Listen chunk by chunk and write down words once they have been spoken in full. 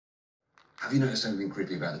Have you noticed anything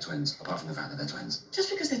creepy about the twins, apart from the fact that they're twins? Just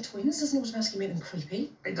because they're twins doesn't automatically make them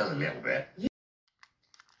creepy. It does a little bit. Yeah.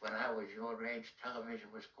 When I was your age, television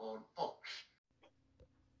was called books.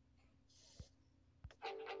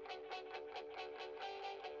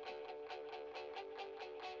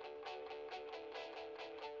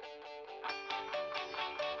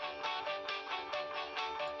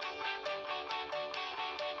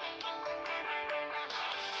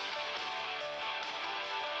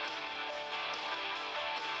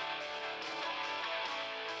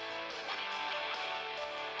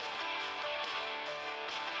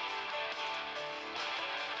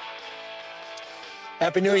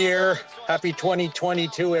 Happy New Year. Happy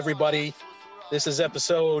 2022, everybody. This is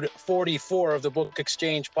episode 44 of the Book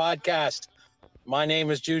Exchange podcast. My name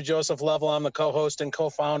is Jude Joseph Lovell. I'm the co-host and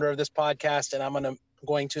co-founder of this podcast, and I'm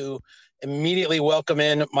going to immediately welcome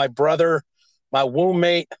in my brother, my womb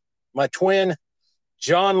mate, my twin,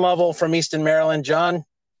 John Lovell from Easton, Maryland. John,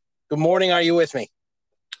 good morning. Are you with me?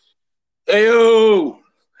 Hey-o!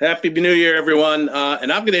 Happy New Year, everyone.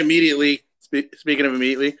 And I'm going to immediately, speaking of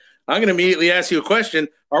immediately, I'm going to immediately ask you a question.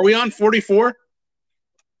 Are we on 44?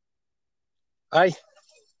 I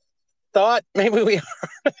thought maybe we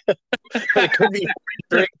are. It could be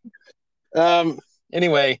 43.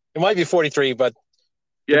 Anyway, it might be 43, but.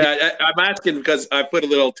 Yeah, I'm asking because I put a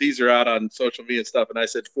little teaser out on social media stuff, and I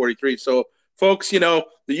said 43. So, folks, you know,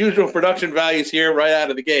 the usual production values here right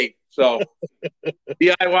out of the gate. So,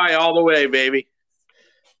 DIY all the way, baby.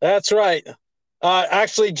 That's right.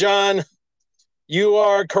 Actually, John, you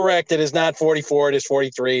are correct. It is not 44. It is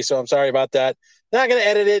 43. So I'm sorry about that. Not going to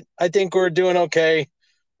edit it. I think we're doing okay.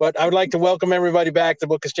 But I would like to welcome everybody back to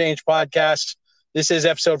Book Exchange Podcast. This is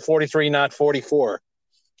episode 43, not 44.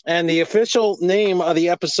 And the official name of the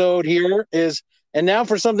episode here is, and now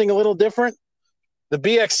for something a little different, the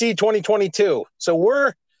BXC 2022.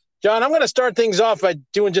 So John, I'm going to start things off by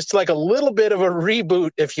doing just like a little bit of a reboot,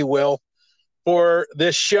 if you will, for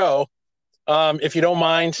this show, if you don't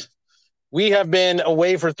mind. We have been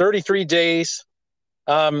away for 33 days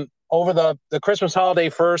over the Christmas holiday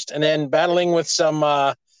first, and then battling with some,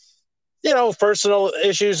 personal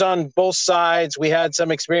issues on both sides. We had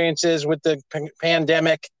some experiences with the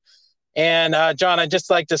pandemic. And, John, I'd just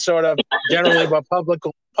like to sort of generally, but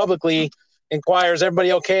publicly inquire, is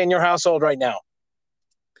everybody okay in your household right now?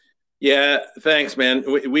 Yeah, thanks, man.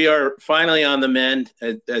 We are finally on the mend.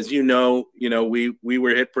 As you know, we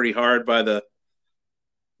were hit pretty hard by the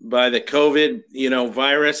COVID,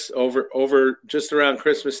 virus over just around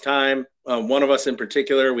Christmas time. One of us in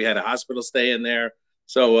particular, we had a hospital stay in there.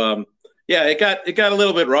 So, it got a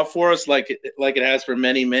little bit rough for us, like it has for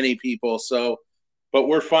many, many people. So, but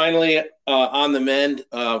we're finally on the mend.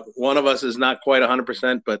 One of us is not quite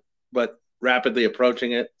 100%, but rapidly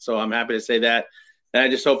approaching it. So I'm happy to say that. And I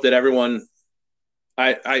just hope that everyone,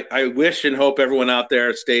 I wish and hope everyone out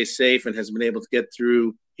there stays safe and has been able to get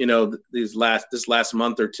through, this last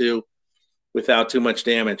month or two without too much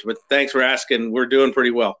damage. But thanks for asking. We're doing pretty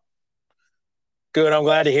well. Good. I'm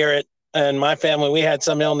glad to hear it. And my family, we had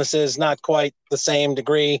some illnesses, not quite the same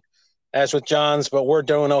degree as with John's, but we're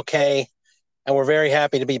doing okay. And we're very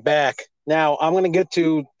happy to be back. Now, I'm going to get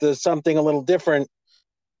to something a little different,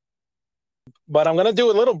 but I'm going to do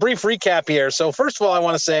a little brief recap here. So first of all, I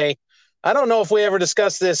want to say, I don't know if we ever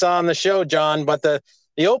discussed this on the show, John, but the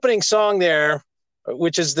opening song there,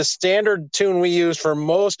 which is the standard tune we use for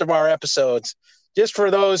most of our episodes, just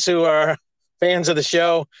for those who are fans of the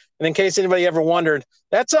show, and in case anybody ever wondered,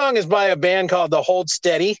 that song is by a band called the Hold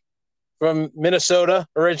Steady from Minnesota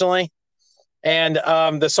originally. And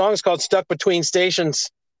the song is called Stuck Between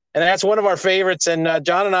Stations. And that's one of our favorites. And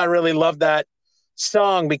John and I really love that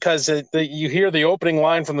song because you hear the opening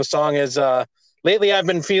line from the song is, lately I've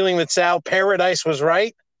been feeling that Sal Paradise was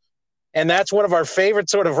right. And that's one of our favorite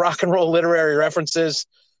sort of rock and roll literary references.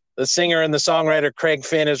 The singer and the songwriter Craig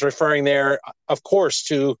Finn is referring there, of course,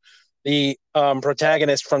 to the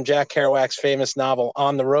protagonist from Jack Kerouac's famous novel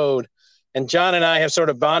On the Road. And John and I have sort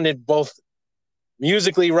of bonded both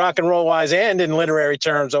musically, rock and roll wise, and in literary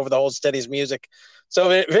terms over the Hold Steady's music.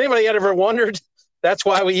 So if anybody had ever wondered, that's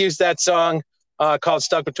why we used that song called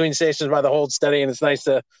Stuck Between Stations by the Hold Steady. And it's nice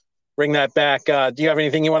to bring that back. Do you have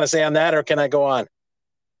anything you want to say on that, or can I go on?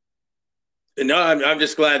 No, I'm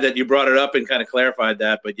just glad that you brought it up and kind of clarified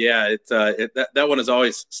that. But yeah, that one has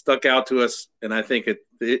always stuck out to us, and I think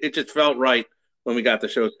it just felt right when we got the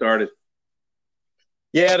show started.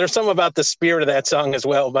 Yeah, there's something about the spirit of that song as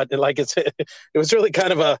well, but like it was really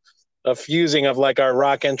kind of a fusing of like our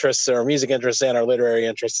rock interests, our music interests, and our literary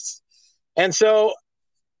interests. And so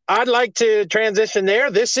I'd like to transition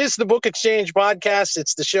there. This is the Book Exchange podcast.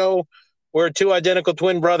 It's the show where two identical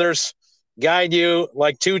twin brothers guide you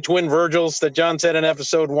like two twin Virgils that John said in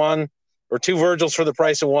episode 1, or two Virgils for the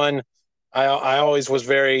price of one. I always was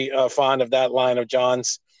very fond of that line of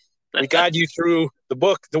John's. We guide you through the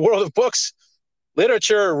world of books,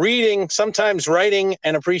 literature, reading, sometimes writing,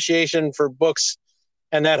 and appreciation for books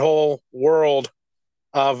and that whole world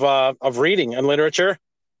of reading and literature.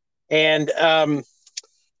 And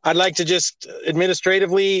I'd like to just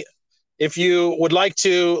administratively, if you would like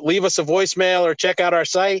to leave us a voicemail or check out our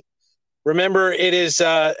site, remember it is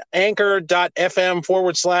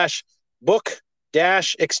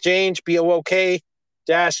anchor.fm/book-exchange, BOOK-XCHANGE.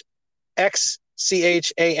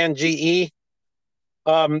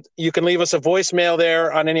 You can leave us a voicemail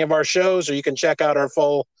there on any of our shows, or you can check out our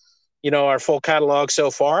full catalog so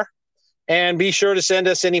far. And be sure to send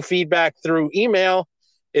us any feedback through email.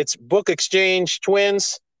 It's Book Exchange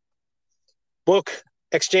Twins, Book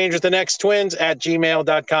Exchange with the Next Twins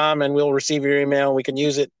 @gmail.com, and we'll receive your email. We can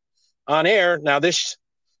use it on air. Now, this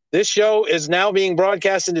show is now being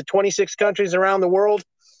broadcast into 26 countries around the world.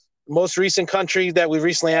 The most recent country that we've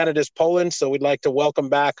recently added is Poland, so we'd like to welcome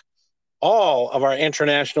back all of our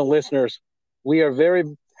international listeners. We are very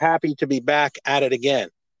happy to be back at it again.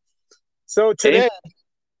 So today,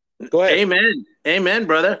 go ahead. Amen,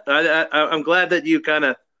 brother. I'm glad that you kind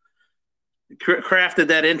of crafted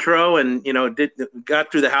that intro and,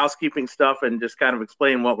 got through the housekeeping stuff and just kind of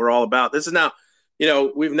explain what we're all about. This is now,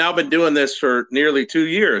 we've now been doing this for nearly 2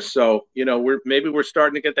 years. So, we're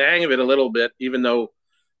starting to get the hang of it a little bit, even though,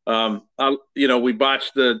 we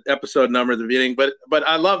botched the episode number at the beginning, but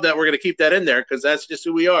I love that we're going to keep that in there because that's just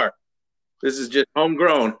who we are. This is just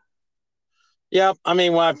homegrown. Yeah. I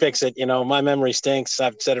mean, why fix it? My memory stinks.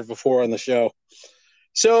 I've said it before on the show.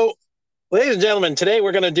 So, ladies and gentlemen, today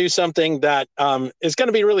we're going to do something that is going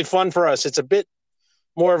to be really fun for us. It's a bit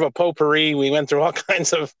more of a potpourri. We went through all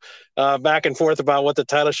kinds of back and forth about what the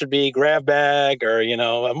title should be, grab bag or,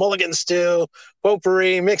 a mulligan stew,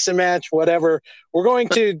 potpourri, mix and match, whatever. We're going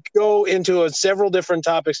to go into several different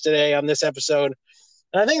topics today on this episode.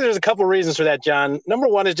 And I think there's a couple of reasons for that, John. Number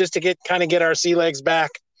one is just to get our sea legs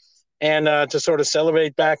back and to sort of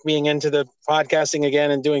celebrate back being into the podcasting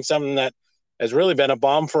again and doing something that has really been a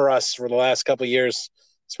bomb for us for the last couple of years,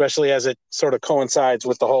 especially as it sort of coincides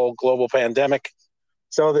with the whole global pandemic.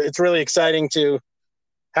 So it's really exciting to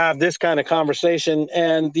have this kind of conversation.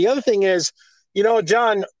 And the other thing is,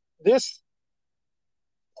 John, this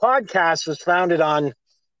podcast was founded on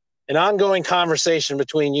an ongoing conversation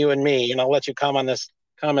between you and me, and I'll let you comment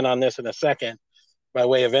on this in a second by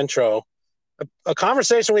way of intro. A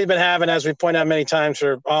conversation we've been having, as we point out many times,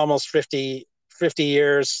 for almost 50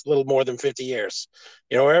 years, a little more than 50 years,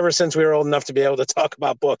 ever since we were old enough to be able to talk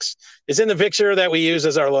about books. It's in the picture that we use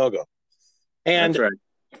as our logo. And, that's right.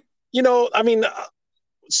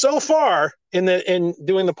 So far in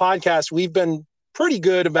doing the podcast, we've been pretty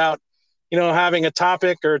good about, having a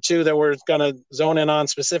topic or two that we're going to zone in on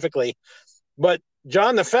specifically. But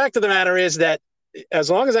John, the fact of the matter is that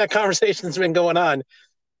as long as that conversation's been going on,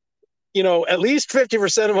 at least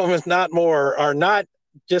 50% of them, if not more, are not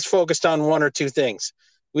just focused on one or two things.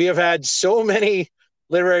 We have had so many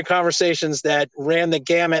literary conversations that ran the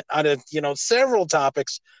gamut out of, several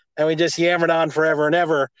topics, and we just yammered on forever and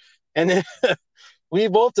ever. And then we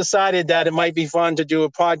both decided that it might be fun to do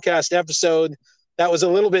a podcast episode that was a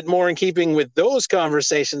little bit more in keeping with those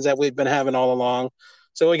conversations that we've been having all along.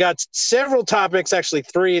 So we got several topics, actually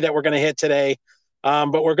 3 that we're going to hit today.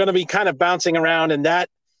 But we're going to be kind of bouncing around, and that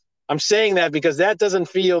I'm saying that because that doesn't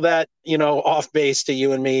feel that, off base to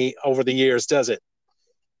you and me over the years, does it?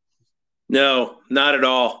 No, not at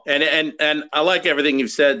all. And I like everything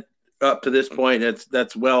you've said up to this point.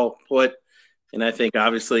 That's well put. And I think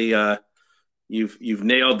obviously you've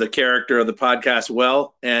nailed the character of the podcast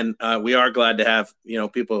well. And we are glad to have,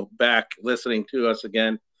 people back listening to us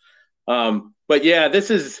again. But yeah, I think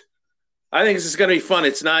this is going to be fun.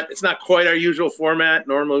 It's not quite our usual format.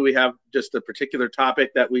 Normally we have just a particular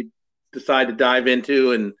topic that we decide to dive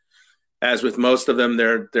into. And as with most of them,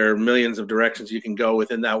 there are millions of directions you can go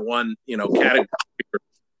within that one, category or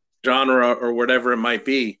genre or whatever it might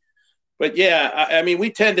be. But yeah, I mean,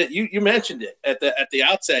 we tend to, you mentioned it at the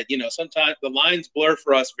outset, sometimes the lines blur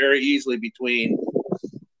for us very easily between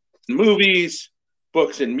movies,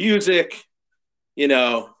 books and music,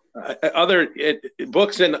 other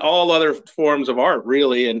books and all other forms of art,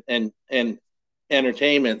 really, and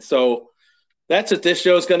entertainment. So that's what this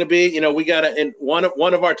show is going to be. We got and one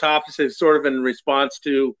of our topics is sort of in response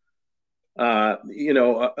to, not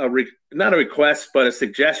a request, but a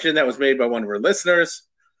suggestion that was made by one of our listeners.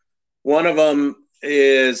 One of them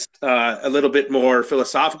is a little bit more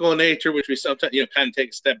philosophical in nature, which we sometimes, kind of take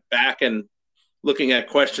a step back and looking at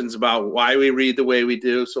questions about why we read the way we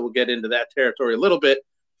do. So we'll get into that territory a little bit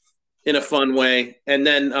in a fun way. And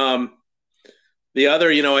then the other,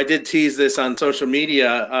 I did tease this on social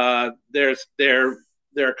media. There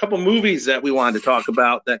are a couple movies that we wanted to talk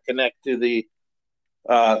about that connect to the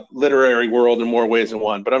literary world in more ways than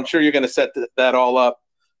one. But I'm sure you're going to set that all up.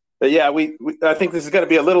 But yeah, I think this is going to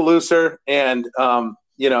be a little looser. And I'm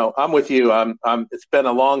with you. It's been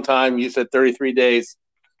a long time. You said 33 days.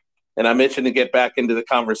 And I'm itching to get back into the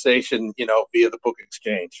conversation, via the book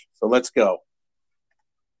exchange. So let's go.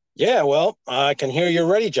 Yeah, well, I can hear you're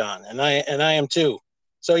ready, John, and I am too.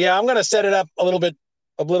 So yeah, I'm going to set it up a little bit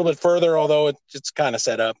further, although it's kind of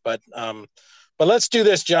set up. But let's do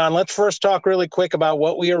this, John. Let's first talk really quick about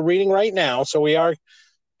what we are reading right now. So we are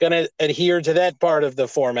going to adhere to that part of the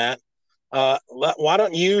format. Why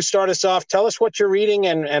don't you start us off? Tell us what you're reading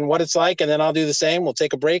and what it's like, and then I'll do the same. We'll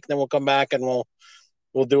take a break, then we'll come back and we'll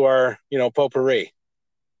do our potpourri.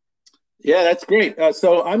 Yeah, that's great.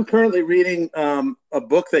 So I'm currently reading a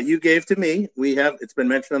book that you gave to me. It's been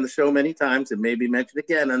mentioned on the show many times. It may be mentioned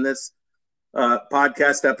again on this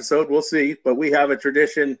podcast episode. We'll see. But we have a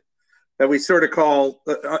tradition that we sort of call,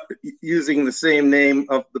 using the same name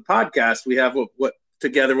of the podcast, we have what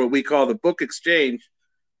we call the book exchange,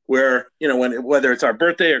 where, whether it's our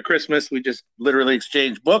birthday or Christmas, we just literally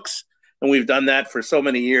exchange books. And we've done that for so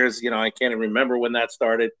many years. I can't even remember when that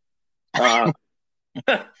started.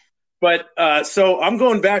 But so I'm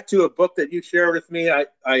going back to a book that you shared with me.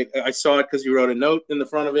 I saw it because you wrote a note in the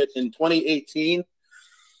front of it in 2018.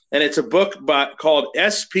 And it's a book called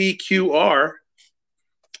SPQR,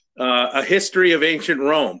 A History of Ancient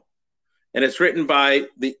Rome. And it's written by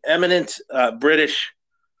the eminent British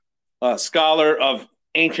scholar of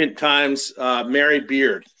ancient times, Mary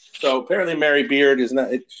Beard. So apparently Mary Beard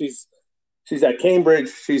she's at Cambridge.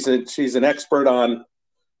 She's an expert on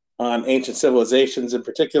ancient civilizations, in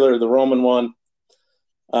particular the Roman one,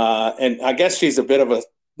 and I guess she's a bit of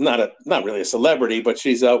not really a celebrity, but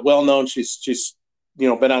she's well known. She's been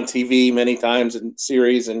on TV many times in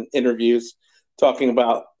series and interviews talking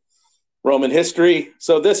about Roman history.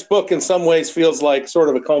 So this book, in some ways, feels like sort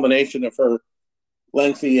of a culmination of her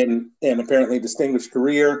lengthy and apparently distinguished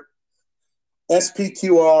career.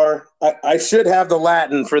 SPQR. I should have the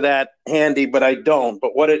Latin for that handy, but I don't.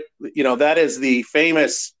 But that is the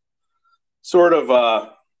famous sort of,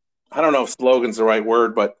 I don't know if slogan's the right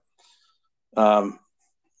word, but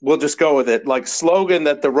we'll just go with it. Like slogan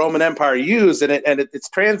that the Roman Empire used, and it's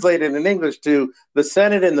translated in English to the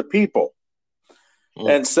Senate and the people.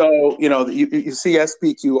 And so, you see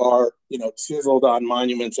SPQR, chiseled on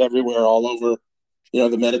monuments everywhere, all over,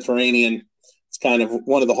 the Mediterranean. It's kind of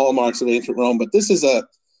one of the hallmarks of ancient Rome. But this is a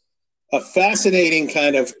fascinating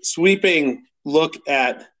kind of sweeping look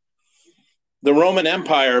at the Roman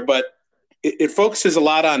Empire, but it focuses a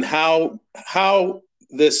lot on how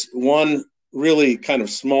this one really kind of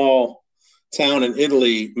small town in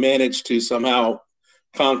Italy managed to somehow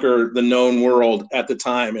conquer the known world at the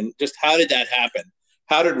time, and just how did that happen?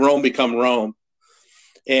 How did Rome become Rome?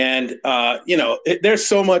 And there's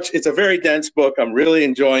so much. It's a very dense book. I'm really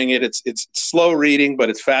enjoying it. It's slow reading, but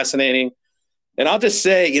it's fascinating. And I'll just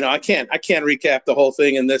say, I can't recap the whole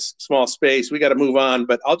thing in this small space. We got to move on.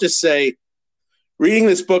 But I'll just say, reading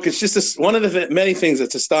this book is just one of the many things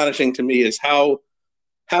that's astonishing to me is how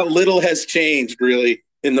little has changed really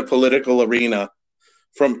in the political arena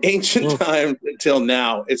from ancient times until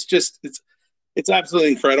now. It's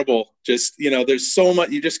absolutely incredible. Just, there's so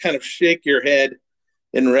much, you just kind of shake your head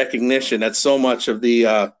in recognition that so much of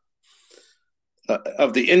the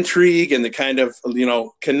intrigue and the kind of,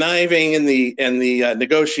 conniving and the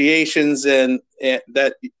negotiations and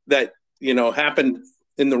that happened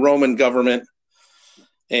in the Roman government,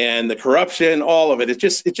 and the corruption, all of it. It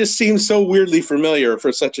just seems so weirdly familiar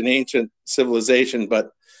for such an ancient civilization.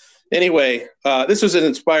 But anyway, this was an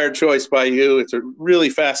inspired choice by you. It's a really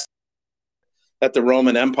fast at the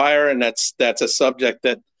Roman Empire, and that's a subject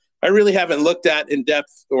that I really haven't looked at in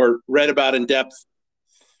depth or read about in depth,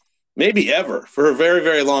 maybe ever, for a very,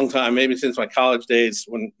 very long time. Maybe since my college days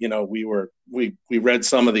when we read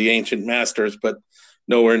some of the ancient masters, but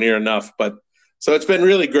nowhere near enough. But so it's been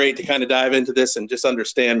really great to kind of dive into this and just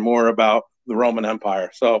understand more about the Roman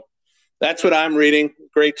Empire. So that's what I'm reading.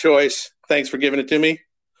 Great choice. Thanks for giving it to me.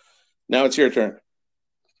 Now it's your turn.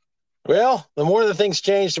 Well, the more the things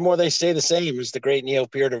change, the more they stay the same, as the great Neil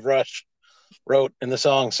Peart of Rush wrote in the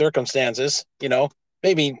song Circumstances.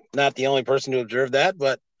 Maybe not the only person to observe that,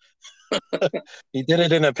 but he did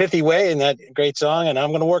it in a pithy way in that great song. And I'm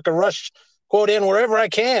going to work a Rush quote in wherever I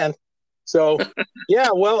can. So, yeah,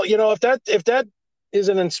 well, if that is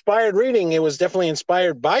an inspired reading, it was definitely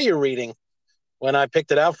inspired by your reading when I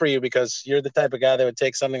picked it out for you, because you're the type of guy that would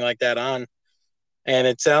take something like that on. And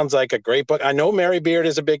it sounds like a great book. I know Mary Beard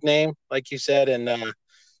is a big name, like you said. And,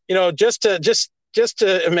 just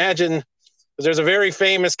to imagine, 'cause there's a very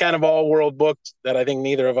famous kind of all world book that I think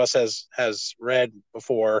neither of us has read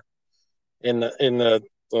before in the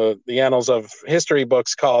annals of history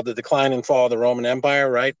books, called The Decline and Fall of the Roman Empire,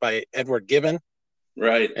 right, by Edward Gibbon.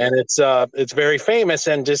 Right. And it's very famous.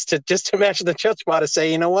 And just to imagine the chutzpah to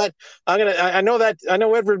say, you know what, I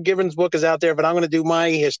know Edward Gibbon's book is out there, but I'm going to do my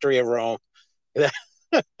history of Rome. That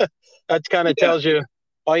kind of tells you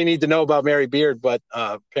all you need to know about Mary Beard, but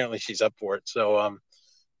apparently she's up for it. So,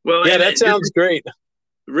 well, yeah, that sounds great.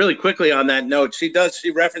 Really quickly on that note, she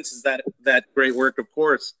references that great work, of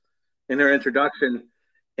course, in her introduction.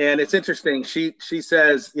 And it's interesting. She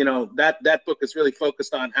says, that book is really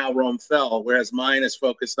focused on how Rome fell, whereas mine is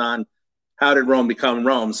focused on how did Rome become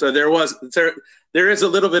Rome. So there is a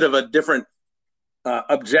little bit of a different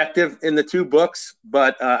objective in the two books,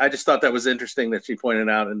 but I just thought that was interesting that she pointed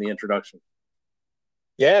out in the introduction.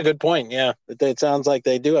 Yeah, good point. Yeah, it sounds like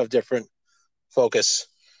they do have different focus.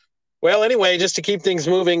 Well, anyway, just to keep things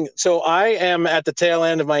moving, so I am at the tail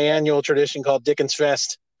end of my annual tradition called Dickens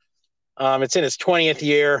Fest. It's in its 20th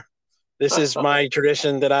year. This is my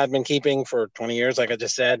tradition that I've been keeping for 20 years, like I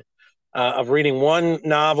just said, of reading one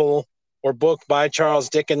novel or book by Charles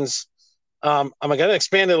Dickens. I'm going to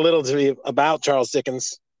expand it a little to be about Charles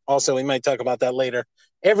Dickens. Also, we might talk about that later.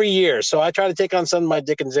 Every year. So I try to take on some of my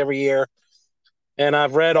Dickens every year. And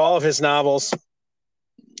I've read all of his novels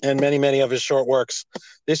and many, many of his short works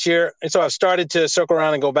this year. And so I've started to circle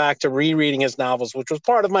around and go back to rereading his novels, which was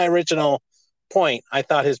part of my original point. I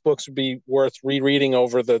thought his books would be worth rereading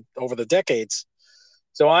over the decades.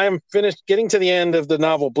 So I am getting to the end of the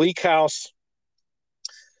novel Bleak House.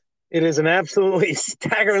 It is an absolutely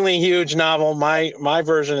staggeringly huge novel. My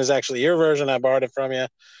version is actually your version. I borrowed it from you.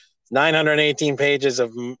 918 pages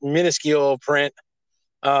of minuscule print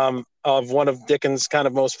of one of Dickens' kind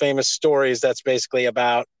of most famous stories that's basically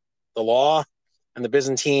about the law and the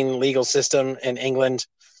Byzantine legal system in England.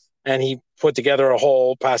 And he put together a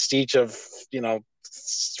whole pastiche of,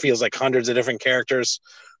 feels like hundreds of different characters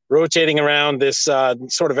rotating around this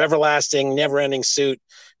sort of everlasting, never-ending suit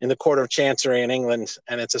in the Court of Chancery in England.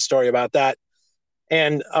 And it's a story about that.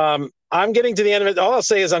 And I'm getting to the end of it. All I'll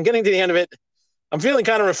say is I'm getting to the end of it. I'm feeling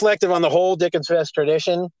kind of reflective on the whole Dickens Fest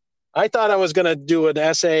tradition. I thought I was going to do an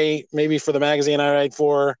essay maybe for the magazine I write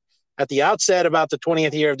for at the outset about the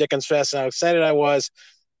 20th year of Dickens Fest. And how excited I was.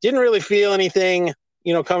 Didn't really feel anything,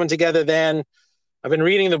 coming together then. I've been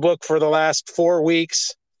reading the book for the last 4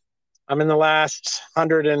 weeks. I'm in the last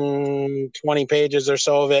 120 pages or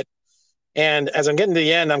so of it. And as I'm getting to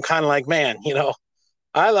the end, I'm kind of like, man,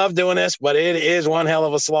 I love doing this, but it is one hell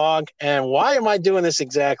of a slog. And why am I doing this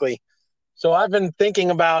exactly? So I've been thinking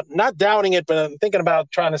about, not doubting it, but I'm thinking about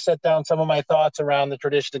trying to set down some of my thoughts around the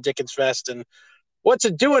tradition of Dickens Fest and what's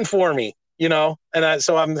it doing for me, And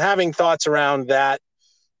so I'm having thoughts around that.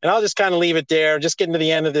 And I'll just kind of leave it there, just getting to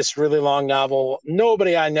the end of this really long novel.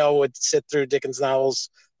 Nobody I know would sit through Dickens novels,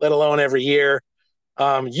 let alone every year.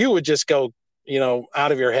 You would just go,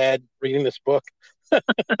 out of your head reading this book.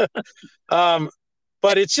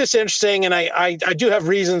 But it's just interesting. And I do have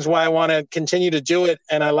reasons why I want to continue to do it.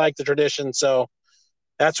 And I like the tradition. So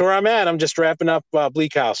that's where I'm at. I'm just wrapping up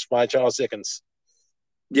Bleak House by Charles Dickens.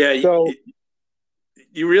 Yeah. So,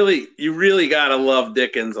 you really got to love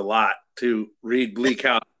Dickens a lot to read Bleak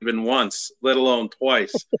House even once, let alone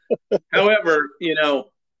twice. However,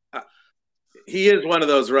 he is one of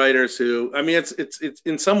those writers who, it's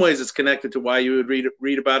in some ways it's connected to why you would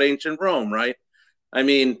read about ancient Rome, right?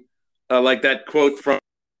 Like that quote from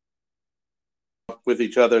with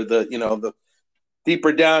each other, the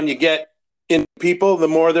deeper down you get in people, the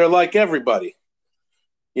more they're like everybody,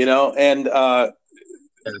 and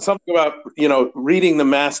something about, reading the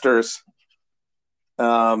masters,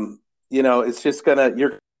 it's just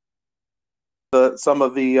some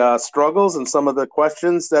of the struggles and some of the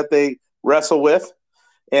questions that they wrestle with.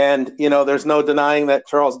 And, there's no denying that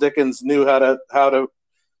Charles Dickens knew how to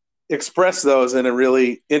express those in a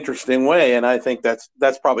really interesting way. And I think that's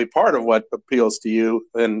probably part of what appeals to you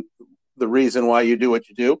and the reason why you do what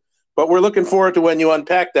you do. But we're looking forward to when you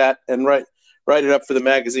unpack that and write it up for the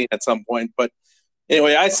magazine at some point. But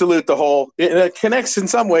anyway, I salute it connects in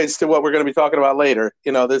some ways to what we're going to be talking about later.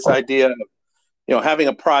 This idea of, having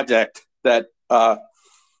a project that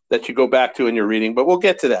you go back to in your reading, but we'll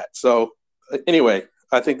get to that. So anyway,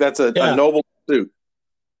 I think that's a noble pursuit.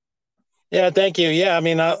 Yeah, thank you. Yeah,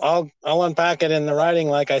 I'll unpack it in the writing,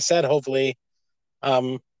 like I said, hopefully.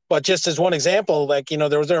 But just as one example,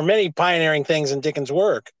 there are many pioneering things in Dickens'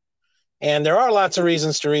 work. And there are lots of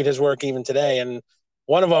reasons to read his work even today. And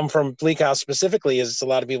one of them from Bleak House specifically is, a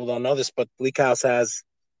lot of people don't know this, but Bleak House has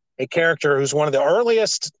a character who's one of the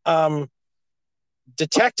earliest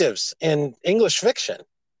detectives in English fiction.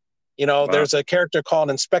 Wow. There's a character called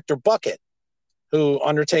Inspector Bucket who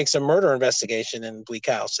undertakes a murder investigation in Bleak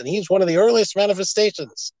House. And he's one of the earliest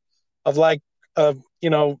manifestations of like, a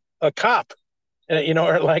cop,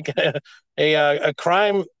 or like a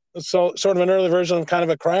crime. So sort of an early version of kind of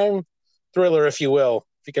a crime thriller, if you will,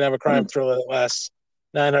 if you can have a crime thriller that lasts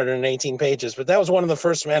 918 pages. But that was one of the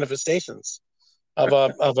first manifestations of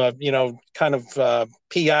a kind of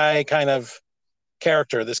PI kind of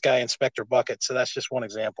character, this guy Inspector Bucket. So that's just one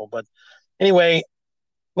example. But anyway,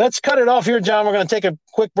 let's cut it off here, John. We're going to take a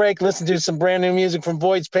quick break, listen to some brand new music from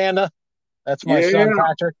Void's Panda. That's my son,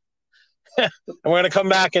 Patrick. And we're going to come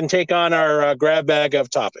back and take on our grab bag of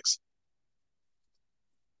topics.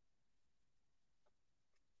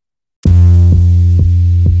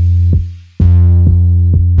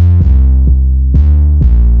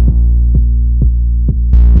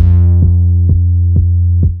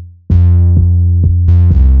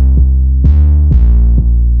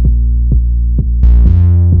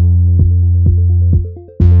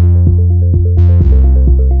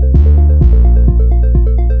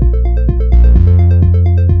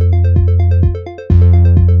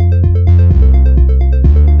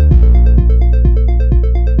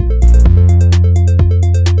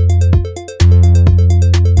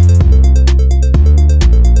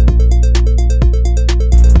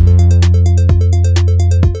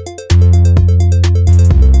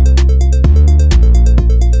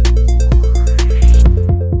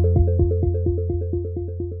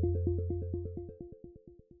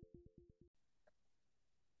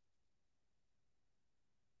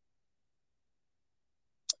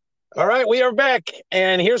 All right, we are back,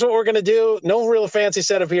 and here's what we're going to do. No real fancy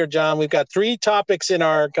setup here, John. We've got 3 topics in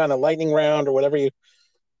our kind of lightning round, or whatever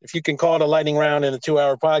if you can call it a lightning round in a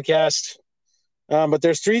 2-hour podcast. But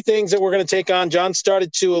there's 3 things that we're going to take on. John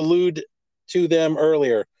started to allude to them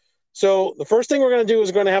earlier. So the first thing we're going to do is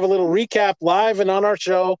we're going to have a little recap live and on our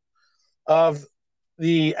show of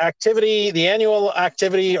the annual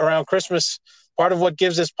activity around Christmas. Part of what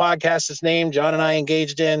gives this podcast its name, John and I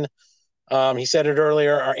engaged in. He said it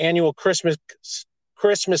earlier, our annual Christmas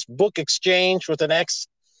book exchange with an X.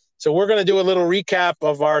 So we're going to do a little recap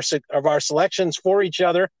of our selections for each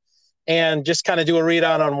other and just kind of do a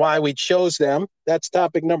readout on why we chose them. That's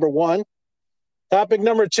topic number 1. Topic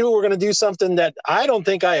number 2, we're going to do something that I don't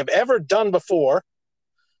think I have ever done before.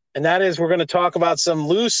 And that is, we're going to talk about some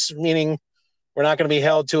loose, meaning we're not going to be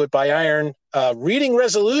held to it by iron, reading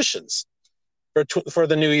resolutions for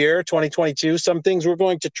the new year, 2022. Some things we're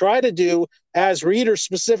going to try to do as readers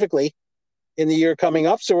specifically in the year coming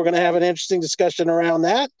up. So we're going to have an interesting discussion around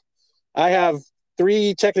that. I have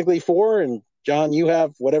 3, technically 4, and John, you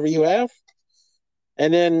have whatever you have.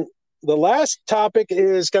 And then the last topic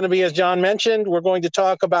is going to be, as John mentioned, we're going to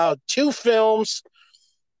talk about 2 films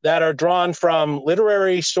that are drawn from old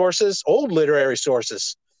literary sources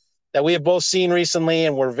that we have both seen recently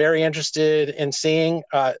and we're very interested in seeing.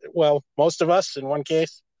 Well, most of us in one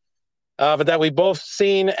case, but that we've both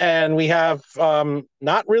seen and we have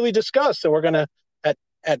not really discussed. So we're going to,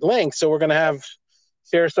 at length, so we're going to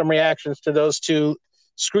share some reactions to those 2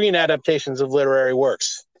 screen adaptations of literary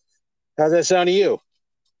works. How's that sound to you?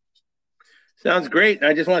 Sounds great.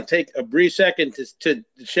 I just want to take a brief second to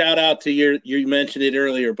shout out to you mentioned it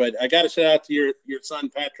earlier, but I got to shout out to your son,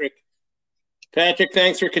 Patrick. Patrick,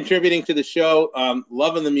 thanks for contributing to the show.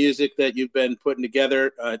 Loving the music that you've been putting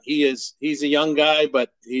together. He's a young guy, but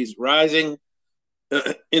he's rising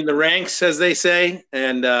in the ranks, as they say.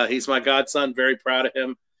 And he's my godson. Very proud of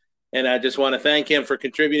him. And I just want to thank him for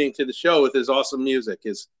contributing to the show with his awesome music,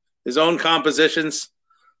 his own compositions.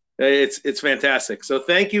 It's fantastic. So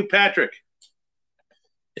thank you, Patrick.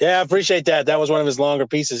 Yeah, I appreciate that. That was one of his longer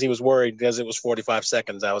pieces. He was worried because it was 45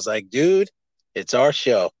 seconds. I was like, dude, it's our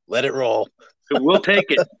show. Let it roll. We'll take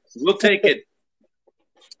it. We'll take it.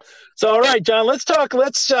 So, all right, John, let's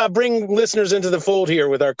bring listeners into the fold here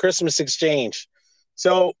with our Christmas exchange.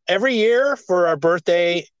 So every year for our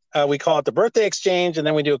birthday, we call it the birthday exchange, and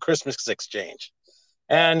then we do a Christmas exchange.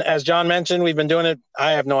 And as John mentioned, we've been doing it.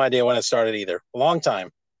 I have no idea when it started either. A long time.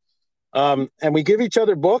 And we give each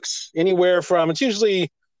other books anywhere from,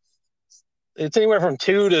 it's anywhere from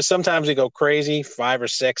 2 to sometimes we go crazy, 5 or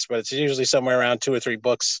 6, but it's usually somewhere around 2 or 3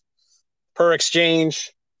 books per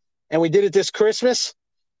exchange. And we did it this Christmas.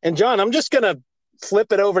 And John, I'm just going to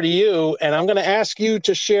flip it over to you, and I'm going to ask you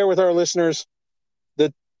to share with our listeners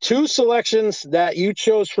the 2 selections that you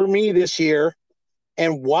chose for me this year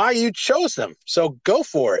and why you chose them. So go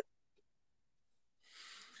for it.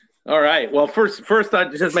 All right. Well, first, I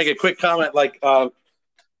just make a quick comment. Like, I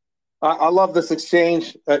love this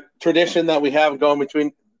exchange tradition that we have going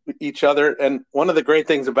between each other, and one of the great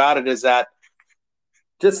things about it is that,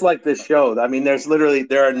 just like this show, I mean, there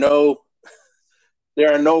are no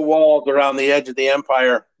walls around the edge of the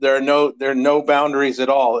empire. There are no boundaries at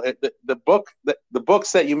all. The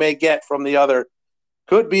books that you may get from the other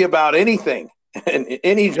could be about anything,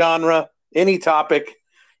 any genre, any topic.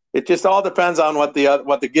 It just all depends on what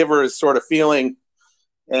the giver is sort of feeling,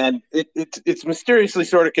 and it's mysteriously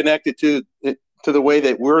sort of connected to the way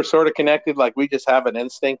that we're sort of connected. Like, we just have an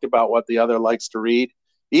instinct about what the other likes to read,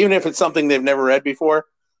 even if it's something they've never read before.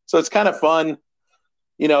 So it's kind of fun,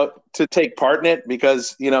 to take part in it,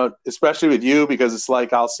 because, especially with you, because it's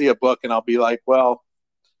like, I'll see a book and I'll be like, well,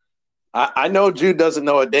 I know Jude doesn't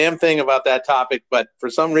know a damn thing about that topic, but for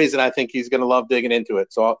some reason I think he's going to love digging into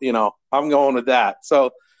it. So, I'm going with that.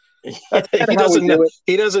 So that's he doesn't know.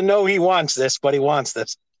 He doesn't know he wants this, but he wants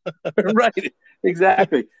this. Right.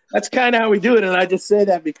 Exactly. That's kind of how we do it. And I just say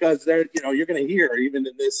that because you're going to hear, even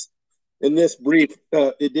in this brief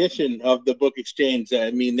edition of the Book Exchange,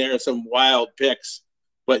 I mean, there are some wild picks,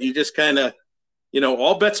 but you just kind of,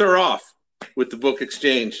 all bets are off with the Book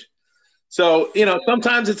Exchange. So,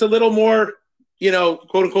 sometimes it's a little more,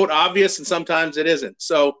 quote unquote obvious, and sometimes it isn't.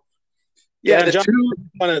 So, yeah.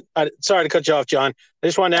 John, sorry to cut you off, John. I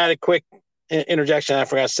just want to add a quick interjection I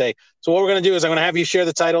forgot to say. So what we're going to do is I'm going to have you share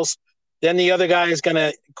the titles. Then the other guy is going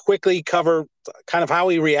to quickly cover kind of how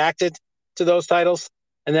he reacted to those titles.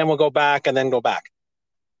 And then we'll go back and then go back.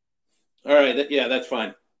 All right. Yeah, that's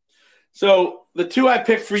fine. So the two I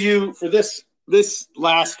picked for you for this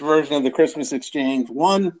last version of the Christmas Exchange,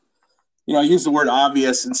 one, I use the word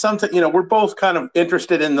obvious, and sometimes, we're both kind of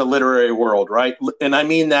interested in the literary world, right? And I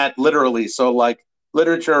mean that literally. So like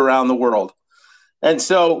literature around the world. And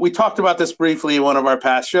so we talked about this briefly in one of our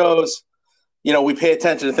past shows. We pay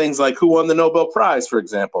attention to things like who won the Nobel Prize, for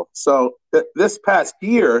example. So this past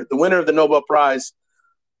year, the winner of the Nobel Prize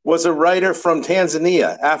was a writer from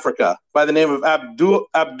Tanzania, Africa, by the name of Abdul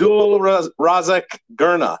Razak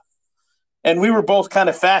Gurna. And we were both kind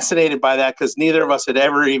of fascinated by that because neither of us had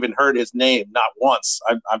ever even heard his name, not once.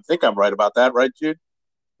 I think I'm right about that, right, Jude?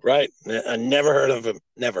 Right. I never heard of him.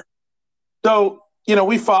 Never. So,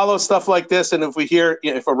 we follow stuff like this. And if we hear,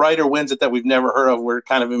 if a writer wins it that we've never heard of, we're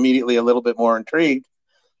kind of immediately a little bit more intrigued.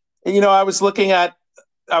 And, I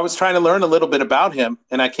was trying to learn a little bit about him.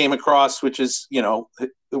 And I came across, which is, I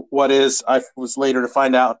was later to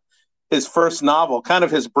find out, his first novel, kind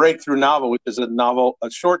of his breakthrough novel, which is a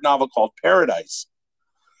short novel called Paradise.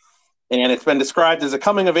 And it's been described as a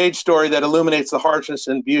coming-of-age story that illuminates the harshness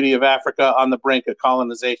and beauty of Africa on the brink of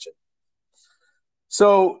colonization.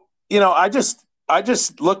 So, I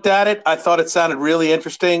just looked at it. I thought it sounded really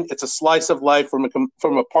interesting. It's a slice of life from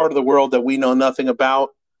a part of the world that we know nothing about,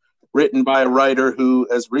 written by a writer who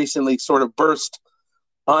has recently sort of burst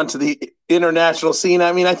onto the international scene.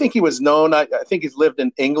 I mean, I think he was known. I think he's lived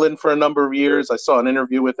in England for a number of years. I saw an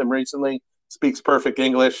interview with him recently. Speaks perfect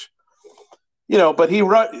English. But he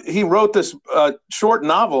wrote this short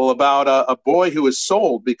novel about a boy who was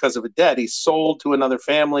sold because of a debt. He's sold to another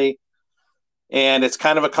family, and it's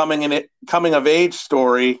kind of a coming of age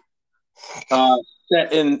story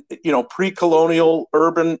set in pre-colonial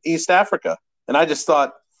urban East Africa. And I just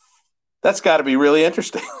thought, that's got to be really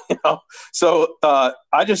interesting, So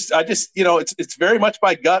I just it's very much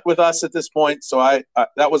by gut with us at this point. So I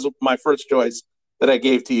that was my first choice that I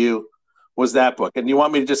gave to you, was that book. And you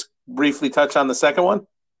want me to just briefly touch on the second one?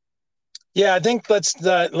 Yeah, I think let's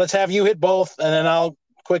have you hit both, and then I'll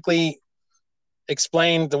quickly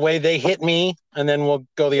explain the way they hit me, and then we'll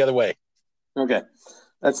go the other way. Okay,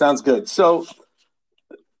 that sounds good. So,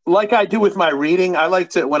 like I do with my reading, I like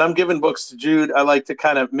to, when I'm giving books to Jude, I like to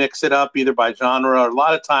kind of mix it up either by genre, or a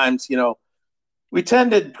lot of times, we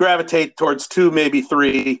tend to gravitate towards two, maybe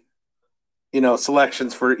three,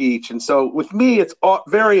 selections for each. And so with me, it's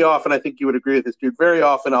very often, I think you would agree with this, Jude, very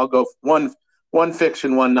often I'll go one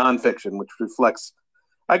fiction, one nonfiction, which reflects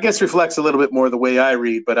a little bit more the way I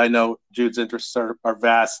read, but I know Jude's interests are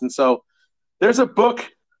vast. And so there's a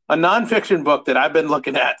nonfiction book that I've been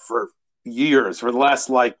looking at for years, for the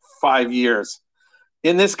last 5 years,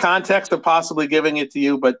 in this context of possibly giving it to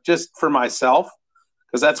you, but just for myself,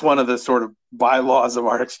 because that's one of the sort of bylaws of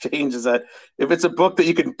our exchange, is that if it's a book that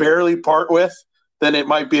you can barely part with, then it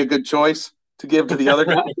might be a good choice to give to the other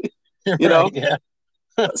guy. Yeah.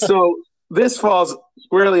 So this falls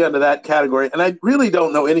squarely under that category, and I really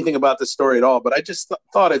don't know anything about this story at all, but I just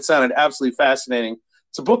thought it sounded absolutely fascinating.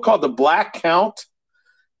 It's a book called The Black Count: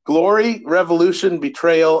 Glory, Revolution,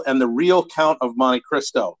 Betrayal, and the Real Count of Monte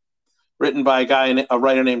Cristo, written by a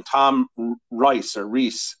writer named Tom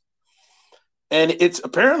Rees. And it's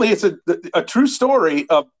a true story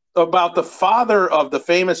about the father of the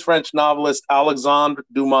famous French novelist Alexandre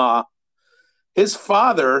Dumas. His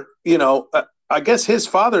father, I guess his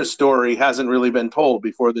father's story hasn't really been told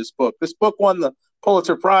before this book. This book won the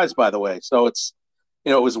Pulitzer Prize, by the way. So it's,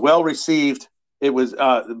 it was well received. It was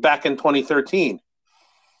back in 2013.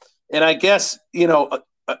 And I guess,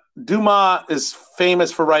 Dumas is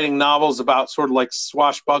famous for writing novels about sort of like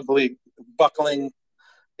swashbuckling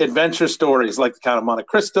adventure stories like the Count of Monte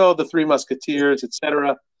Cristo, the Three Musketeers,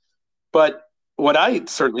 etc. But what I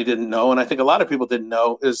certainly didn't know, and I think a lot of people didn't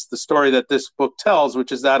know, is the story that this book tells,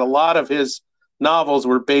 which is that a lot of his novels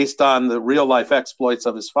were based on the real life exploits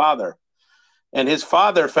of his father. And his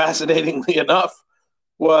father, fascinatingly enough,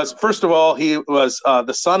 was, first of all, he was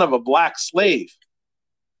the son of a black slave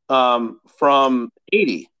from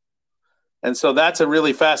Haiti. And so that's a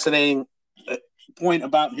really fascinating point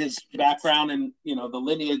about his background and, the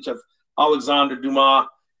lineage of Alexandre Dumas.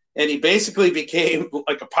 And he basically became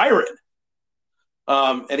like a pirate.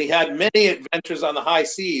 And he had many adventures on the high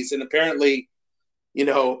seas. And apparently,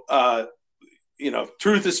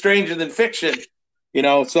 truth is stranger than fiction.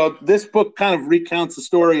 So this book kind of recounts the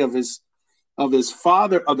story of his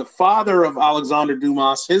father, of the father of Alexandre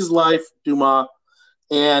Dumas, his life, Dumas,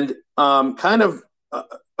 and kind of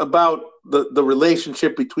about the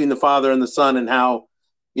relationship between the father and the son, and how,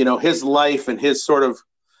 his life and his sort of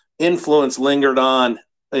influence lingered on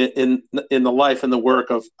in the life and the work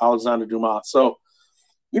of Alexandre Dumas. So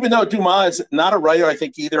even though Dumas is not a writer, I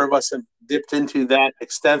think either of us have dipped into that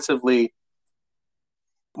extensively.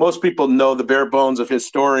 Most people know the bare bones of his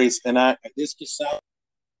stories, and this just sounds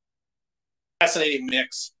a fascinating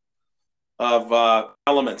mix of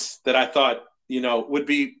elements that I thought, would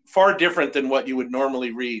be far different than what you would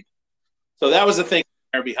normally read. So that was the thing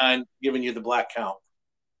there behind giving you the Black Count.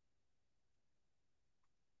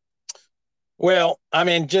 Well, I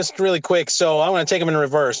mean, just really quick. So I want to take them in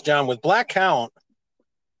reverse, John, with Black Count.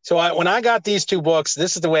 So when I got these two books,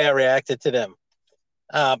 this is the way I reacted to them.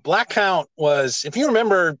 Black Count was, if you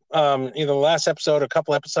remember, either the last episode, a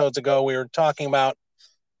couple episodes ago, we were talking about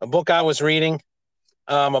a book I was reading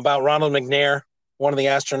about Ronald McNair, one of the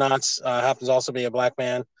astronauts, happens to also be a black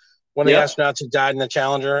man, one of the astronauts who died in the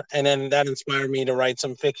Challenger. And then that inspired me to write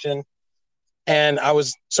some fiction. And I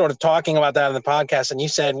was sort of talking about that in the podcast, and you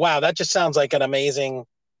said, wow, that just sounds like an amazing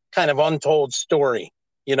kind of untold story,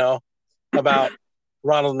 about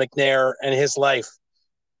Ronald McNair and his life.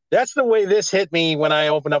 That's the way this hit me when I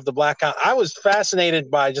opened up the Black Count. I was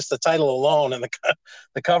fascinated by just the title alone and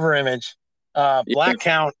the cover image. Black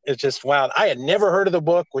Count is just wow. I had never heard of the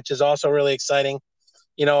book, which is also really exciting,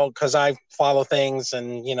 because I follow things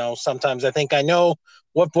and, sometimes I think I know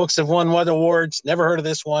what books have won what awards. Never heard of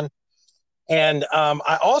this one. And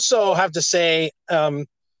I also have to say,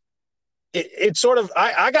 it sort of,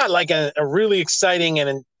 I got like a really exciting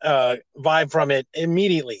and vibe from it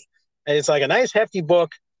immediately. And it's like a nice hefty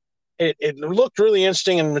book. It looked really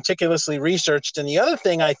interesting and meticulously researched. And the other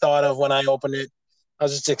thing I thought of when I opened it, I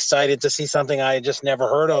was just excited to see something I had just never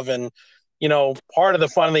heard of. And, part of the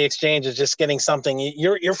fun of the exchange is just getting something.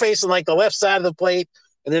 You're facing like the left side of the plate,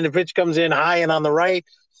 and then the pitch comes in high and on the right,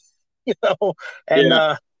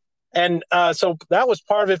 and so that was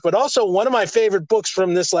part of it. But also one of my favorite books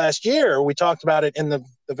from this last year, we talked about it in the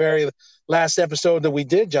very last episode that we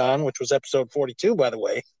did, John, which was episode 42, by the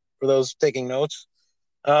way, for those taking notes.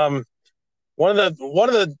 One of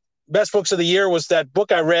the best books of the year was that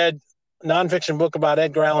book I read, nonfiction book about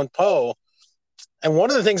Edgar Allan Poe. And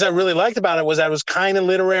one of the things I really liked about it was that it was kind of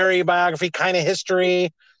literary biography, kind of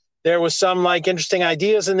history. There was some like interesting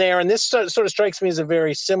ideas in there. And this sort of strikes me as a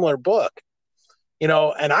very similar book, and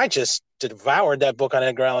I just devoured that book on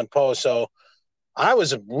Edgar Allan Poe. So I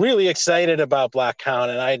was really excited about Black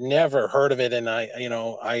Count, and I had never heard of it. And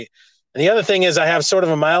and the other thing is I have sort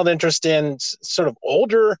of a mild interest in sort of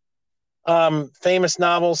older famous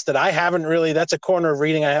novels that I haven't really, that's a corner of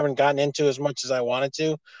reading I haven't gotten into as much as I wanted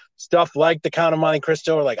to. Stuff like The Count of Monte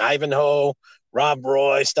Cristo, or like Ivanhoe, Rob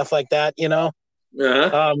Roy, stuff like that,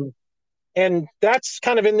 and that's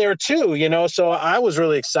kind of in there too, so I was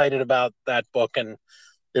really excited about that book, and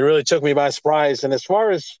it really took me by surprise. And as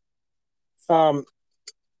far as Abdul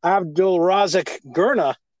Razak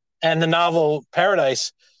Gurna and the novel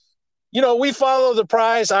Paradise, we follow the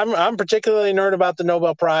prize. I'm particularly nerd about the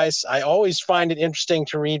Nobel Prize. I always find it interesting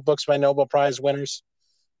to read books by Nobel Prize winners.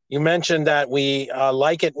 You mentioned that we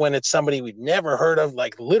like it when it's somebody we've never heard of,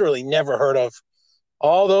 like literally never heard of.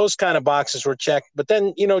 All those kind of boxes were checked. But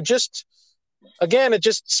then, just again, it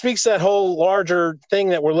just speaks that whole larger thing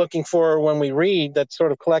that we're looking for when we read, that's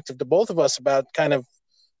sort of collective to both of us, about kind of,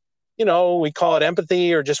 we call it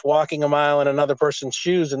empathy or just walking a mile in another person's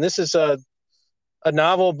shoes. And this is a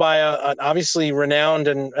novel by an obviously renowned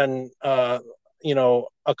and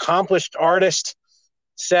accomplished artist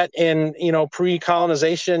set in,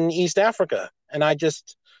 pre-colonization East Africa. And I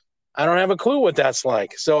don't have a clue what that's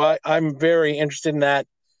like. So I'm very interested in that.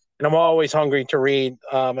 And I'm always hungry to read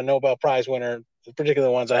a Nobel Prize winner,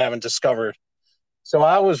 particularly ones I haven't discovered. So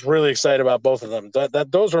I was really excited about both of them.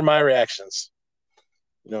 Those were my reactions.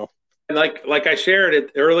 And like I shared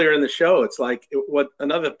it earlier in the show, it's like what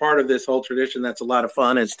another part of this whole tradition that's a lot of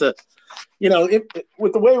fun is to,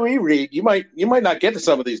 with the way we read, you might not get to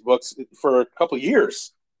some of these books for a couple of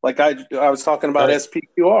years. Like I was talking about Right.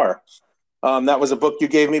 SPQR. That was a book you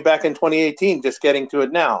gave me back in 2018, just getting to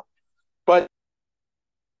it now. But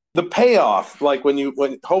the payoff, like when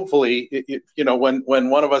hopefully, when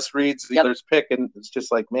one of us reads the other's pick, and it's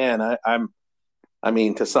just like, man,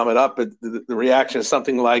 to sum it up, the reaction is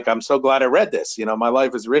something like, I'm so glad I read this. My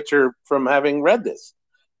life is richer from having read this.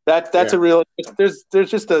 That's a real, there's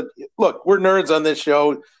just look, we're nerds on this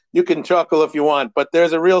show. You can chuckle if you want, but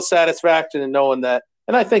there's a real satisfaction in knowing that.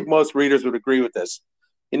 And I think most readers would agree with this,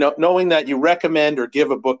 knowing that you recommend or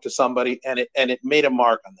give a book to somebody and it made a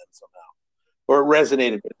mark on them somehow, or it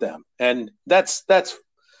resonated with them. And that's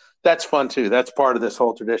fun too. That's part of this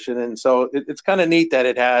whole tradition. And so it's kind of neat that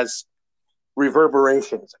it has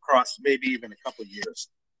reverberations across maybe even a couple of years.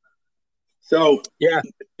 So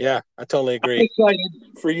yeah, I totally agree. I'm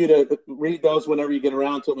excited for you to read those whenever you get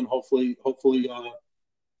around to them, and hopefully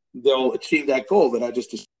they'll achieve that goal that I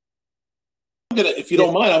just. If you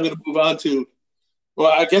don't mind, I'm gonna move on to.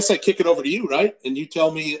 Well, I guess I kick it over to you, right? And you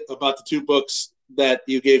tell me about the two books that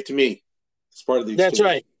you gave to me as part of the. That's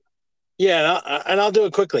right. Yeah, and I'll do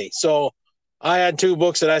it quickly. So I had two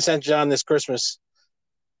books that I sent John this Christmas.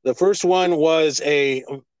 The first one was a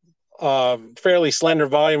fairly slender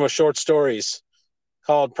volume of short stories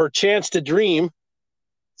called Perchance to Dream,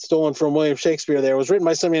 stolen from William Shakespeare there. It was written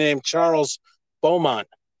by somebody named Charles Beaumont.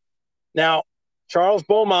 Now, Charles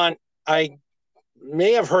Beaumont, I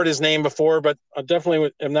may have heard his name before, but I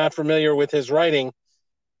definitely am not familiar with his writing.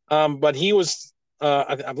 But he was,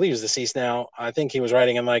 I believe he's deceased now. I think he was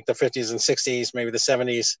writing in like the 50s and 60s, maybe the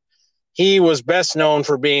 70s. He was best known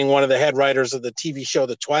for being one of the head writers of the TV show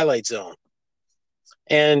The Twilight Zone.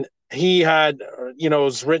 And he had,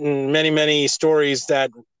 has written many, many stories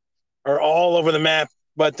that are all over the map,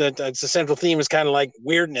 but the central theme is kind of like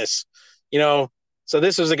weirdness, So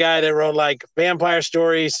this was a guy that wrote like vampire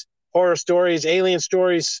stories, horror stories, alien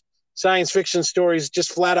stories, science fiction stories,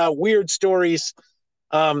 just flat out weird stories.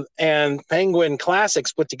 And Penguin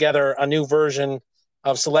Classics put together a new version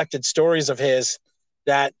of selected stories of his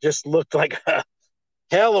that just looked like a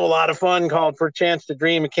hell of a lot of fun, called Perchance to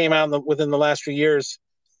Dream. It came out within the last few years.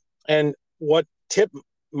 And what tipped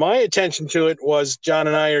my attention to it was John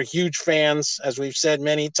and I are huge fans, as we've said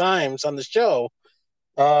many times on the show,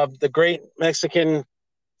 of the great Mexican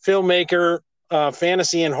filmmaker,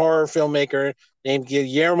 fantasy and horror filmmaker named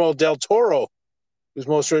Guillermo del Toro, whose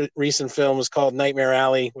most recent film was called Nightmare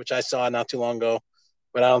Alley, which I saw not too long ago,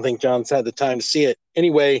 but I don't think John's had the time to see it.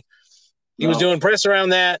 Anyway, he was doing press around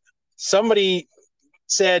that. Somebody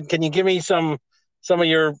said, "Can you give me some of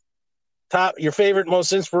your favorite,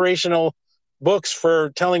 most inspirational books for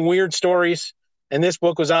telling weird stories?" And this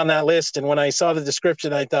book was on that list. And when I saw the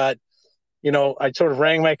description, I thought, I sort of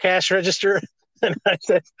rang my cash register and I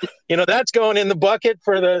said, that's going in the bucket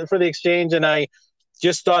for the exchange. And I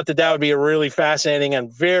just thought that would be a really fascinating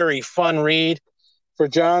and very fun read for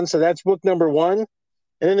John. So that's book number one.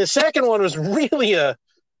 And then the second one was really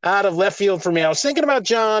out of left field for me. I was thinking about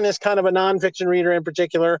John as kind of a nonfiction reader in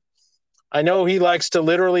particular. I know he likes to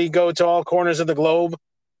literally go to all corners of the globe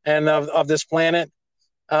and of this planet.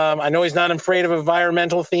 I know he's not afraid of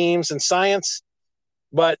environmental themes and science,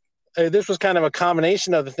 but this was kind of a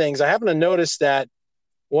combination of the things. I happen to notice that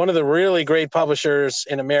one of the really great publishers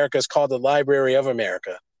in America is called the Library of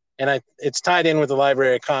America. And it's tied in with the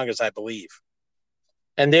Library of Congress, I believe.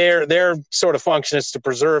 And their sort of function is to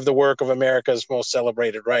preserve the work of America's most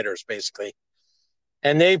celebrated writers, basically.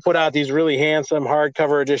 And they put out these really handsome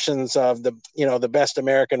hardcover editions of the best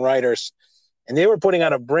American writers. And they were putting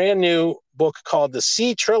out a brand new book called The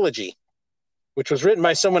Sea Trilogy, which was written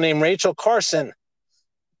by someone named Rachel Carson,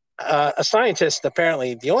 a scientist,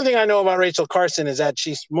 apparently. The only thing I know about Rachel Carson is that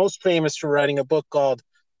she's most famous for writing a book called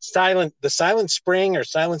The Silent Spring or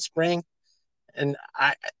Silent Spring. And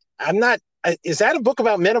I'm not, is that a book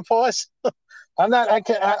about menopause? I'm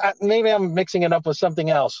maybe I'm mixing it up with something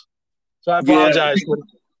else. So I apologize.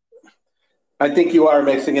 I think you are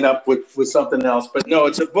mixing it up with something else, but no,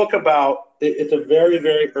 it's a book about. It's a very,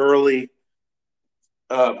 very early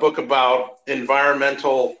book about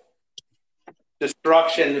environmental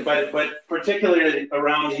destruction, but particularly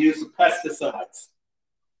around the use of pesticides.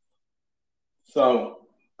 So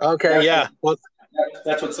Okay, yeah. Well,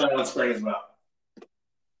 that's what Silent Spring is about.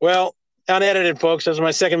 Well, unedited, folks. That's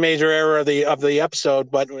my second major error of the episode.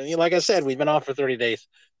 But like I said, we've been off for 30 days.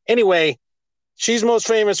 Anyway, she's most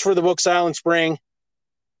famous for the book Silent Spring.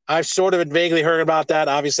 I've sort of vaguely heard about that.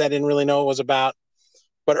 Obviously, I didn't really know what it was about.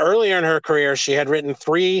 But earlier in her career, she had written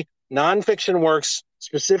 3 nonfiction works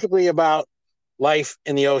specifically about life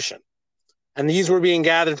in the ocean. And these were being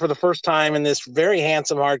gathered for the first time in this very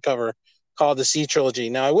handsome hardcover called the Sea Trilogy.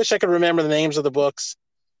 Now, I wish I could remember the names of the books.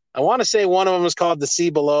 I want to say one of them was called The Sea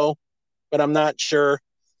Below, but I'm not sure.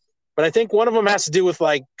 But I think one of them has to do with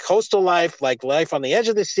like coastal life, like life on the edge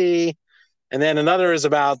of the sea. And then another is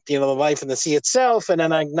about, the life in the sea itself. And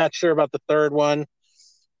then I'm not sure about the third one.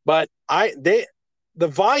 But the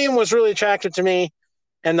volume was really attractive to me.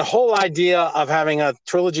 And the whole idea of having a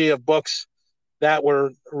trilogy of books that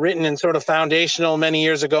were written and sort of foundational many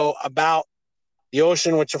years ago about the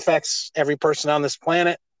ocean, which affects every person on this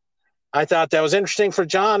planet. I thought that was interesting for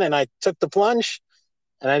John, and I took the plunge,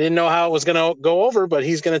 and I didn't know how it was going to go over, but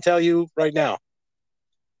he's going to tell you right now.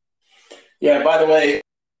 Yeah, by the way,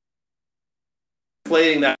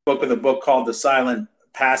 playing that book with a book called The Silent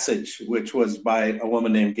Passage, which was by a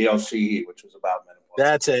woman named Gail Sheehy, which was about menopause.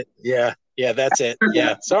 That's it. Yeah, that's it.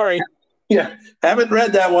 Yeah, sorry. Yeah, haven't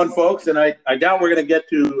read that one, folks, and I doubt we're going to get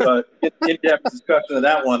to in-depth discussion of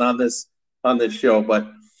that one on this show. But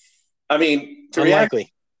I mean, to react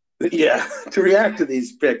to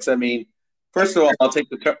these picks, I mean, first of all, I'll take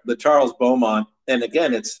the Charles Beaumont, and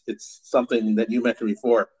again, it's something that you mentioned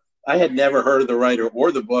before. I had never heard of the writer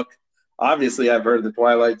or the book. Obviously, I've heard of The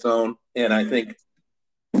Twilight Zone, and I think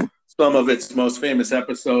some of its most famous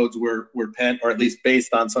episodes were penned, or at least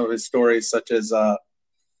based on some of his stories, such as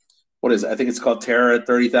what is it? I think it's called Terror at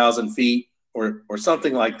 30,000 Feet or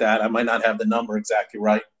something like that. I might not have the number exactly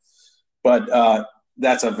right, but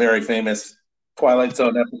that's a very famous Twilight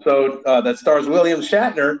Zone episode that stars William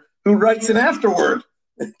Shatner, who writes an afterword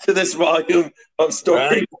to this volume of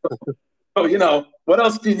stories. Right. So, what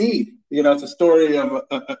else do you need? It's a story of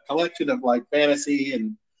a collection of like fantasy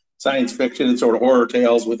and science fiction and sort of horror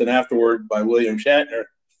tales with an afterword by William Shatner.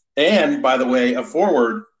 And, by the way, a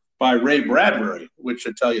foreword by Ray Bradbury, which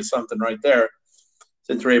should tell you something right there,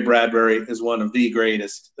 since Ray Bradbury is one of the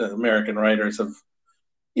greatest American writers of,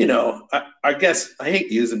 I guess I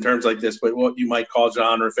hate using terms like this, but what you might call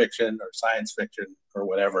genre fiction or science fiction or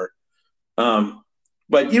whatever.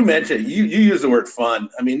 But you mentioned, you use the word fun.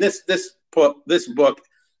 I mean, this book,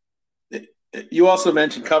 you also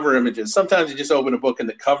mentioned cover images. Sometimes you just open a book and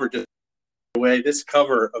the cover just away. This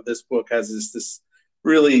cover of this book has this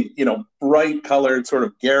really, bright colored, sort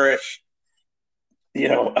of garish,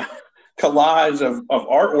 collage of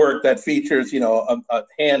artwork that features, a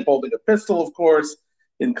hand holding a pistol, of course,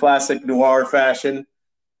 in classic noir fashion.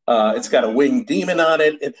 It's got a winged demon on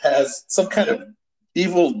it. It has some kind of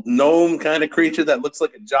evil gnome kind of creature that looks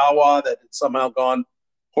like a Jawa that had somehow gone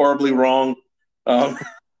horribly wrong.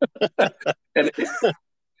 And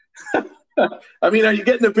I mean, are you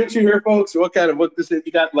getting the picture here, folks? What kind of book this is?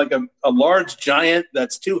 You got like a large giant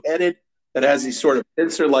that's two-headed that has these sort of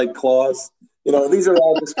pincer-like claws. These are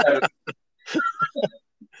all just kind of.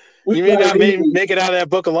 You may not make it out of that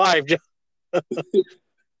book alive.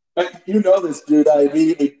 This, dude. I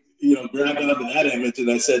immediately, grabbed onto that image and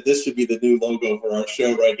I said, this should be the new logo for our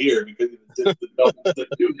show right here, because the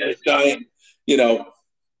two-headed giant,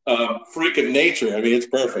 freak of nature. I mean, it's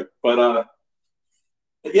perfect. But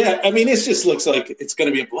yeah, I mean, it just looks like it's going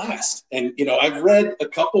to be a blast. And, I've read a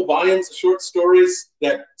couple volumes of short stories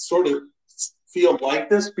that sort of feel like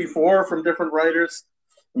this before from different writers.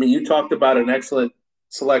 I mean, you talked about an excellent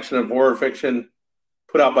selection of horror fiction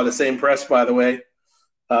put out by the same press, by the way.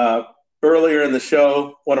 Earlier in the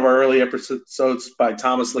show, one of our early episodes by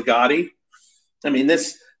Thomas Ligotti. I mean,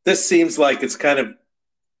 this seems like it's kind of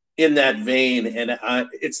in that vein, and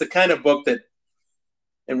it's the kind of book that,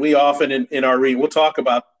 and we often in our read, we'll talk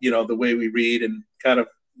about, the way we read and kind of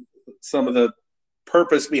some of the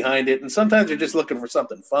purpose behind it. And sometimes you're just looking for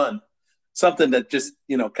something fun, something that just,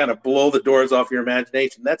 kind of blow the doors off your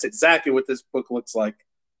imagination. That's exactly what this book looks like.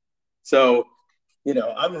 So,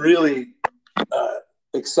 I'm really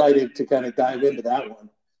excited to kind of dive into that one.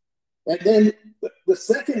 And then the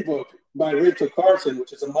second book by Rachel Carson,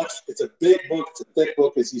 which is it's a big book, it's a thick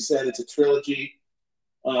book, as you said, it's a trilogy,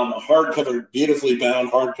 a hardcover, beautifully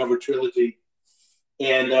bound hardcover trilogy.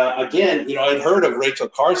 And again, I'd heard of Rachel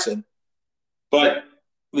Carson, But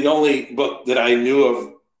the only book that I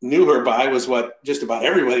knew her by was what just about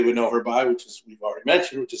everybody would know her by, which is we've already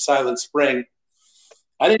mentioned, which is Silent Spring.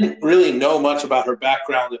 I didn't really know much about her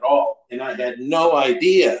background at all, and I had no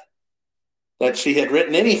idea that she had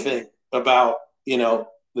written anything about,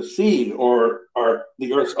 the sea or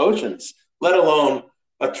the Earth's oceans, let alone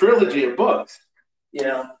a trilogy of books.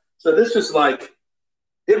 So this was like,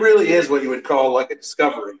 it really is what you would call like a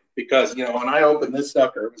discovery, because when I opened this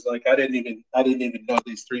sucker, it was like I didn't even know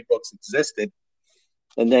these 3 books existed,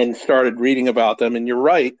 and then started reading about them. And you're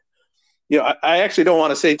right, I actually don't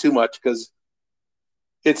want to say too much because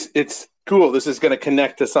it's cool. This is going to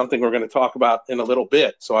connect to something we're going to talk about in a little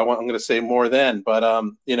bit, so I'm going to say more then. But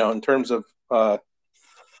in terms of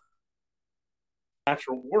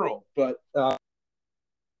natural world, but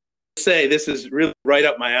say this is really right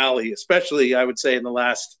up my alley, especially I would say in the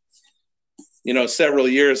last several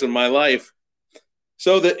years of my life.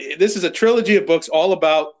 So this is a trilogy of books all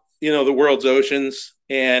about the world's oceans,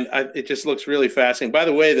 and it just looks really fascinating. By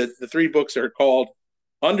the way, the 3 books are called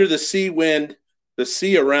Under the Sea Wind, The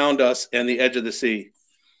Sea Around Us, and The Edge of the Sea.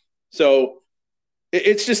 So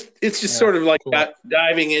it's just sort of like cool.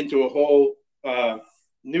 Diving into a whole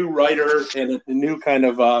new writer and a new kind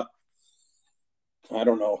of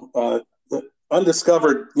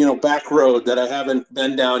undiscovered back road that I haven't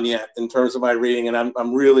been down yet in terms of my reading, and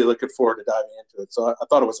I'm really looking forward to diving into it. So I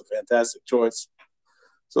thought it was a fantastic choice.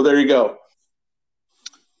 So there you go.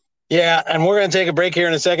 Yeah, and we're going to take a break here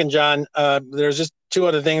in a second, John. There's just 2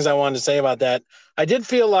 other things I wanted to say about that. I did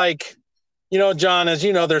feel like, John, as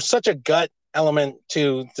you know, there's such a gut element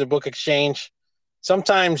to the book exchange.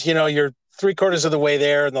 Sometimes, you're 3/4 of the way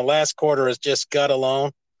there, and the last quarter is just gut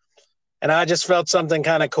alone. And I just felt something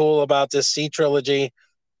kind of cool about this Sea trilogy.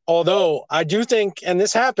 Although I do think, and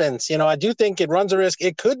this happens, I do think it runs a risk.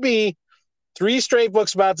 It could be 3 straight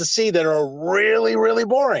books about the sea that are really, really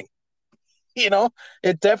boring.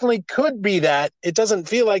 It definitely could be that. It doesn't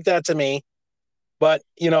feel like that to me. But,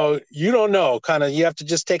 you don't know. Kind of, you have to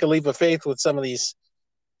just take a leap of faith with some of these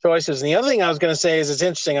choices. And the other thing I was going to say is it's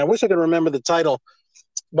interesting. I wish I could remember the title.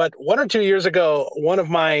 But 1 or 2 years ago, one of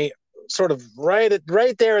my sort of right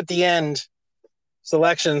there at the end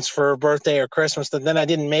selections for birthday or Christmas that then I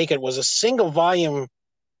didn't make it was a single volume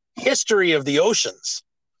history of the oceans.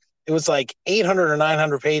 It was like 800 or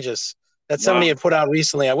 900 pages that somebody had put out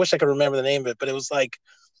recently. I wish I could remember the name of it, but it was like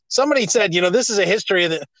somebody said, this is a history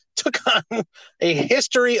that took on a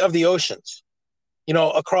history of the oceans,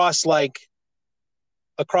 across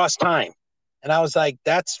time. And I was like,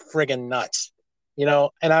 that's friggin' nuts,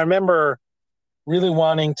 and I remember really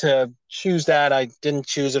wanting to choose that. I didn't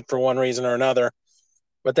choose it for one reason or another,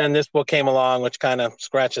 but then this book came along, which kind of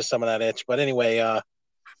scratches some of that itch. But anyway,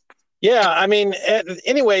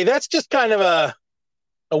 anyway, that's just kind of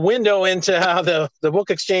a window into how the book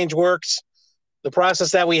exchange works, the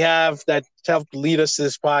process that we have that helped lead us to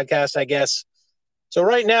this podcast, I guess. So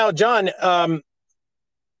right now, John,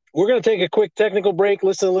 we're going to take a quick technical break,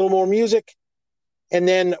 listen to a little more music. And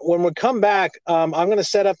then when we come back, I'm going to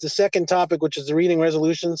set up the second topic, which is the reading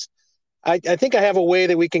resolutions. I think I have a way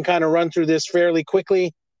that we can kind of run through this fairly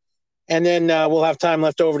quickly. And then we'll have time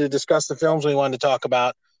left over to discuss the films we wanted to talk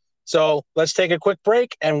about. So let's take a quick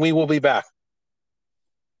break and we will be back.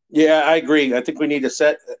 Yeah, I agree. I think we need to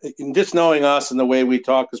set, just knowing us and the way we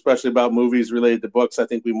talk, especially about movies related to books, I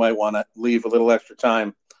think we might want to leave a little extra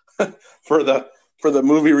time for the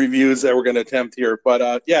movie reviews that we're going to attempt here.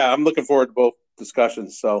 But I'm looking forward to both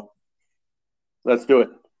discussions. So let's do it.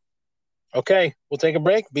 Okay, we'll take a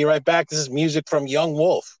break. Be right back. This is music from Young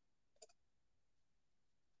Wolf.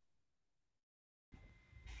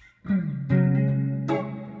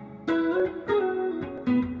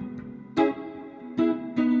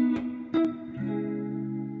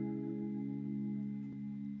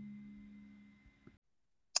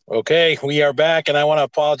 Okay, we are back, and I want to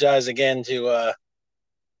apologize again to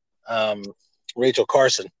Rachel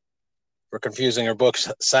Carson for confusing her book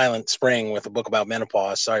Silent Spring with a book about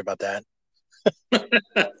menopause. Sorry about that.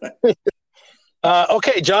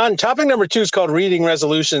 Okay, John, topic number 2 is called reading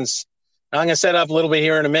resolutions. Now, I'm going to set up a little bit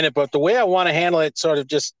here in a minute, but the way I want to handle it sort of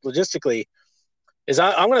just logistically is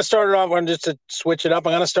I'm going to start it off, just to switch it up,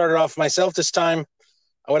 I'm going to start it off myself this time.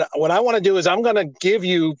 What I want to do is I'm going to give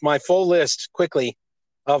you my full list quickly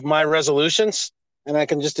of my resolutions, and I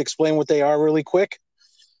can just explain what they are really quick.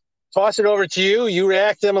 Toss it over to you. You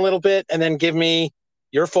react to them a little bit, and then give me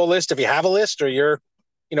your full list if you have a list, or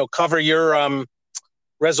cover your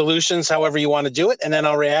resolutions however you want to do it, and then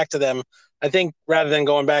I'll react to them. I think rather than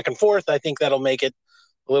going back and forth, I think that'll make it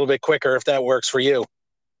a little bit quicker if that works for you.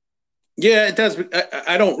 Yeah, it does.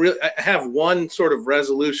 I don't really. I have one sort of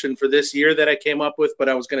resolution for this year that I came up with, but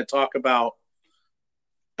I was going to talk about,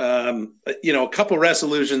 a couple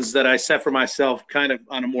resolutions that I set for myself, kind of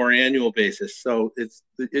on a more annual basis. So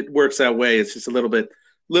it works that way. It's just a little bit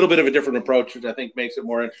of a different approach, which I think makes it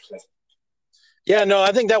more interesting. Yeah, no,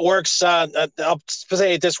 I think that works. I'll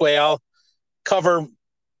say it this way: I'll cover,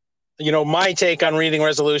 my take on reading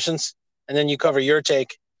resolutions, and then you cover your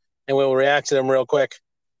take, and we'll react to them real quick.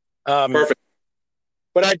 Perfect.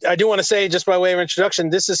 But I do want to say, just by way of introduction,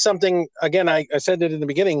 this is something, again, I said it in the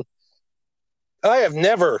beginning, I have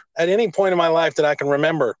never, at any point in my life that I can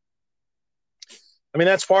remember, I mean,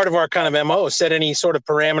 that's part of our kind of MO, set any sort of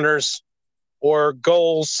parameters or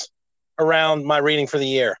goals around my reading for the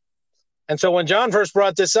year. And so when John first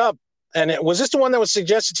brought this up, was this the one that was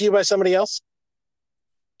suggested to you by somebody else?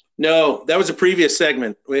 No, that was a previous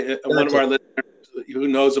segment. One of our listeners who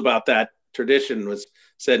knows about that tradition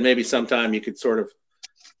said maybe sometime you could sort of,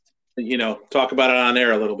 talk about it on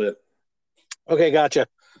air a little bit. Okay, gotcha.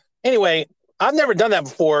 Anyway, I've never done that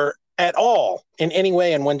before at all in any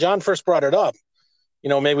way. And when John first brought it up,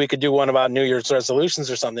 maybe we could do one about New Year's resolutions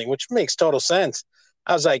or something, which makes total sense.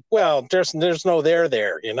 I was like, well, there's no there,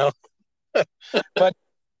 But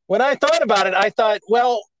when I thought about it, I thought,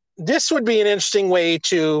 well, this would be an interesting way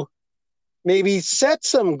to maybe set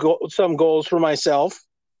some goals for myself,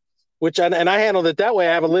 and I handled it that way.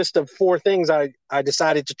 I have a list of 4 things I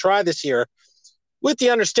decided to try this year, with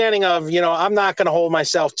the understanding of, I'm not going to hold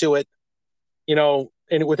myself to it,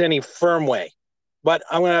 with any firm way. But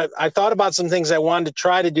I thought about some things I wanted to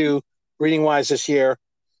try to do reading wise this year,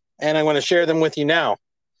 and I'm going to share them with you now.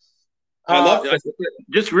 I love it.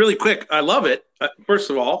 Just really quick. I love it. First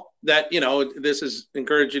of all, that, this is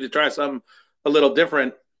encourage you to try something a little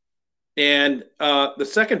different. And the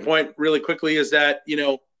second point really quickly is that,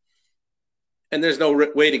 and there's no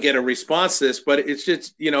way to get a response to this, but it's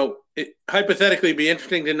just, hypothetically be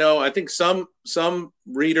interesting to know. I think some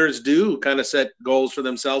readers do kind of set goals for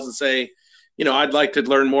themselves and say, I'd like to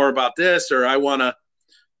learn more about this, or I want to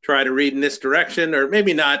try to read in this direction, or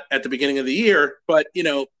maybe not at the beginning of the year, but,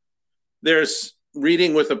 there's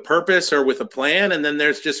reading with a purpose or with a plan, and then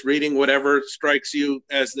there's just reading whatever strikes you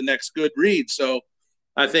as the next good read. So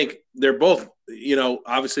I think they're both,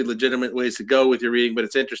 obviously legitimate ways to go with your reading, but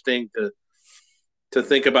it's interesting to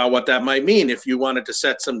think about what that might mean if you wanted to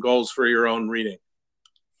set some goals for your own reading.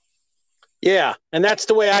 Yeah, and that's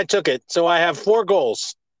the way I took it. So I have 4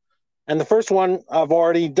 goals. And the first one I've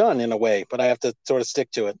already done in a way, but I have to sort of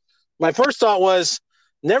stick to it. My first thought was,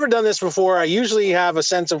 never done this before. I usually have a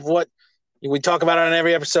sense of what we talk about on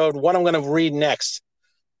every episode, what I'm going to read next.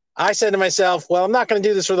 I said to myself, well, I'm not going to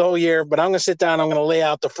do this for the whole year, but I'm going to sit down. I'm going to lay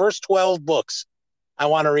out the first 12 books I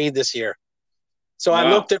want to read this year. So I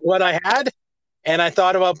looked at what I had, and I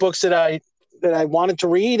thought about books that I wanted to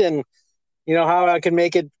read, and how I could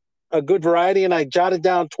make it a good variety. And I jotted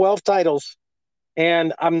down 12 titles.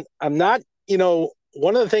 And I'm not,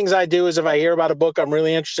 one of the things I do is if I hear about a book I'm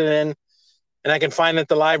really interested in, and I can find it at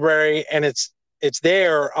the library and it's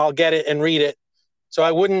there, I'll get it and read it. So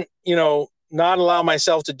I wouldn't, not allow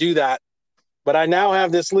myself to do that. But I now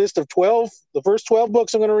have this list of 12, the first 12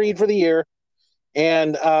 books I'm going to read for the year.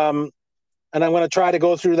 And I'm going to try to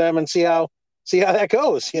go through them and see how that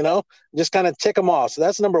goes, just kind of tick them off. So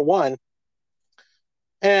that's number 1.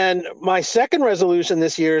 And my second resolution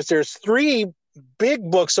this year is there's 3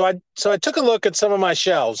 big books. So I took a look at some of my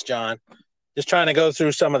shelves, John, just trying to go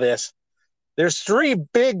through some of this. There's 3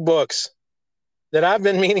 big books that I've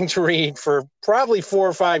been meaning to read for probably 4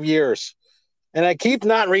 or 5 years, and I keep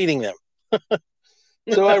not reading them.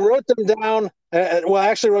 So I wrote them down. I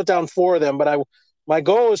actually wrote down 4 of them, but my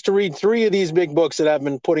goal is to read 3 of these big books that I've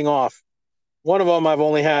been putting off. One of them I've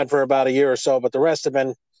only had for about a year or so, but the rest have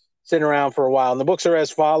been sitting around for a while. And the books are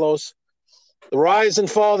as follows: The Rise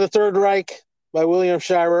and Fall of the Third Reich by William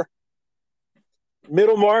Shirer,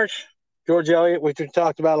 Middlemarch, George Eliot, which we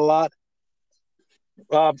talked about a lot.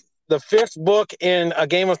 The 5th book in A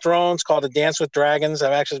Game of Thrones called A Dance with Dragons.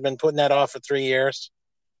 I've actually been putting that off for 3 years.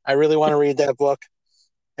 I really want to read that book.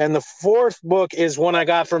 And the 4th book is one I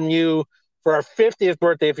got from you for our 50th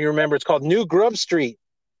birthday, if you remember. It's called New Grub Street.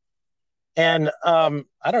 And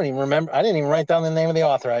I don't even remember. I didn't even write down the name of the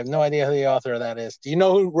author. I have no idea who the author of that is. Do you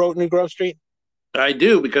know who wrote New Grub Street? I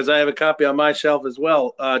do, because I have a copy on my shelf as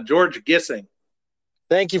well. George Gissing.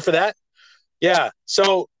 Thank you for that. Yeah.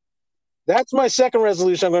 So that's my second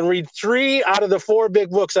resolution. I'm going to read 3 out of the 4 big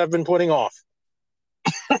books I've been putting off.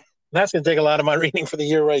 That's going to take a lot of my reading for the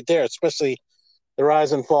year right there, especially The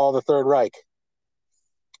Rise and Fall of the Third Reich.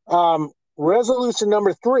 Resolution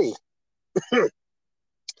number 3.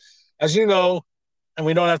 As you know, and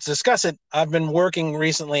we don't have to discuss it, I've been working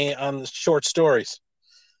recently on short stories.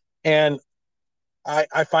 And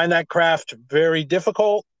I find that craft very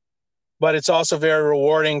difficult, but it's also very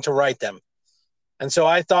rewarding to write them. And so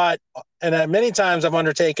I thought, and many times I've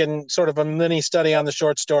undertaken sort of a mini study on the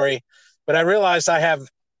short story, but I realized I have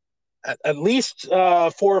at least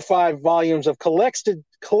 4 or 5 volumes of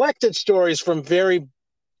collected stories from very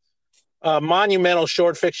monumental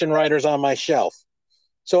short fiction writers on my shelf.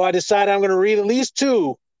 So I decided I'm going to read at least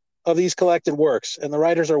 2 of these collected works. And the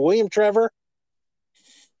writers are William Trevor.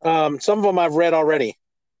 Some of them I've read already.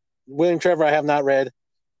 William Trevor I have not read.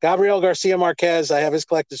 Gabriel Garcia Marquez, I have his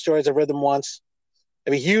collected stories. I've read them once.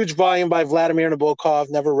 I have a huge volume by Vladimir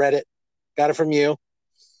Nabokov. Never read it. Got it from you.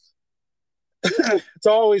 It's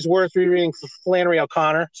always worth rereading Flannery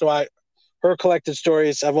O'Connor. So her collected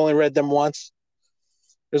stories, I've only read them once.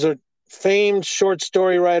 There's a famed short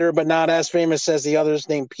story writer, but not as famous as the others,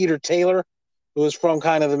 named Peter Taylor, who was from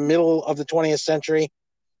kind of the middle of the 20th century.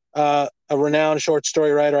 A renowned short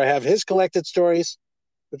story writer. I have his collected stories,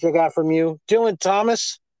 which I got from you. Dylan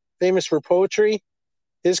Thomas, famous for poetry.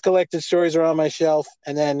 His collected stories are on my shelf.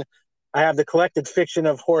 And then I have the collected fiction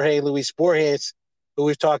of Jorge Luis Borges, who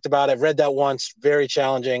we've talked about. I've read that once, very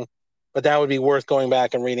challenging, but that would be worth going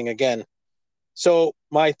back and reading again. So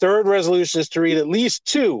my third resolution is to read at least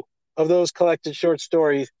 2 of those collected short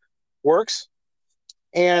story works.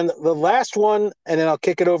 And the last one, and then I'll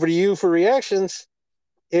kick it over to you for reactions,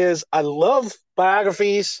 is I love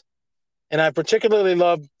biographies, and I particularly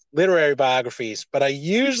love literary biographies, but I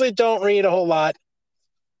usually don't read a whole lot.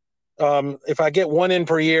 If I get one in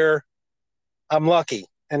per year, I'm lucky.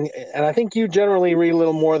 And I think you generally read a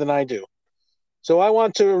little more than I do. So I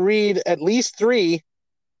want to read at least 3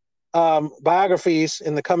 biographies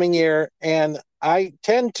in the coming year, and I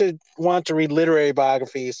tend to want to read literary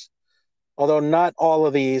biographies, although not all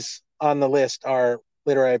of these on the list are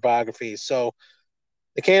literary biographies. So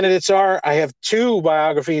the candidates are, I have 2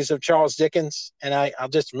 biographies of Charles Dickens, and I'll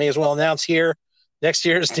just may as well announce here, next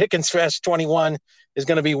year's Dickens Fest 21 is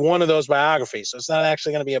going to be one of those biographies. So it's not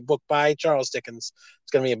actually going to be a book by Charles Dickens.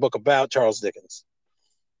 It's going to be a book about Charles Dickens.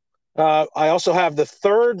 I also have the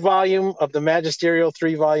 3rd volume of the magisterial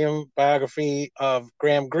 3-volume biography of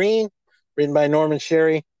Graham Greene, written by Norman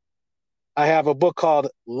Sherry. I have a book called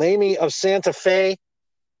Lamy of Santa Fe,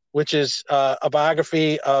 which is a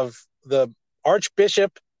biography of the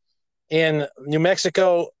Archbishop in New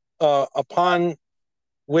Mexico, upon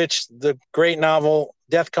which the great novel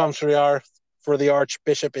Death Comes for the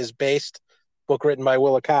Archbishop is based, book written by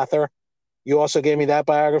Willa Cather. You also gave me that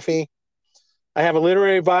biography. I have a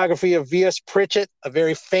literary biography of V.S. Pritchett, a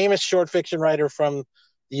very famous short fiction writer from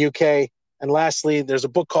the UK. And lastly, there's a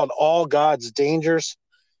book called All God's Dangers,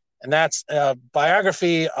 and that's a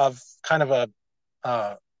biography of kind of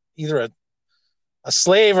either a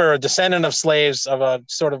slave or a descendant of slaves, of a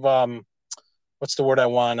sort of what's the word I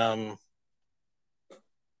want?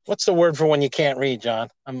 What's the word for when you can't read, John?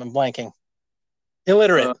 I'm blanking.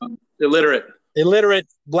 Illiterate. Illiterate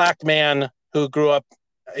black man who grew up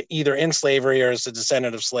either in slavery or as a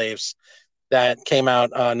descendant of slaves, that came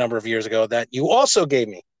out a number of years ago, that you also gave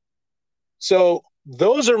me. So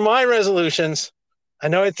those are my resolutions. I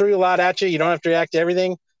know I threw a lot at you. You don't have to react to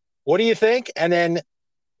everything. What do you think? And then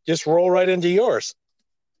just roll right into yours.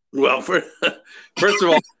 Well, first of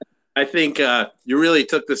all, I think you really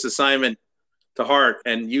took this assignment to heart,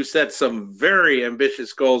 and you set some very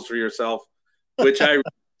ambitious goals for yourself, which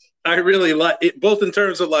I really like, both in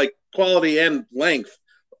terms of like quality and length.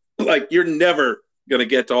 Like, you're never going to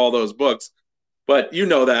get to all those books, but you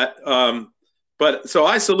know that. But so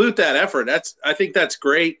I salute that effort. I think that's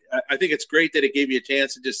great. I think it's great that it gave you a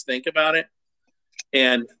chance to just think about it.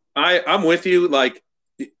 And I'm with you. Like,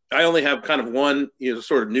 I only have kind of one,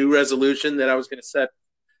 sort of new resolution that I was going to set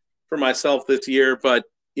for myself this year, but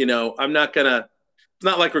I'm not going to, it's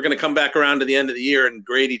not like we're going to come back around to the end of the year and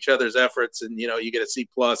grade each other's efforts and, you get a C+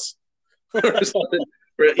 or something.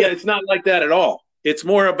 Yeah, it's not like that at all. It's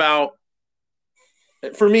more about,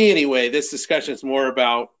 for me anyway, this discussion is more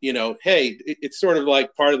about, hey, it's sort of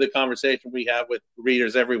like part of the conversation we have with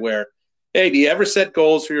readers everywhere. Hey, do you ever set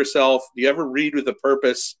goals for yourself? Do you ever read with a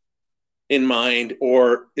purpose in mind?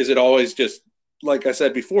 Or is it always just, like I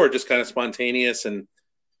said before, just kind of spontaneous? And,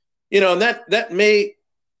 and that may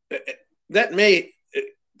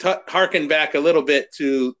harken back a little bit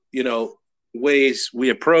to, ways we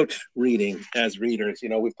approach reading as readers.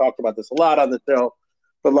 We've talked about this a lot on the show,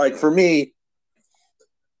 but like for me,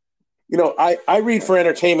 I read for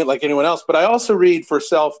entertainment like anyone else, but I also read for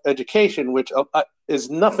self-education, which is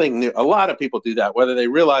nothing new. A lot of people do that, whether they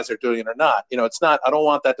realize they're doing it or not. It's not, I don't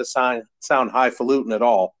want that to sound highfalutin at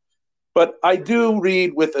all. But I do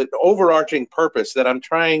read with an overarching purpose that I'm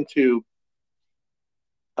trying to,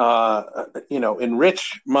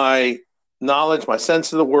 enrich my knowledge, my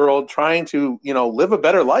sense of the world, trying to, live a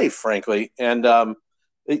better life, frankly. And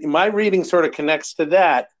my reading sort of connects to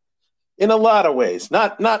that in a lot of ways.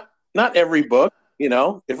 Not every book.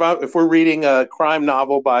 If we're reading a crime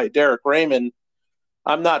novel by Derek Raymond,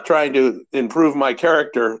 I'm not trying to improve my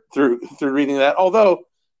character through reading that. Although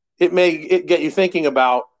it may get you thinking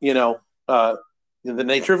about, the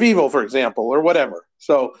nature of evil, for example, or whatever.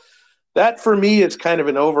 So that for me is kind of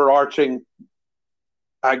an overarching,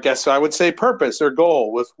 I guess I would say, purpose or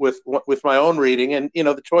goal with my own reading. And,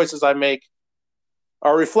 the choices I make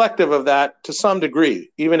are reflective of that to some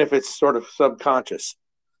degree, even if it's sort of subconscious.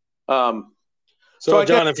 So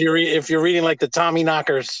John, if you're reading like the Tommy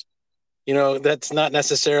Knockers, that's not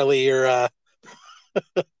necessarily your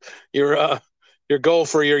your goal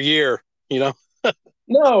for your year,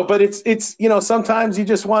 No, but it's sometimes you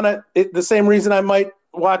just want to. The same reason I might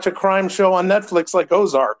watch a crime show on Netflix like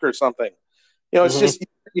Ozark or something. It's just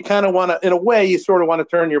you kind of want to, in a way, you sort of want to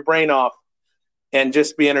turn your brain off and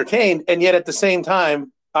just be entertained. And yet at the same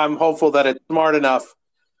time, I'm hopeful that it's smart enough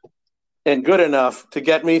and good enough to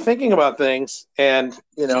get me thinking about things. And,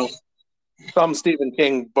 some Stephen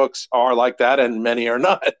King books are like that and many are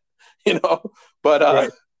not, but, right.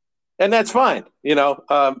 And that's fine,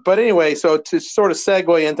 but anyway, so to sort of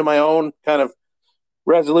segue into my own kind of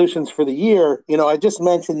resolutions for the year, I just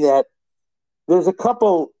mentioned that there's a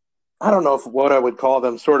couple, I don't know what I would call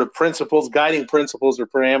them, sort of principles, guiding principles or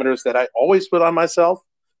parameters that I always put on myself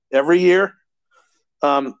every year.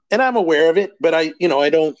 And I'm aware of it, but I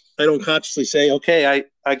don't consciously say, okay,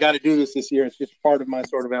 I got to do this year. It's just part of my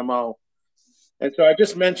sort of MO. And so I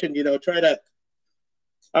just mentioned,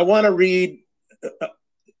 I want to read,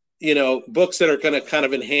 books that are going to kind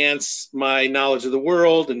of enhance my knowledge of the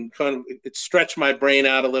world and kind of stretch my brain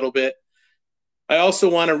out a little bit. I also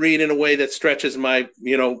want to read in a way that stretches my,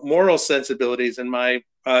 moral sensibilities and my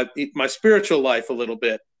spiritual life a little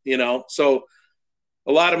bit, So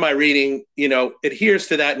a lot of my reading, adheres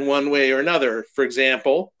to that in one way or another. For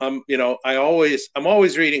example, I'm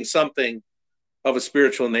always reading something of a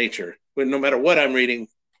spiritual nature, no matter what I'm reading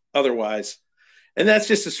otherwise. And that's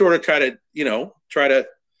just to sort of try to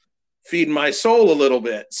feed my soul a little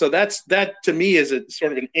bit. So that to me is a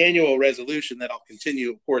sort of an annual resolution that I'll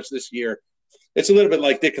continue, of course, this year. It's a little bit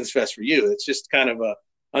like Dickens Fest for you. It's just kind of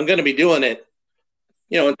I'm going to be doing it,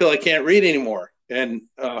 until I can't read anymore. And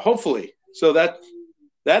hopefully, so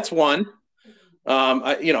that's one.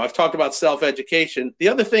 I've talked about self-education. The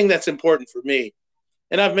other thing that's important for me,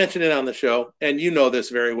 and I've mentioned it on the show, and you know this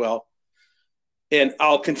very well, and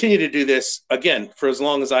I'll continue to do this again for as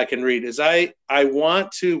long as I can read, is I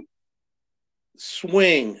want to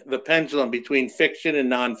swing the pendulum between fiction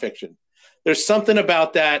and nonfiction. There's something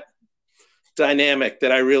about that dynamic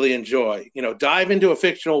that I really enjoy. Dive into a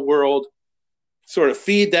fictional world, sort of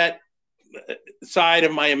feed that side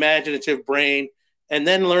of my imaginative brain, and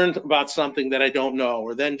then learn about something that I don't know,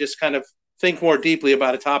 or then just kind of think more deeply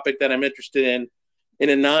about a topic that I'm interested in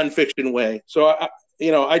a nonfiction way. So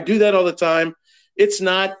I do that all the time. It's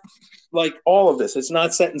not like all of this. It's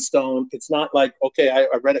not set in stone. It's not like, okay, I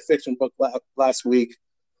read a fiction book last week,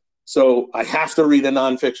 so I have to read a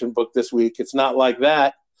nonfiction book this week. It's not like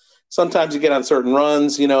that. Sometimes you get on certain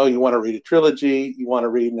runs, you want to read a trilogy, you want to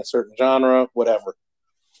read in a certain genre, whatever.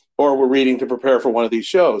 Or we're reading to prepare for one of these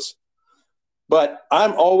shows. But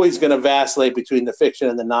I'm always going to vacillate between the fiction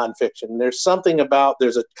and the nonfiction.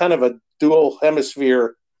 There's a kind of a dual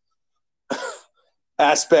hemisphere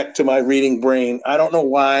aspect to my reading brain. I don't know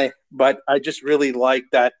why, but I just really like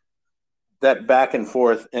that back and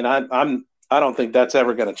forth. And I don't think that's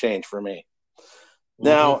ever going to change for me. Mm-hmm.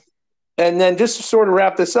 Now, and then just to sort of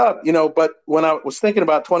wrap this up, but when I was thinking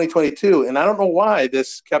about 2022, and I don't know why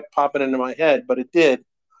this kept popping into my head, but it did.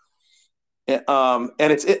 And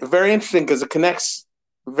it's very interesting because it connects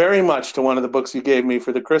very much to one of the books you gave me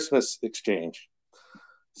for the Christmas exchange.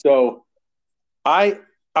 So I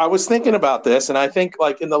was thinking about this, and I think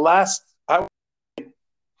like in the last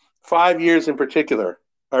 5 years in particular,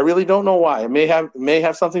 I really don't know why. It may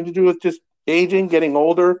have something to do with just aging, getting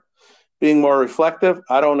older, being more reflective.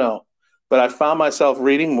 I don't know. But I found myself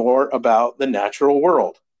reading more about the natural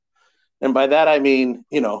world. And by that, I mean,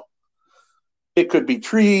 it could be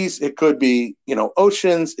trees, it could be,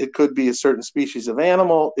 oceans, it could be a certain species of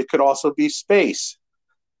animal. It could also be space,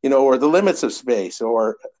 or the limits of space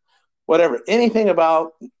or whatever, anything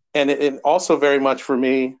about, and it also very much for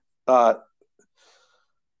me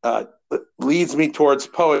leads me towards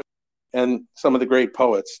poetry and some of the great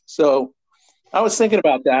poets. So I was thinking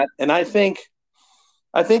about that. And I think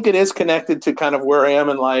I think it is connected to kind of where I am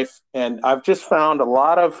in life. And I've just found a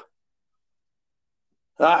lot of,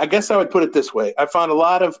 I guess I would put it this way. I found a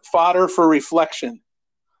lot of fodder for reflection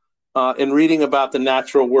in reading about the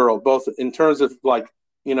natural world, both in terms of like,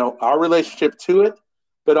 our relationship to it,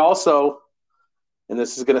 but also, and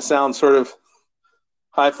this is going to sound sort of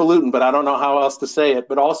highfalutin, but I don't know how else to say it,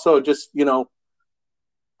 but also just,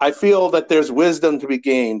 I feel that there's wisdom to be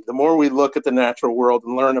gained. The more we look at the natural world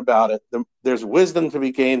and learn about it, there's wisdom to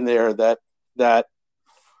be gained there that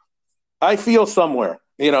I feel somewhere,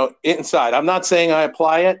 inside. I'm not saying I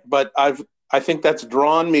apply it, but I think that's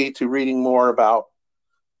drawn me to reading more about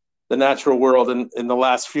the natural world in the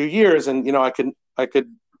last few years. And, I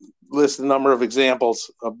could list a number of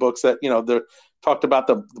examples of books that, talked about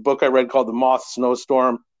the book I read called The Moth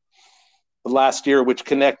Snowstorm last year, which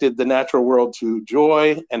connected the natural world to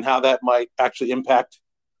joy and how that might actually impact,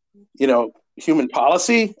 human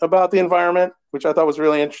policy about the environment, which I thought was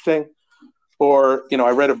really interesting. Or, I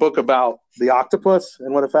read a book about the octopus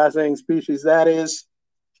and what a fascinating species that is.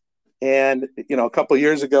 And, a couple of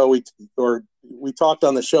years ago, we talked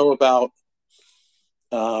on the show about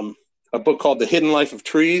a book called The Hidden Life of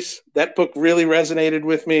Trees. That book really resonated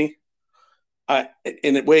with me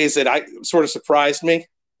in ways that sort of surprised me,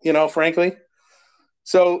 frankly.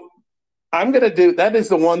 So I'm going to do, that is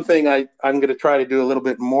the one thing I'm going to try to do a little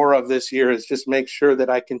bit more of this year, is just make sure that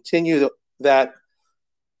I continue that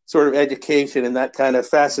sort of education and that kind of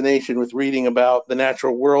fascination with reading about the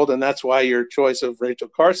natural world. And that's why your choice of Rachel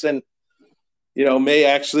Carson,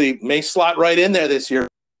 may slot right in there this year, at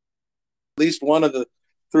least one of the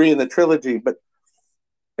 3 in the trilogy. But,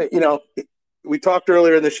 we talked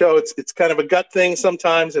earlier in the show, it's kind of a gut thing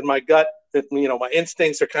sometimes, and my gut, my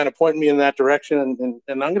instincts are kind of pointing me in that direction, and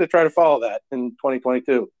I'm going to try to follow that in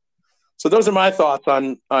 2022. So those are my thoughts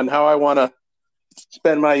on how I want to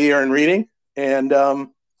spend my year in reading. And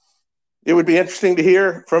it would be interesting to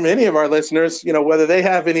hear from any of our listeners, whether they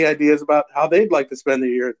have any ideas about how they'd like to spend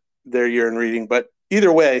their year in reading. But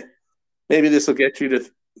either way, maybe this will get you to,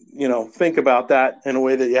 think about that in a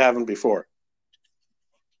way that you haven't before.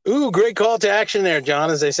 Ooh, great call to action there, John,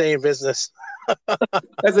 as they say in business.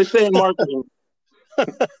 As they say in marketing.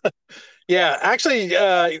 Yeah, actually,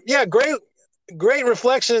 great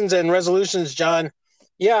reflections and resolutions, John.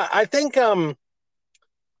 Yeah, I think, we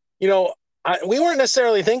weren't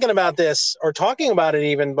necessarily thinking about this or talking about it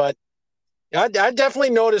even, but I definitely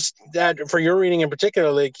noticed that for your reading in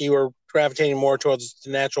particular, like you were gravitating more towards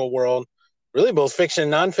the natural world, really both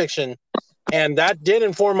fiction and nonfiction. And that did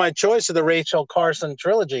inform my choice of the Rachel Carson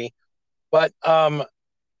trilogy. But,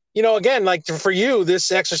 again, like for you,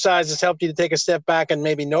 this exercise has helped you to take a step back and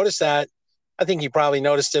maybe notice that. I think you probably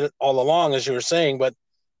noticed it all along, as you were saying, but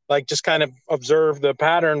like just kind of observe the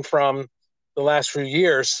pattern from the last few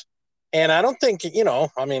years. And I don't think,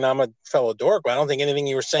 I'm a fellow dork, but I don't think anything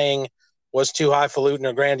you were saying was too highfalutin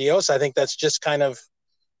or grandiose. I think that's just kind of,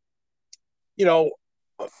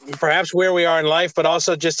 perhaps where we are in life, but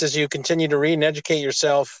also just as you continue to read and educate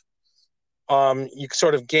yourself, you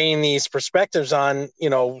sort of gain these perspectives on,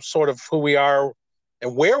 sort of who we are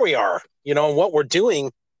and where we are, and what we're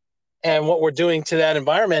doing to that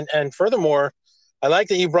environment. And furthermore, I like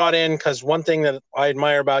that you brought in, because one thing that I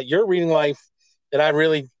admire about your reading life that I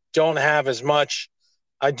really don't have as much,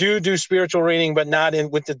 I do spiritual reading, but not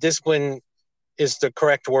with the discipline is the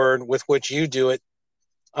correct word with which you do it.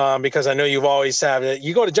 Because I know you've always had it.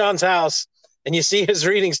 You go to John's house and you see his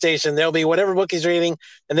reading station, there'll be whatever book he's reading,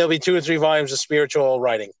 and there'll be 2 or 3 volumes of spiritual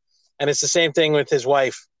writing. And it's the same thing with his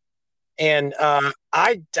wife. And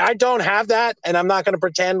I don't have that, and I'm not going to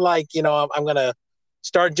pretend like, I'm going to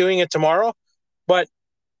start doing it tomorrow.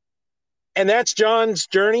 And that's John's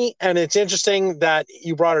journey, and it's interesting that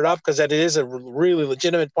you brought it up, because that it is a really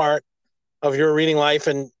legitimate part of your reading life,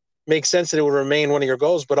 and makes sense that it would remain one of your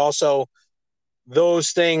goals. But also,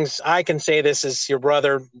 those things, I can say this as your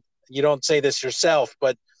brother, you don't say this yourself,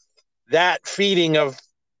 but that feeding of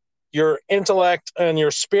your intellect and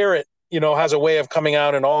your spirit, has a way of coming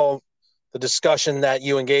out in all the discussion that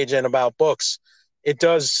you engage in about books. It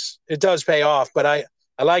does pay off. But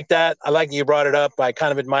I like that. I like that you brought it up. I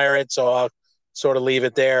kind of admire it. So I'll sort of leave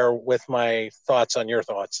it there with my thoughts on your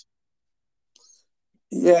thoughts.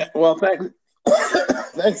 Yeah. Well,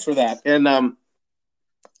 thanks for that. And,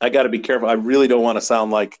 I got to be careful. I really don't want to sound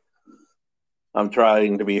like I'm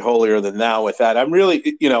trying to be holier than thou with that. I'm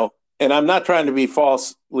really, and I'm not trying to be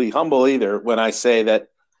falsely humble either when I say that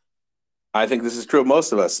I think this is true of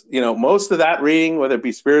most of us. Most of that reading, whether it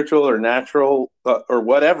be spiritual or natural or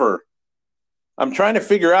whatever, I'm trying to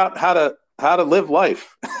figure out how to live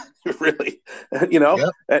life. really, you know.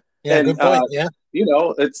 Yep. Yeah, good point. Yeah. You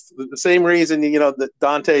know, it's the same reason, you know, that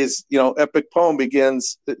Dante's, you know, epic poem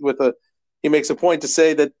begins with he makes a point to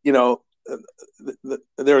say that, you know,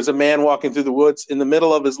 there was a man walking through the woods in the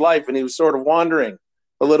middle of his life, and he was sort of wandering,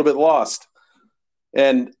 a little bit lost.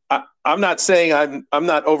 And I'm not saying I'm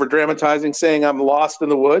not over dramatizing, saying I'm lost in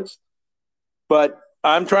the woods, but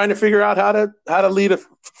I'm trying to figure out how to lead a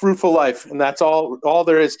fruitful life, and that's all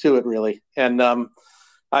there is to it, really. And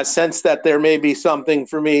I sense that there may be something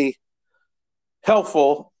for me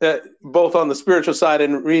helpful, both on the spiritual side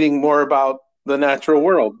and reading more about the natural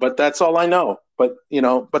world. But that's all I know. But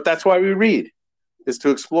but that's why we read, is to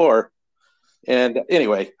explore. And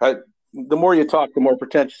anyway, the more you talk, the more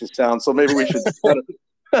pretentious it sounds. So maybe we should.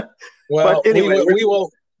 Well, but anyway,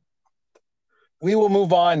 we will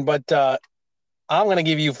move on. But I'm going to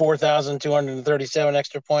give you 4,237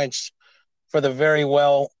 extra points for the very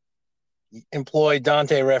well employed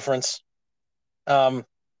Dante reference. That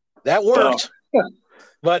worked. Yeah.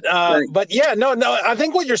 But yeah, no, I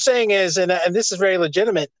think what you're saying is, and this is very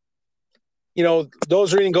legitimate, you know,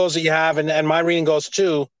 those reading goals that you have and my reading goals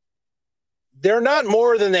too, they're not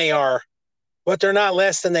more than they are, but they're not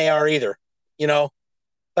less than they are either. You know,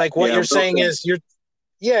 like what you're saying is you're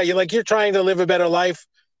trying to live a better life.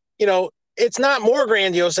 You know, it's not more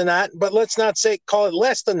grandiose than that, but let's not call it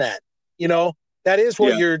less than that. You know, that is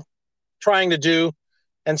what you're trying to do.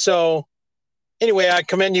 And so anyway, I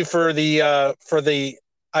commend you for the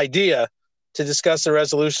idea to discuss the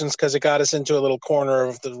resolutions, because it got us into a little corner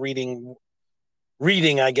of the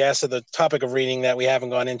reading, I guess, of the topic of reading that we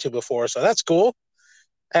haven't gone into before. So that's cool.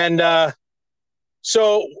 And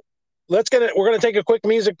so we're going to take a quick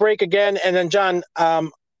music break again. And then, John, I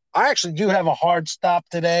actually do have a hard stop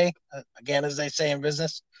today, again, as they say in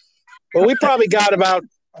business. But we probably got about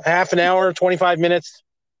half an hour, 25 minutes,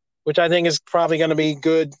 which I think is probably going to be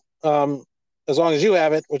good, as long as you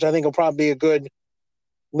have it, which I think will probably be a good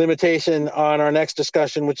limitation on our next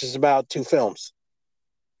discussion, which is about two films.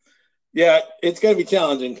 Yeah, it's going to be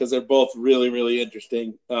challenging because they're both really, really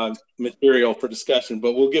interesting material for discussion,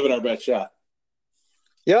 but we'll give it our best shot.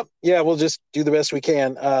 Yep. Yeah, we'll just do the best we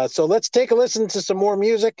can. So let's take a listen to some more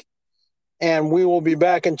music, and we will be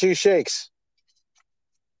back in two shakes.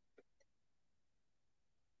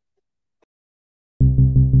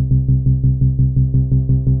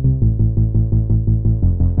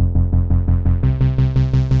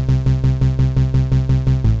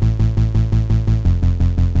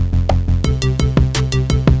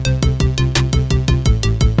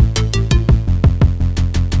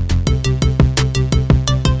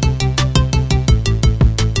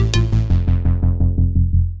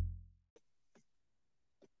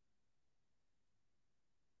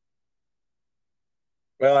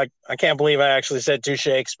 Well, I can't believe I actually said two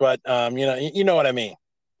shakes, but you know what I mean.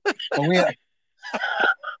 That's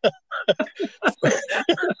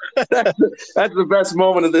the best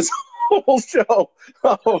moment of this whole show.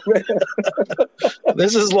 Oh man,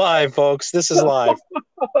 this is live, folks. This is live.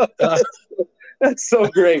 That's so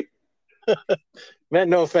great.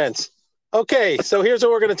 Meant no offense. Okay, so here's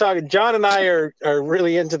what we're going to talk. John and I are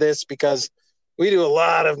really into this because we do a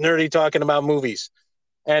lot of nerdy talking about movies,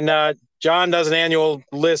 and John does an annual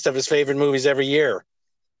list of his favorite movies every year.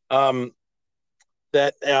 In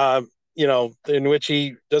which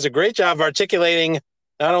he does a great job of articulating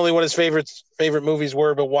not only what his favorite movies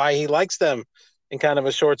were, but why he likes them in kind of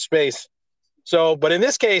a short space. So, but in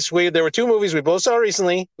this case, there were two movies we both saw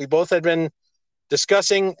recently. We both had been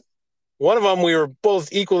discussing. One of them we were both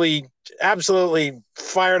equally, absolutely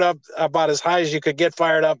fired up, about as high as you could get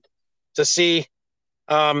fired up to see.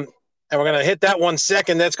 And we're going to hit that one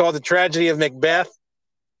second. That's called The Tragedy of Macbeth,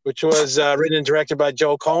 which was written and directed by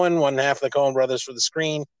Joe Coen, one half of the Coen brothers for the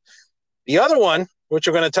screen. The other one, which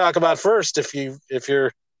we're going to talk about first, if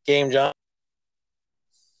you're game, John,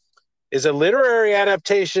 is a literary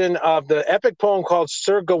adaptation of the epic poem called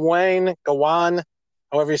Sir Gawain,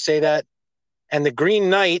 however you say that, and The Green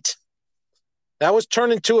Knight. That was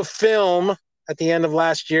turned into a film at the end of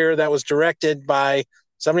last year that was directed by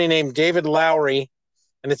somebody named David Lowery,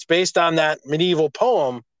 and it's based on that medieval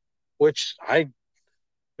poem, which I'm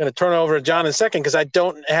going to turn over to John in a second because I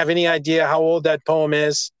don't have any idea how old that poem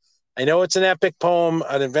is. I know it's an epic poem,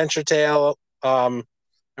 an adventure tale, and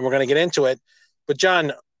we're going to get into it. But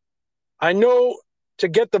John, I know to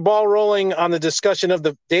get the ball rolling on the discussion of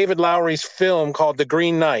the David Lowery's film called The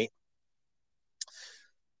Green Knight,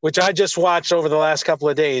 which I just watched over the last couple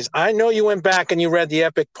of days. I know you went back and you read the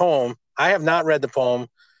epic poem. I have not read the poem.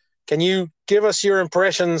 Can you give us your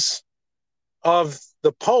impressions of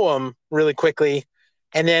the poem really quickly,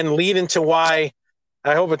 and then lead into why?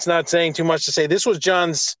 I hope it's not saying too much to say this was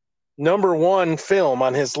John's #1 film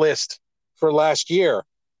on his list for last year.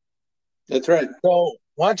 That's right. So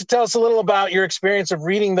why don't you tell us a little about your experience of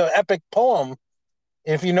reading the epic poem?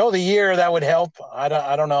 If you know the year, that would help. I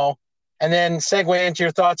don't know. And then segue into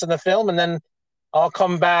your thoughts on the film, and then I'll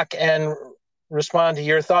come back and respond to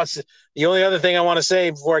your thoughts. The only other thing I want to say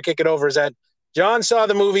before I kick it over is that John saw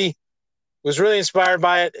the movie, was really inspired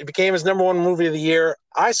by it. It became his #1 movie of the year.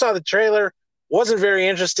 I saw the trailer, wasn't very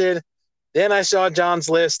interested. Then I saw John's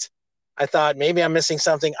list. I thought maybe I'm missing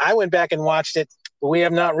something. I went back and watched it, but we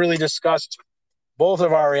have not really discussed both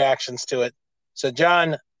of our reactions to it. So,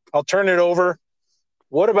 John, I'll turn it over.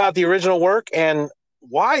 What about the original work, and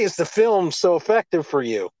why is the film so effective for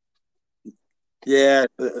you? Yeah,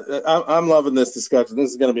 I'm loving this discussion. This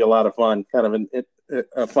is going to be a lot of fun, kind of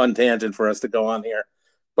a fun tangent for us to go on here.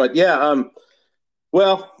 But yeah,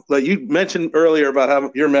 well, like you mentioned earlier about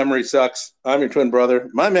how your memory sucks. I'm your twin brother.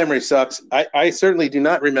 My memory sucks. I certainly do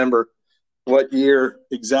not remember what year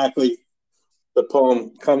exactly the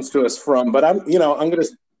poem comes to us from, but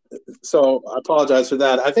so I apologize for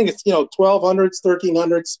that. I think it's, 1200s,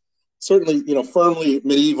 1300s, certainly, firmly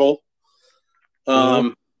medieval.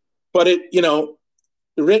 But it,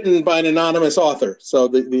 written by an anonymous author. So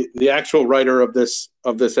the actual writer of this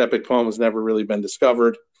epic poem has never really been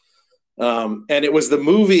discovered. And it was the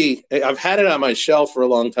movie. I've had it on my shelf for a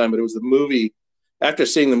long time, but it was the movie. After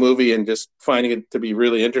seeing the movie and just finding it to be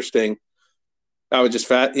really interesting, I was just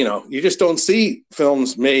you just don't see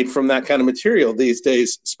films made from that kind of material these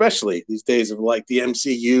days, especially these days of like the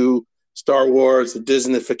MCU, Star Wars, the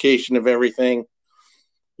Disneyfication of everything.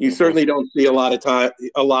 You certainly don't see a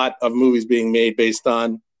lot of movies being made based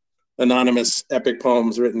on anonymous epic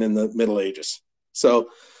poems written in the Middle Ages. So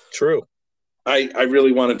true. I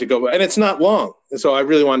really wanted to go, and it's not long. So I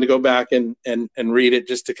really wanted to go back and read it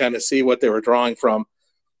just to kind of see what they were drawing from.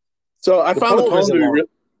 So I found the poem to be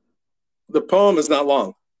the poem is not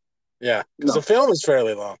long. Yeah, because the film is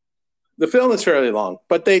fairly long. The film is fairly long,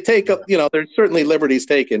 but they take, there's certainly liberties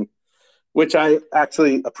taken, which I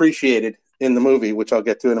actually appreciated in the movie, which I'll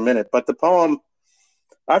get to in a minute. But the poem,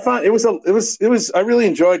 I found I really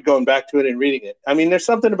enjoyed going back to it and reading it. I mean, there's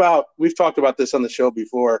something about, we've talked about this on the show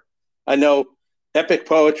before. I know epic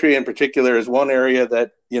poetry in particular is one area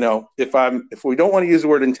that, if we don't want to use the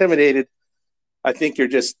word intimidated, I think you're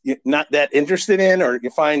just not that interested in, or you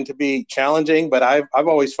find to be challenging, but I've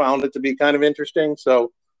always found it to be kind of interesting.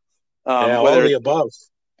 So whether the above.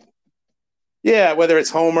 Yeah, whether it's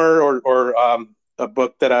Homer or a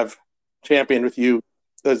book that I've championed with you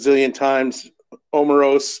a zillion times,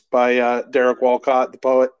 Omeros by Derek Walcott, the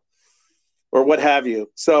poet, or what have you.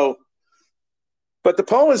 So, but the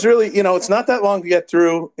poem is really, it's not that long to get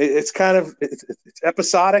through. It's kind of, it's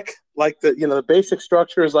episodic. Like the basic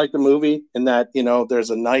structure is like the movie in that,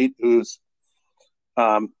 there's a knight who's,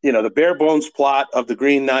 the bare bones plot of the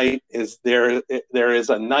Green Knight is there is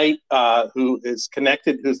a knight who is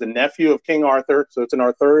connected, who's the nephew of King Arthur. So it's an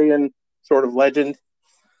Arthurian sort of legend.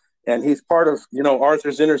 And he's part of,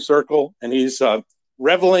 Arthur's inner circle, and he's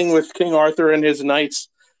reveling with King Arthur and his knights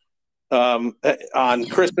on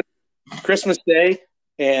Christmas Day,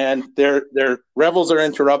 and their revels are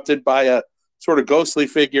interrupted by a sort of ghostly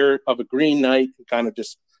figure of a Green Knight who kind of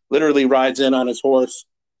just literally rides in on his horse,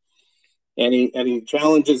 and he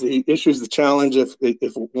issues the challenge if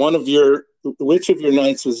which of your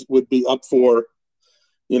knights would be up for,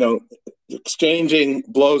 exchanging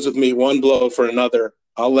blows with me, one blow for another.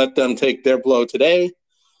 I'll let them take their blow today,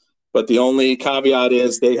 but the only caveat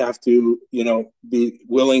is they have to, be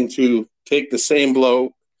willing to take the same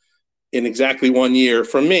blow in exactly 1 year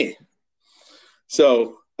from me.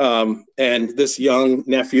 So, and this young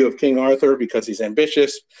nephew of King Arthur, because he's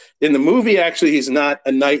ambitious in the movie, actually, he's not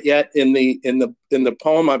a knight yet. In the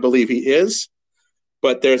poem, I believe he is,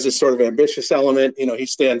 but there's this sort of ambitious element. He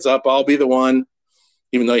stands up. I'll be the one,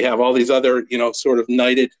 even though you have all these other, sort of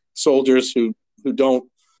knighted soldiers who don't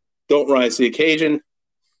rise to the occasion.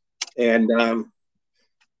 And,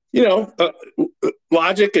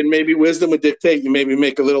 logic and maybe wisdom would dictate you maybe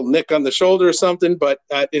make a little nick on the shoulder or something, but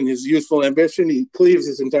in his youthful ambition, he cleaves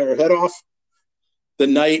his entire head off. The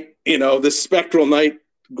knight, this spectral knight,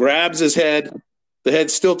 grabs his head, the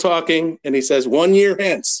head's still talking, and he says, 1 year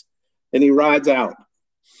hence, and he rides out.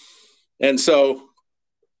 And so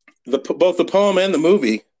both the poem and the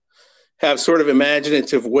movie have sort of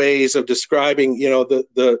imaginative ways of describing,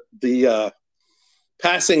 the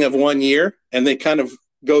passing of 1 year, and they kind of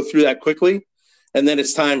go through that quickly. And then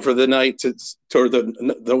it's time for the knight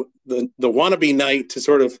the wannabe knight to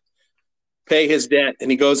sort of pay his debt.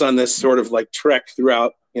 And he goes on this sort of like trek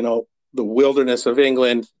throughout, the wilderness of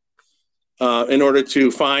England in order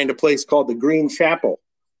to find a place called the Green Chapel,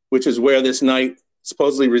 which is where this knight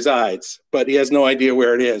supposedly resides, but he has no idea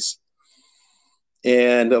where it is.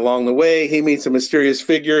 And along the way, he meets a mysterious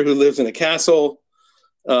figure who lives in a castle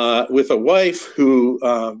with a wife who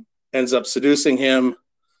ends up seducing him.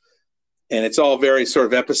 And it's all very sort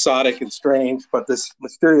of episodic and strange. But this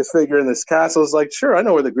mysterious figure in this castle is like, sure, I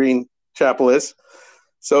know where the Green Chapel is.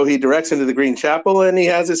 So he directs him to the Green Chapel, and he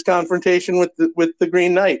has this confrontation with the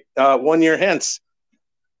Green Knight 1 year hence.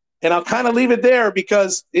 And I'll kind of leave it there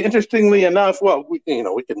because, interestingly enough, well,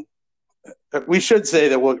 we should say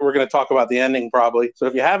that we're going to talk about the ending probably. So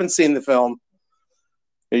if you haven't seen the film,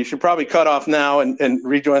 you should probably cut off now and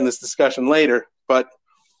rejoin this discussion later. But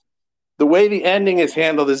the way the ending is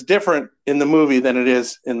handled is different in the movie than it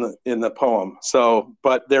is in the poem. So,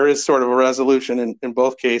 but there is sort of a resolution in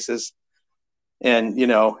both cases. And,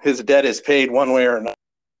 his debt is paid one way or another.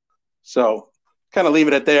 So kind of leave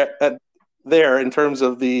it at there in terms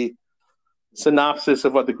of the synopsis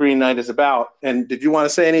of what the Green Knight is about. And did you want to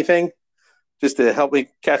say anything just to help me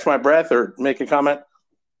catch my breath or make a comment?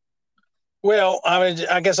 Well,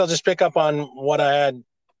 I guess I'll just pick up on what I had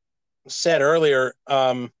said earlier.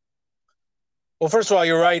 Well, first of all,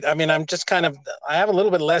 you're right. I mean, I have a little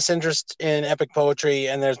bit less interest in epic poetry,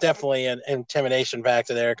 and there's definitely an intimidation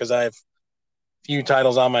factor there because I have a few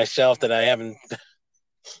titles on my shelf that I haven't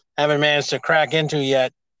managed to crack into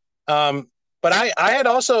yet. But I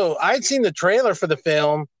had seen the trailer for the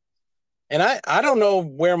film, and I don't know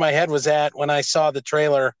where my head was at when I saw the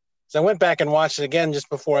trailer. So I went back and watched it again just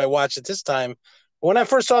before I watched it this time. When I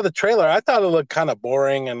first saw the trailer, I thought it looked kind of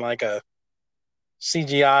boring and like a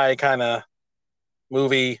CGI kind of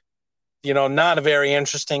movie, not a very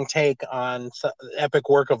interesting take on epic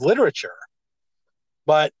work of literature.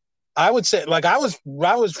 But I would say, like, I was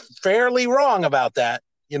fairly wrong about that,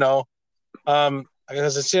 and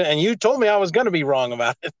you told me I was going to be wrong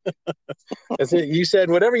about it. You said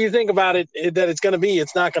whatever you think about it that it's going to be,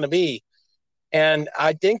 it's not going to be. And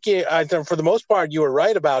I think for the most part, you were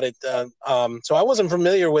right about it. So I wasn't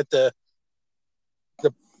familiar with the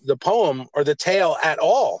poem or the tale at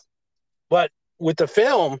all. But with the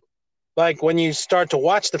film, like when you start to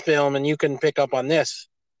watch the film, and you can pick up on this,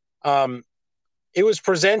 it was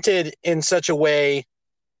presented in such a way.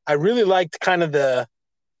 I really liked kind of the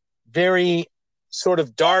very sort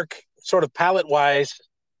of dark, sort of palette-wise,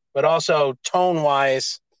 but also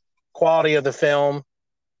tone-wise quality of the film.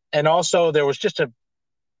 And also there was just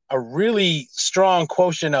a really strong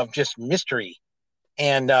quotient of just mystery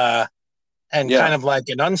and kind of like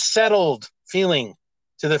an unsettled feeling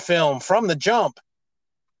to the film from the jump,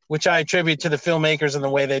 which I attribute to the filmmakers and the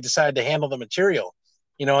way they decided to handle the material,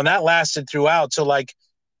 and that lasted throughout. So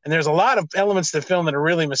and there's a lot of elements to the film that are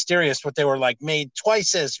really mysterious, but they were like made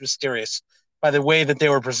twice as mysterious by the way that they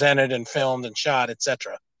were presented and filmed and shot,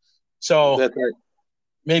 etc. So That's right.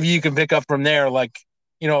 Maybe you can pick up from there,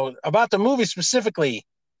 about the movie specifically,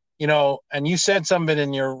 and you said something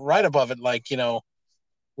and you're right above it. Like,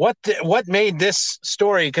 what made this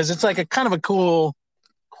story? Because it's like a kind of a cool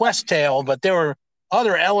quest tale, but there were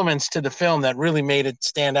other elements to the film that really made it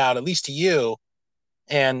stand out, at least to you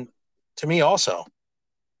and to me also.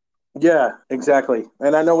 Yeah, exactly.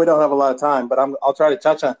 And I know we don't have a lot of time, but I'll try to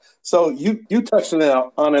touch on. So you touched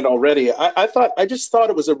on it already. I just thought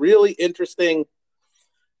it was a really interesting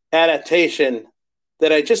adaptation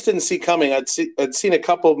that I just didn't see coming. I'd seen a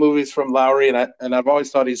couple of movies from Lowry, and I've always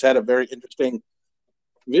thought he's had a very interesting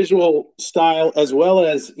visual style, as well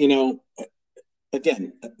as,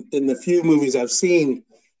 again, in the few movies I've seen,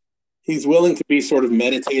 he's willing to be sort of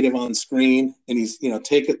meditative on screen, and he's,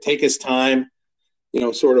 take his time,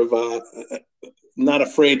 sort of not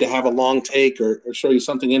afraid to have a long take or show you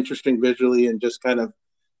something interesting visually and just kind of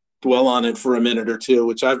dwell on it for a minute or two,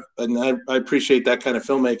 which I appreciate that kind of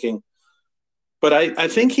filmmaking. But I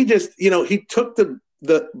think he just, he took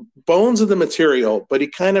the bones of the material, but he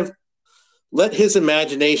kind of let his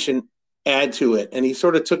imagination add to it. And he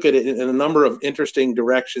sort of took it in a number of interesting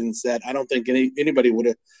directions that I don't think anybody would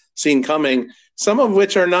have seen coming, some of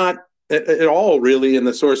which are not at all really in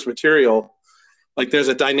the source material. Like there's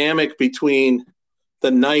a dynamic between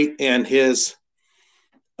the knight and his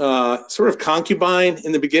sort of concubine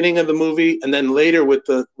in the beginning of the movie, and then later with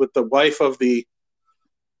the wife of the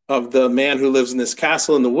man who lives in this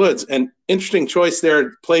castle in the woods. And interesting choice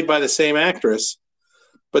there, played by the same actress.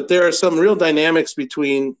 But there are some real dynamics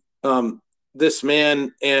between this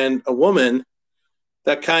man and a woman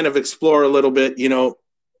that kind of explore a little bit,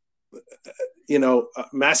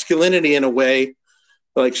 masculinity in a way.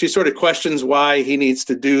 Like she sort of questions why he needs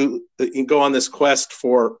to go on this quest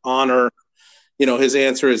for honor. His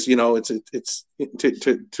answer is, it's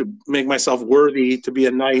to make myself worthy to be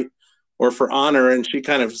a knight or for honor. And she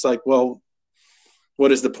kind of is like, well,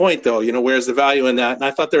 what is the point though? Where's the value in that? And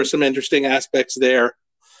I thought there were some interesting aspects there.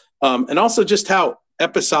 And also just how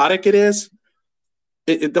episodic it is.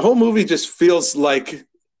 The whole movie just feels like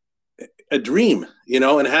a dream,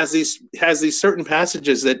 and has these certain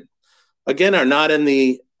passages that, again, are not in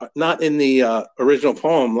the original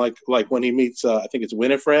poem. Like when he meets, I think it's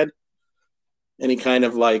Winifred, and he kind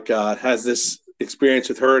of has this experience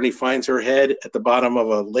with her, and he finds her head at the bottom of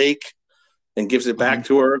a lake and gives it back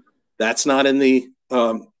to her. That's not in the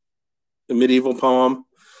medieval poem.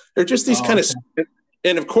 They're just these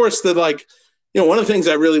and of course one of the things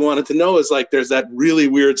I really wanted to know is there's that really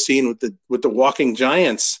weird scene with the walking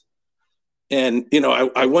giants. And,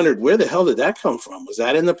 I wondered, where the hell did that come from? Was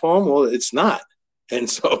that in the poem? Well, it's not. And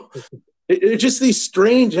so it's just these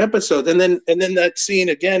strange episodes. And then that scene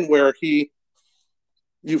again, where he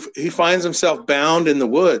finds himself bound in the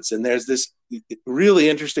woods. And there's this really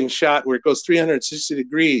interesting shot where it goes 360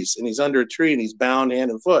 degrees and he's under a tree and he's bound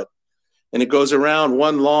hand and foot. And it goes around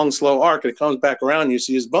one long, slow arc, and it comes back around and you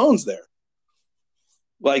see his bones there.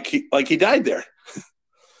 Like he died there.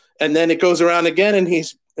 And then it goes around again and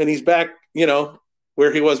he's back,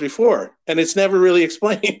 where he was before. And it's never really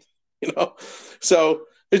explained, So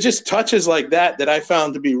it just touches like that I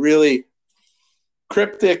found to be really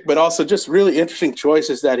cryptic, but also just really interesting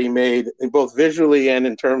choices that he made, in both visually and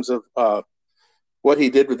in terms of what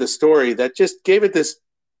he did with the story, that just gave it this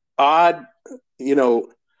odd,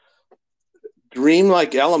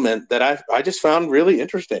 dreamlike element that I just found really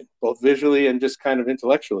interesting, both visually and just kind of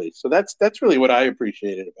intellectually. So that's really what I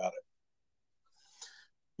appreciated about it.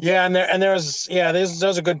 Yeah,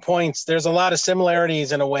 those are good points. There's a lot of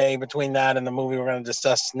similarities in a way between that and the movie we're going to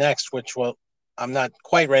discuss next, which I'm not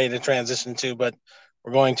quite ready to transition to, but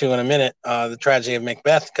we're going to in a minute, The Tragedy of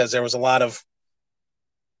Macbeth, because there was a lot of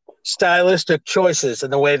stylistic choices in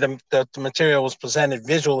the way the material was presented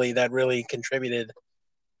visually that really contributed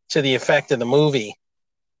to the effect of the movie.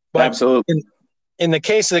 But absolutely. In the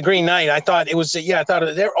case of The Green Knight, I thought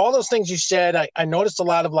there all those things you said. I noticed a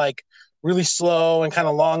lot of really slow and kind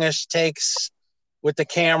of longish takes with the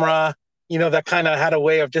camera, that kind of had a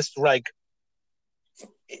way of just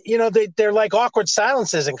they're like awkward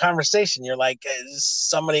silences in conversation. You're like, is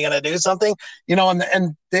somebody going to do something?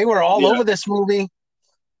 And they were all over this movie.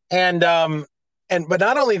 But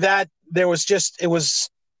not only that, it was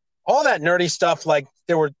all that nerdy stuff.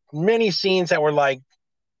 There were many scenes that were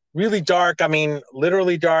really dark. I mean,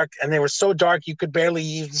 literally dark. And they were so dark, you could barely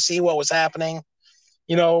even see what was happening.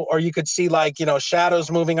 Or you could see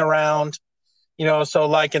shadows moving around,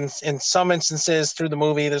 so in some instances through the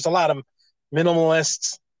movie, there's a lot of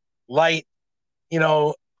minimalist light, in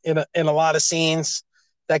a lot of scenes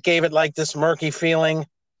that gave it this murky feeling,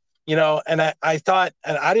 and I thought,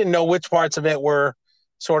 and I didn't know which parts of it were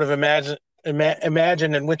sort of imagined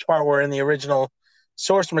and which part were in the original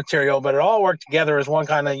source material, but it all worked together as one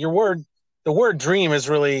kind of, the word dream is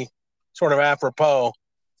really sort of apropos.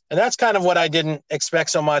 And that's kind of what I didn't expect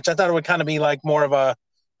so much. I thought it would kind of be more of a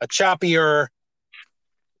choppier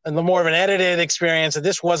and more of an edited experience. And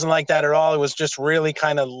this wasn't like that at all. It was just really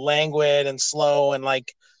kind of languid and slow and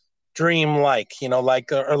dream-like,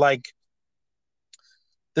 or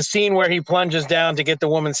the scene where he plunges down to get the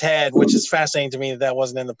woman's head, which is fascinating to me that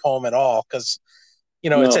wasn't in the poem at all. Because,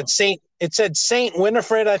 it said Saint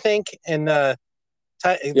Winifred, I think. And the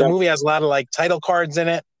movie has a lot of title cards in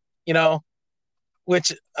it,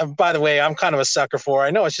 which, by the way, I'm kind of a sucker for.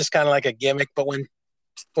 I know it's just kind of like a gimmick, but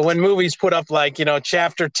when movies put up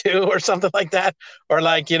chapter 2 or something like that, or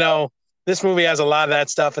this movie has a lot of that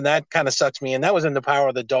stuff, and that kind of sucks me in. That was in The Power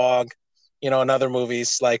of the Dog, and other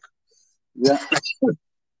movies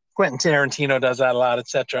Quentin Tarantino does that a lot,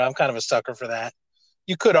 etc. I'm kind of a sucker for that.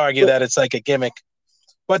 You could argue that it's like a gimmick,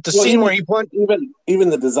 but the scene where he plunged, even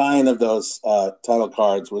the design of those title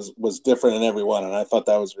cards was different in every one, and I thought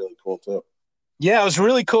that was really cool too. Yeah, it was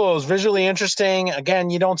really cool. It was visually interesting. Again,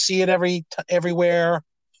 you don't see it everywhere.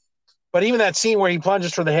 But even that scene where he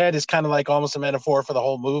plunges for the head is kind of almost a metaphor for the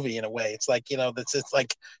whole movie in a way. It's it's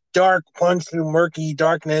dark, plunge through murky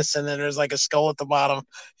darkness, and then there's a skull at the bottom.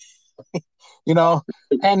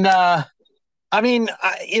 And I mean,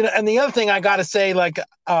 and the other thing I got to say,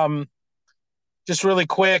 just really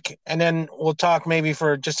quick, and then we'll talk maybe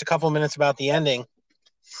for just a couple of minutes about the ending.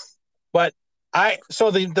 But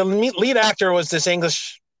so the lead actor was this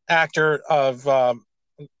English actor of,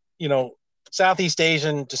 Southeast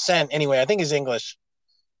Asian descent. Anyway, I think he's English,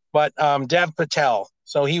 but Dev Patel.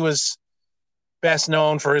 So he was best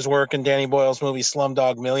known for his work in Danny Boyle's movie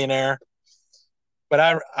Slumdog Millionaire.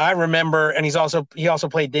 But I remember, and he also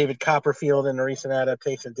played David Copperfield in a recent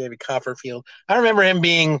adaptation of David Copperfield. I remember him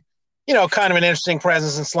being kind of an interesting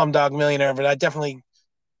presence in Slumdog Millionaire, but I definitely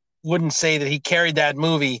wouldn't say that he carried that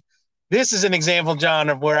movie. This is an example, John,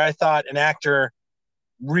 of where I thought an actor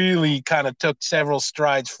really kind of took several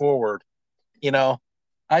strides forward.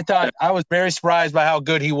 I thought I was very surprised by how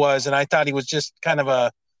good he was, and I thought he was just kind of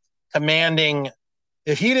a commanding.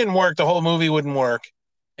 If he didn't work, the whole movie wouldn't work,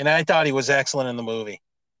 and I thought he was excellent in the movie.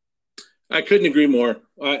 I couldn't agree more.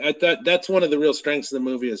 I thought that's one of the real strengths of the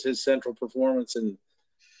movie is his central performance, and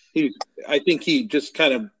I think he just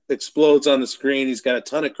kind of explodes on the screen. He's got a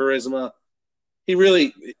ton of charisma.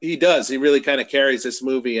 He does. He really kind of carries this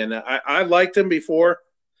movie, and I liked him before,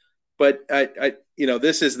 but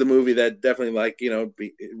this is the movie that definitely it'd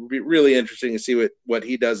be really interesting to see what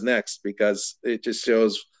he does next, because it just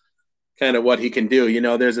shows kind of what he can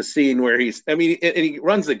do. There's a scene where and he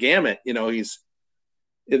runs the gamut.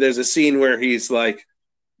 There's a scene where he's like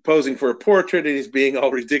posing for a portrait and he's being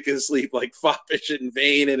all ridiculously like foppish and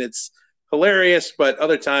vain, and it's hilarious. But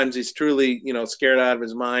other times he's truly, scared out of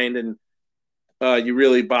his mind, and you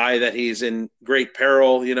really buy that he's in great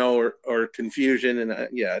peril, or confusion. And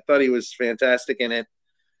I thought he was fantastic in it.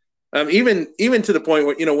 Even to the point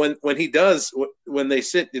where, when they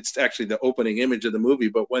sit, it's actually the opening image of the movie,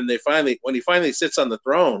 but when he finally sits on the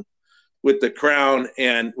throne with the crown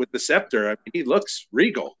and with the scepter, he looks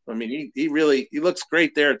regal. He looks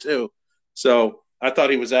great there too. So I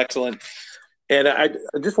thought he was excellent. And I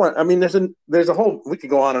just want, there's a whole, we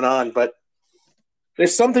could go on and on, but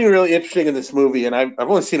there's something really interesting in this movie. And I've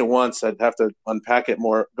only seen it once. I'd have to unpack it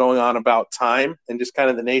more, going on about time and just kind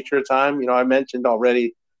of the nature of time. I mentioned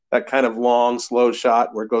already that kind of long, slow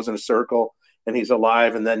shot where it goes in a circle and he's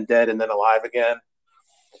alive and then dead and then alive again.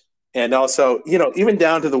 And also, even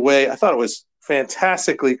down to the way, I thought it was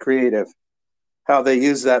fantastically creative how they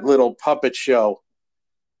use that little puppet show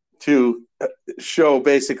to show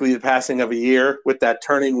basically the passing of a year with that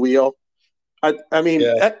turning wheel.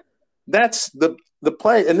 That's the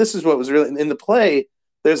play. And this is what was really in the play.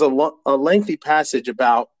 There's a lengthy passage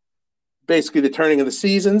about basically the turning of the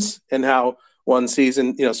seasons and how one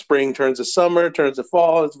season, spring turns to summer, turns to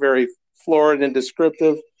fall. It's very florid and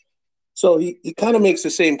descriptive. So he kind of makes the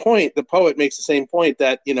same point. The poet makes the same point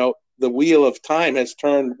that, the wheel of time has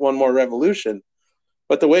turned one more revolution.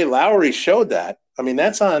 But the way Lowry showed that,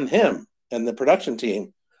 that's on him and the production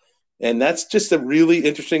team. And that's just a really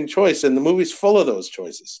interesting choice. And the movie's full of those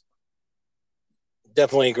choices.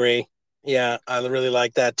 Definitely agree. Yeah, I really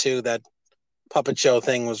like that too. That puppet show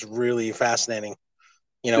thing was really fascinating,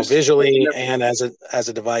 visually and as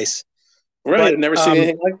a device. Right. But, I've never seen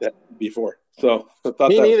anything like that before. So I thought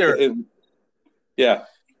me neither. Yeah.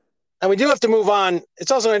 And we do have to move on.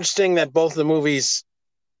 It's also interesting that both of the movies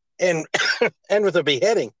end with a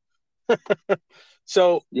beheading.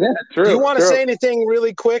 So yeah, true. Do you want to say anything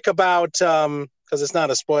really quick about, because it's not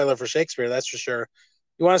a spoiler for Shakespeare, that's for sure.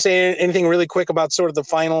 You want to say anything really quick about sort of the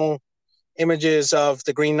final images of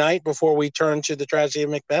the Green Knight before we turn to the tragedy of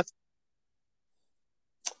Macbeth?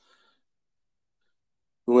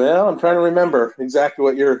 Well, I'm trying to remember exactly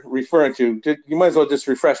what you're referring to. You might as well just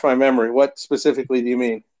refresh my memory. What specifically do you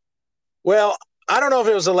mean? Well, I don't know if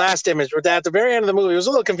it was the last image, but at the very end of the movie, it was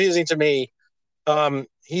a little confusing to me.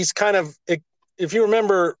 He's kind of, if you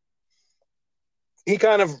remember, he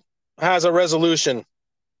kind of has a resolution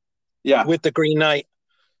with the Green Knight,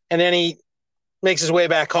 and then he makes his way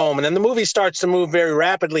back home. And then the movie starts to move very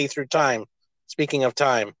rapidly through time, speaking of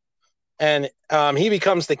time. And he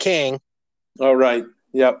becomes the king. All right.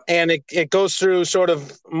 Yep. And it goes through sort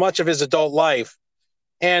of much of his adult life.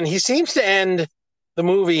 And he seems to end the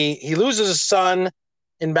movie. He loses his son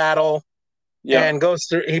in battle and goes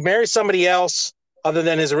through. He marries somebody else other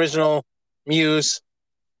than his original muse,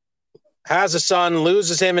 has a son,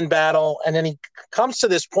 loses him in battle. And then he comes to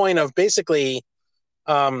this point of basically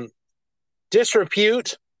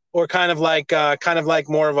disrepute, or kind of like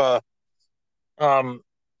more of a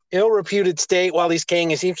ill-reputed state while he's king.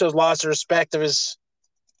 He seems to have lost the respect of his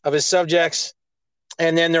subjects.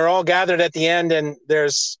 And then they're all gathered at the end, and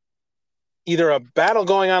there's either a battle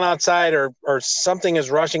going on outside or something is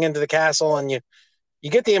rushing into the castle. And you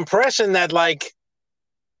get the impression that like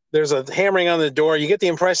there's a hammering on the door. You get the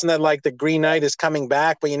impression that like the Green Knight is coming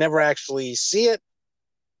back, but you never actually see it.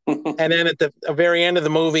 And then at the very end of the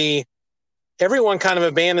movie, everyone kind of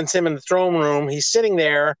abandons him in the throne room. He's sitting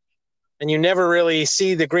there, and you never really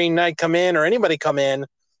see the Green Knight come in or anybody come in.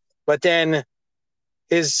 But then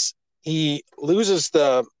he loses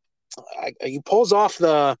he pulls off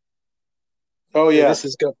the. Oh yeah, this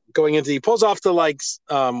is going into. He pulls off the what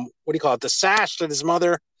do you call it? The sash that his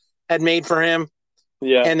mother had made for him.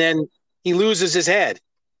 Yeah, and then he loses his head.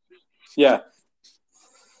 Yeah.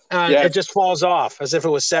 It just falls off as if it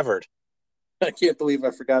was severed. I can't believe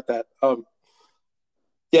I forgot that.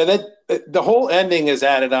 Yeah, that the whole ending is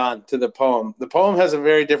added on to the poem. The poem has a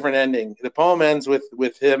very different ending. The poem ends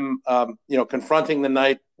with him, confronting the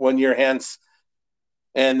knight 1 year hence,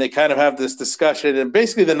 and they kind of have this discussion. And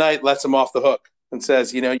basically, the knight lets him off the hook and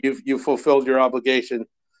says, you've fulfilled your obligation,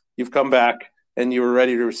 you've come back, and you were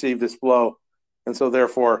ready to receive this blow, and so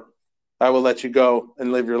therefore, I will let you go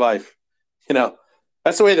and live your life.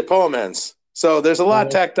 That's the way the poem ends. So there's a lot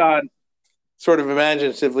tacked on, sort of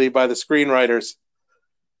imaginatively by the screenwriters.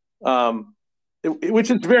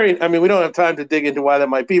 Which is very, I mean, we don't have time to dig into why that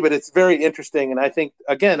might be, but it's very interesting. And I think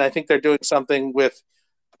they're doing something with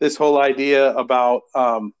this whole idea about,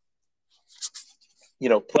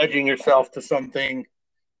 pledging yourself to something,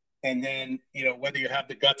 and then, whether you have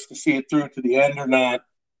the guts to see it through to the end or not,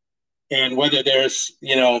 and whether there's,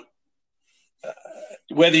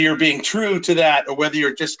 whether you're being true to that, or whether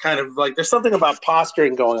you're just kind of like, there's something about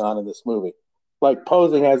posturing going on in this movie, like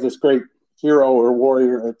posing as this great hero or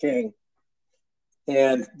warrior or king,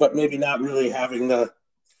 but maybe not really having the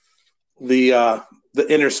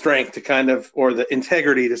inner strength to kind of, or the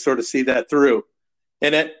integrity to sort of see that through.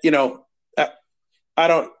 And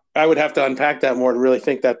I would have to unpack that more to really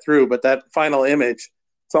think that through. But that final image,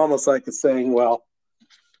 it's almost like it's saying, well,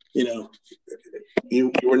 you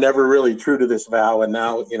were never really true to this vow, and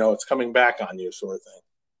now it's coming back on you, sort of thing.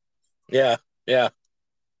 Yeah.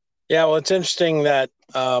 Well, it's interesting that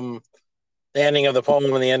the ending of the poem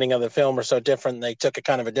and the ending of the film are so different. They took it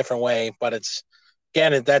kind of a different way, but it's,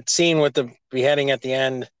 again, that scene with the beheading at the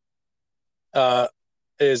end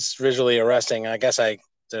is visually arresting. I guess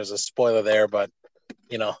there's a spoiler there, but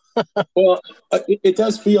Well, it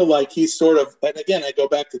does feel like he's sort of, and again, I go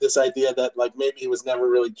back to this idea that like maybe he was never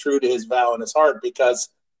really true to his vow in his heart, because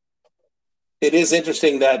it is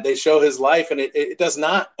interesting that they show his life and it does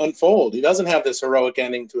not unfold. He doesn't have this heroic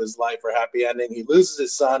ending to his life or happy ending. He loses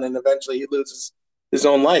his son, and eventually he loses his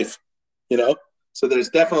own life, So there's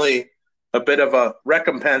definitely a bit of a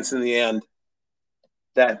recompense in the end.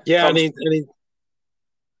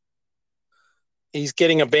 He's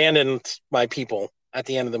getting abandoned by people at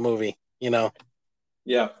the end of the movie,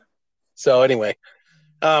 Yeah. So anyway,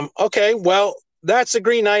 okay, well, that's the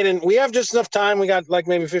Green Knight, and we have just enough time. We got like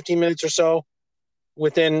maybe 15 minutes or so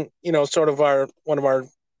within, sort of one of our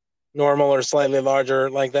normal or slightly larger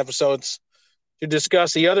length episodes to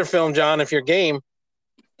discuss the other film, John, if you're game,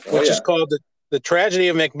 which is called the Tragedy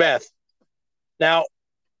of Macbeth. Now,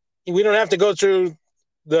 we don't have to go through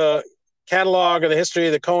the catalog or the history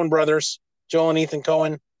of the Coen brothers, Joel and Ethan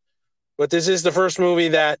Coen, but this is the first movie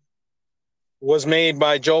that was made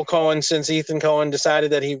by Joel Coen since Ethan Coen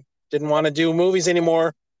decided that he didn't want to do movies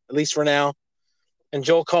anymore, at least for now. And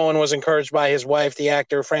Joel Coen was encouraged by his wife, the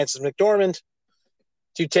actor Frances McDormand,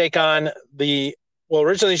 to take on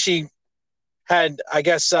originally she had, I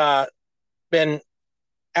guess, been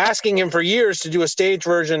asking him for years to do a stage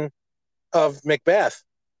version of Macbeth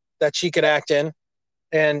that she could act in.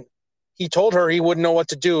 And he told her he wouldn't know what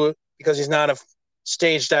to do because he's not a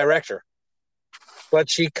stage director. But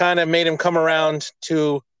she kind of made him come around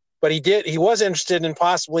but he was interested in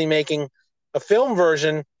possibly making a film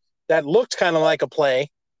version that looked kind of like a play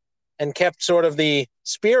and kept sort of the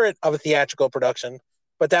spirit of a theatrical production,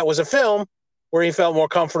 but that was a film where he felt more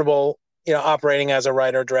comfortable, operating as a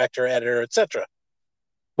writer, director, editor, etc.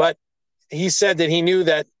 But he said that he knew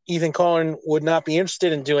that Ethan Coen would not be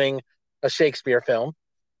interested in doing a Shakespeare film.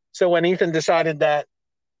 So when Ethan decided that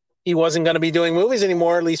he wasn't going to be doing movies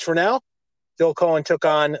anymore, at least for now, Joel Coen took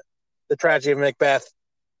on the Tragedy of Macbeth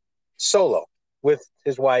solo with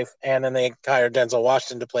his wife, and then they hired Denzel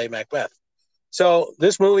Washington to play Macbeth. So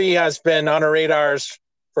this movie has been on our radars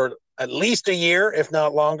for at least a year, if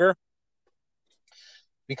not longer,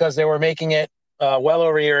 because they were making it well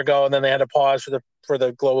over a year ago, and then they had to pause for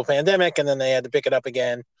the global pandemic, and then they had to pick it up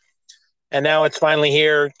again. And now it's finally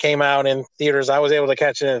here. It came out in theaters. I was able to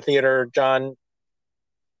catch it in the theater. John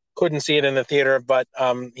couldn't see it in the theater, but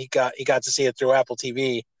he got to see it through Apple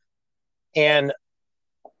TV. And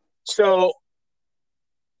so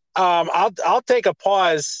I'll take a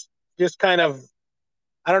pause, just kind of,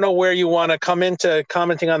 I don't know where you want to come into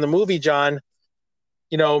commenting on the movie, John.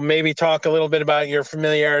 Maybe talk a little bit about your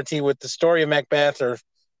familiarity with the story of Macbeth or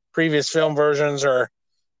previous film versions, or,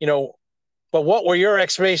 but what were your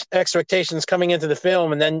expectations coming into the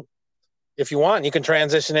film? And then if you want, you can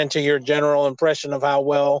transition into your general impression of how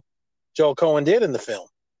well Joel Coen did in the film.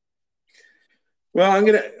 Well, I'm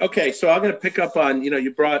going to pick up on,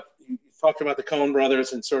 you talked about the Coen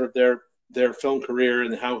brothers and sort of their film career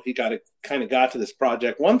and how he got to this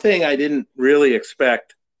project. One thing I didn't really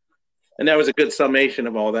expect, and that was a good summation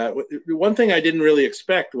of all that. One thing I didn't really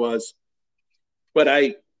expect was but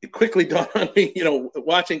it quickly dawned on me,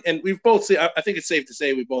 watching, and we've both seen, I think it's safe to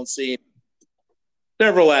say we've both seen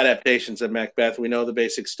several adaptations of Macbeth. We know the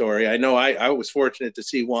basic story. I know I was fortunate to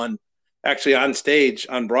see one actually on stage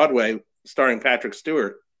on Broadway starring Patrick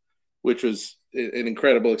Stewart, which was an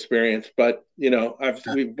incredible experience. But,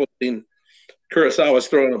 we've both seen Kurosawa's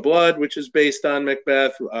Throne of Blood, which is based on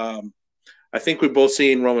Macbeth. I think we've both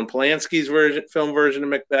seen Roman Polanski's film version of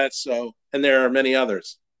Macbeth. So, and there are many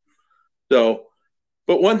others. So,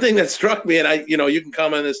 but one thing that struck me, and you can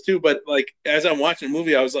comment on this too, but like as I'm watching the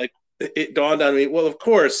movie, I was like, it dawned on me, well, of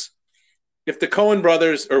course, if the Coen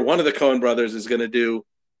brothers or one of the Coen brothers is going to do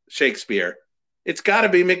Shakespeare, it's got to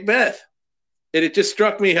be Macbeth. And it just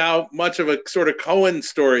struck me how much of a sort of Coen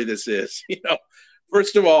story this is.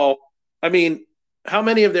 First of all, I mean, how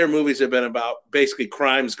many of their movies have been about basically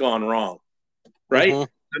crimes gone wrong, right? Mm-hmm.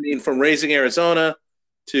 I mean, from Raising Arizona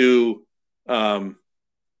to No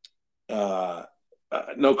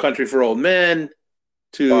Country for Old Men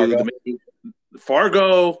to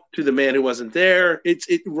Fargo to The Man Who Wasn't There.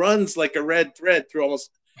 It runs like a red thread through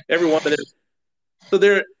almost every one of them. So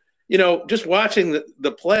they're, just watching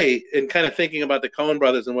the play and kind of thinking about the Coen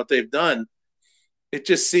brothers and what they've done, it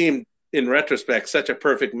just seemed in retrospect such a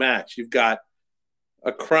perfect match. You've got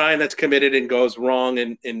a crime that's committed and goes wrong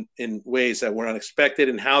in ways that were unexpected,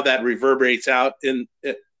 and how that reverberates out in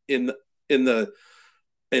the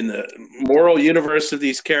moral universe of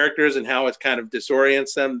these characters and how it kind of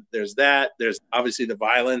disorients them. There's obviously the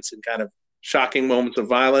violence and kind of shocking moments of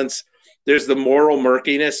violence. There's the moral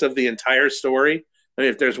murkiness of the entire story. I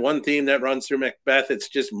mean, if there's one theme that runs through Macbeth, it's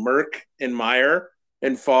just murk and mire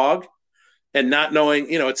and fog and not knowing,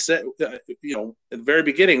 it's at the very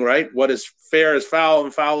beginning, right? What is fair is foul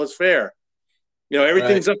and foul is fair.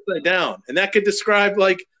 Everything's upside down. And that could describe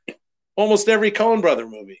like almost every Coen brother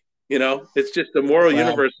movie. It's just the moral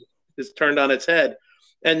universe is turned on its head.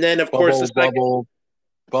 And then, of course, the second...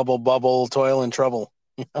 Bubble, toil and trouble.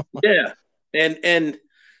 Yeah. And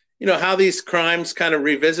how these crimes kind of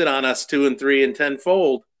revisit on us 2 and 3 and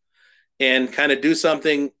tenfold and kind of do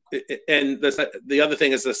something. And the other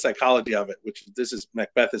thing is the psychology of it, which this is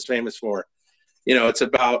Macbeth is famous for. It's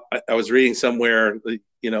about, I was reading somewhere,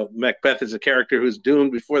 Macbeth is a character who's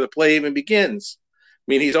doomed before the play even begins. I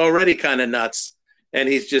mean, he's already kind of nuts. And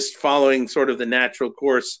he's just following sort of the natural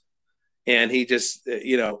course. And he just,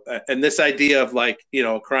 and this idea of like,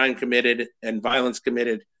 crime committed and violence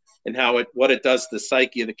committed and what it does to the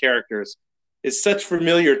psyche of the characters is such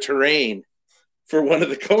familiar terrain for one of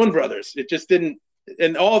the Coen brothers. It just didn't,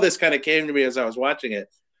 and all this kind of came to me as I was watching it.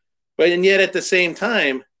 And yet at the same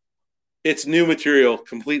time, it's new material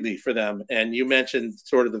completely for them. And you mentioned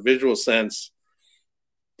sort of the visual sense.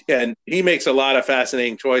 And he makes a lot of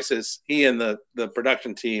fascinating choices, he and the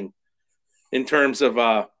production team, in terms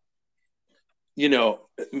of,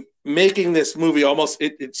 making this movie almost,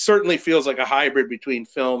 it certainly feels like a hybrid between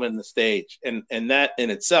film and the stage. And that in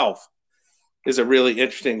itself is a really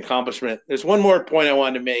interesting accomplishment. There's one more point I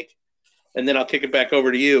wanted to make, and then I'll kick it back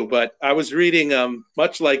over to you. But I was reading,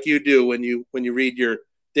 much like you do when you read your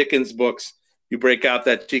Dickens books, you break out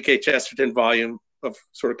that G.K. Chesterton volume of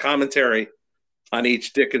sort of commentary on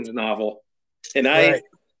each Dickens novel. And I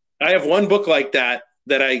have one book like that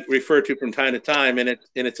I refer to from time to time. And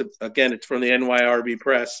it's from the NYRB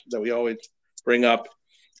Press that we always bring up.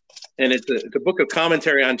 And it's a book of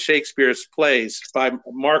commentary on Shakespeare's plays by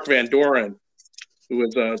Mark Van Doren, who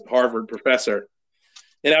was a Harvard professor.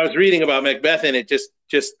 And I was reading about Macbeth in it,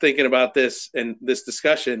 just thinking about this and this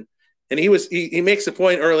discussion. And he makes a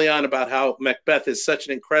point early on about how Macbeth is such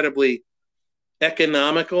an incredibly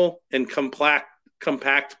economical and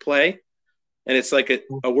compact play, and it's like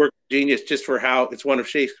a work of genius just for how it's one of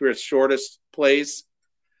Shakespeare's shortest plays,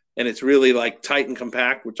 and it's really like tight and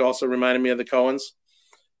compact, which also reminded me of the Coens.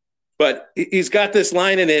 But he's got this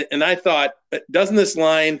line in it, and I thought, doesn't this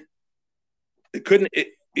line,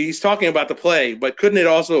 he's talking about the play, but couldn't it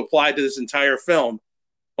also apply to this entire film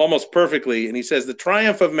almost perfectly? And he says, the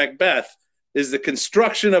triumph of Macbeth is the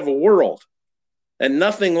construction of a world, and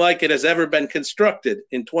nothing like it has ever been constructed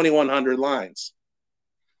in 2,100 lines.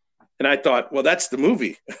 And I thought, well, that's the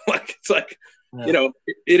movie. It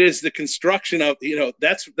is the construction of,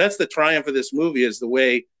 that's the triumph of this movie, is the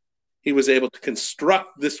way he was able to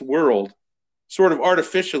construct this world sort of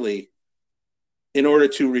artificially in order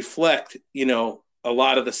to reflect, a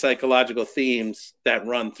lot of the psychological themes that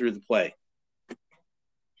run through the play.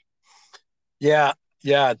 Yeah,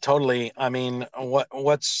 totally. I mean,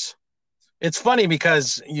 it's funny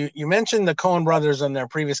because you mentioned the Coen brothers and their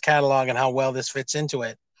previous catalog and how well this fits into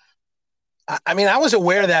it. I mean, I was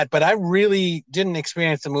aware of that, but I really didn't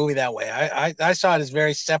experience the movie that way. I saw it as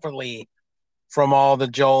very separately from all the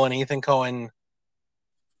Joel and Ethan Coen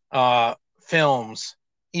films,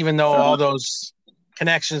 even though all those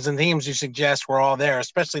connections and themes you suggest were all there,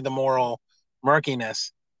 especially the moral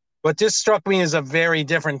murkiness. But this struck me as a very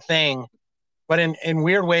different thing. But in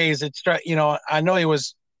weird ways, it struck, I know he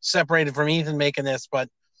was separated from Ethan making this, but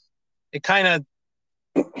it kind of,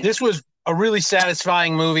 this was a really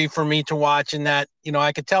satisfying movie for me to watch in that,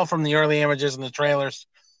 I could tell from the early images and the trailers,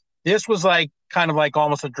 this was kind of like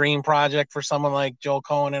almost a dream project for someone like Joel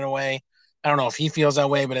Coen in a way. I don't know if he feels that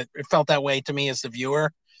way, but it felt that way to me as the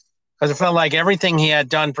viewer, because it felt like everything he had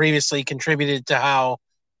done previously contributed to how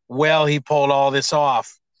well he pulled all this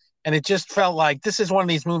off. And it just felt like this is one of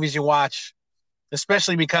these movies you watch,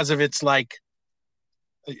 especially because of its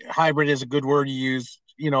hybrid is a good word to use,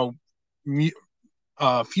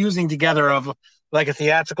 fusing together of like a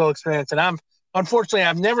theatrical experience. And unfortunately,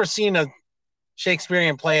 I've never seen a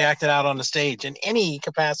Shakespearean play acted out on the stage in any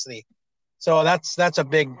capacity. So that's a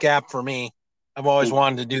big gap for me. I've always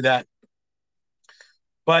wanted to do that.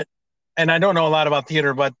 And I don't know a lot about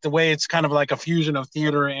theater, but the way it's kind of like a fusion of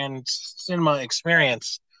theater and cinema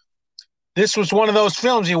experience, this was one of those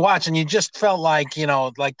films you watch and you just felt like,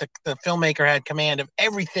 like the filmmaker had command of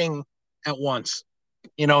everything at once,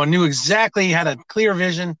 and knew exactly, had a clear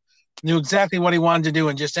vision, knew exactly what he wanted to do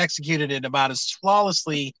and just executed it about as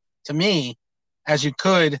flawlessly to me as you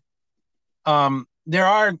could. There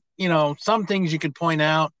are, some things you could point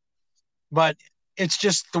out, but it's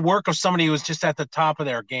just the work of somebody who was just at the top of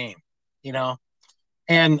their game,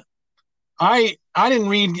 and I didn't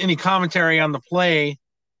read any commentary on the play.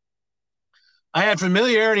 I had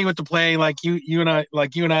familiarity with the play, like you and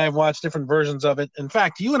I have watched different versions of it. In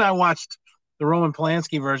fact, you and I watched the Roman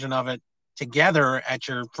Polanski version of it together at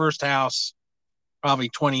your first house probably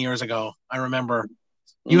 20 years ago. I remember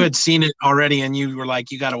you had seen it already and you were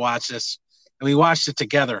like, you got to watch this. And we watched it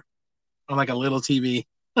together on like a little TV.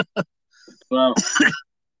 Wow.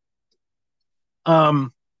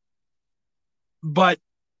 But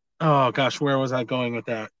oh gosh, where was I going with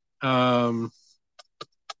that? I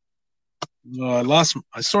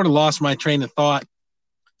sort of lost my train of thought,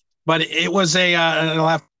 but it was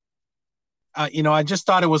I just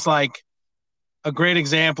thought it was like a great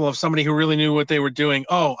example of somebody who really knew what they were doing.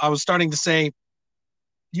 Oh, I was starting to say,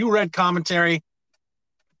 you read commentary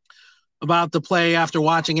about the play after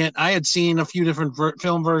watching it. I had seen a few different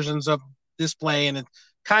film versions of this play, and it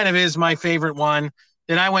kind of is my favorite one.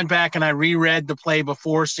 Then I went back and I reread the play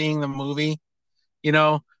before seeing the movie,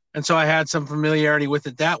 and so I had some familiarity with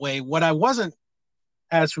it that way. What I wasn't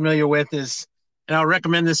as familiar with is, and I'll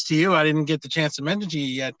recommend this to you, I didn't get the chance to mention to you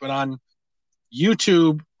yet, but on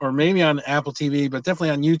YouTube or maybe on Apple TV, but definitely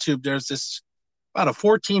on YouTube, there's this about a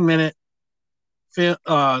 14-minute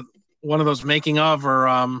one of those making of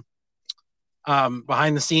or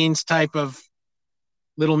behind the scenes type of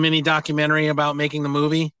little mini documentary about making the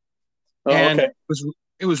movie. Oh, and okay.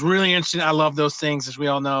 it was really interesting. I love those things, as we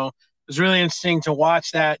all know. It was really interesting to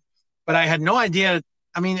watch that, but I had no idea.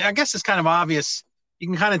 I mean, I guess it's kind of obvious. You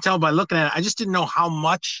can kind of tell by looking at it. I just didn't know how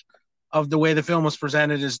much of the way the film was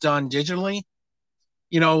presented is done digitally,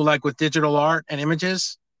 like with digital art and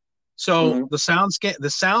images. So the sounds,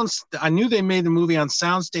 I knew they made the movie on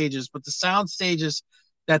sound stages, but the sound stages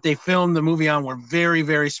that they filmed the movie on were very,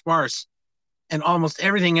 very sparse. And almost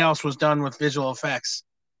everything else was done with visual effects.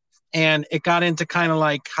 And it got into kind of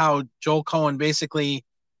like how Joel Coen basically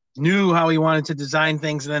knew how he wanted to design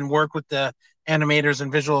things and then work with the animators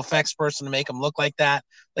and visual effects person to make them look like that.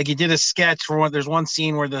 Like he did a sketch for there's one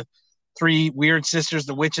scene where the three weird sisters,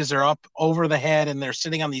 the witches, are up over the head and they're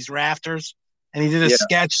sitting on these rafters. And he did a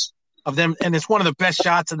sketch of them. And it's one of the best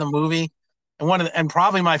shots in the movie. And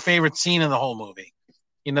probably my favorite scene in the whole movie.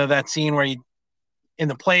 That scene where in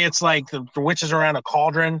the play, it's like the witches are around a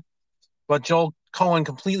cauldron, but Joel Coen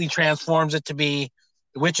completely transforms it to be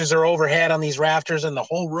the witches are overhead on these rafters and the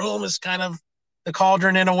whole room is kind of the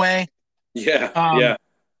cauldron in a way. Yeah.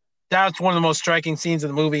 That's one of the most striking scenes of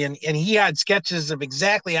the movie. And he had sketches of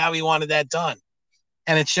exactly how he wanted that done.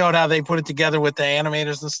 And it showed how they put it together with the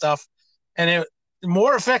animators and stuff. And it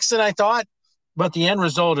more effects than I thought, but the end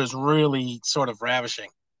result is really sort of ravishing,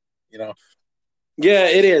 Yeah,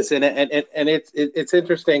 it is, and it's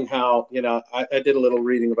interesting how I did a little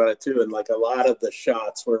reading about it too, and like a lot of the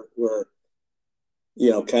shots were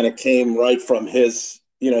kind of came right from his.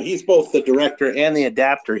 He's both the director and the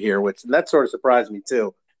adapter here, which that sort of surprised me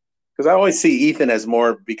too, because I always see Ethan as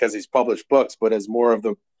more because he's published books, but as more of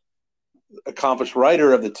the accomplished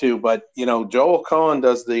writer of the two. But Joel Coen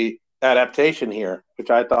does the adaptation here, which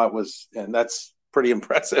I thought was, and that's pretty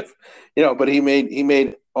impressive, but he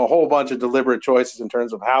made a whole bunch of deliberate choices in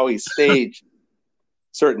terms of how he staged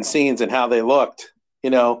certain scenes and how they looked,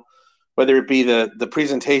 whether it be the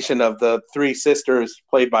presentation of the three sisters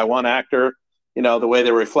played by one actor, the way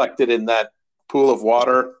they're reflected in that pool of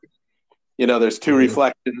water. There's two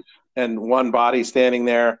reflections and one body standing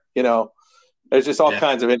there. There's just all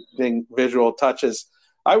kinds of interesting visual touches.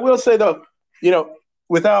 I will say, though,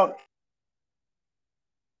 without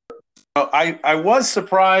I was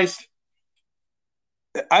surprised.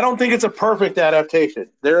 I don't think it's a perfect adaptation.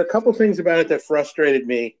 There are a couple things about it that frustrated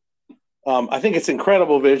me. I think it's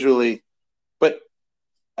incredible visually, but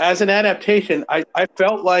as an adaptation, I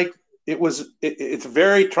felt like it's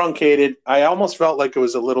very truncated. I almost felt like it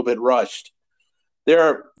was a little bit rushed.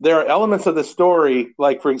 There are elements of the story,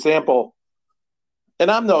 like, for example,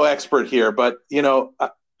 and I'm no expert here, but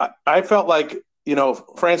I felt like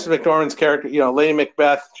Frances McDormand's character, Lady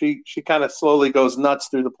Macbeth, she kind of slowly goes nuts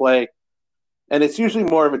through the play, and it's usually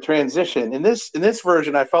more of a transition. In this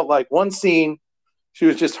version, I felt like one scene she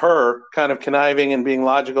was just her kind of conniving and being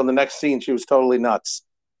logical. In the next scene, she was totally nuts.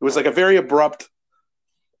 It was like a very abrupt,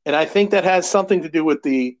 and I think that has something to do with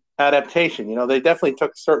the adaptation. They definitely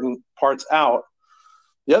took certain parts out.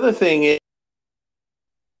 The other thing is,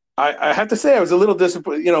 I have to say I was a little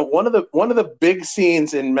disappointed. One of the big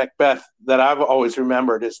scenes in Macbeth that I've always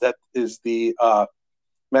remembered is the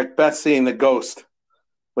Macbeth seeing the ghost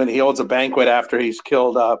when he holds a banquet after he's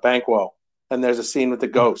killed Banquo, and there's a scene with the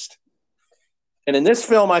ghost. And in this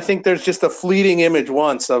film, I think there's just a fleeting image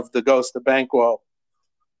once of the ghost of Banquo,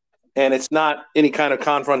 and it's not any kind of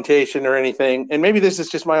confrontation or anything. And maybe this is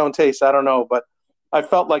just my own taste, I don't know, but I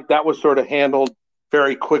felt like that was sort of handled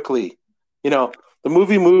very quickly. The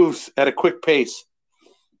movie moves at a quick pace.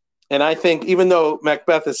 And I think even though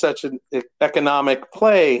Macbeth is such an economic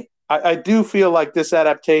play, I do feel like this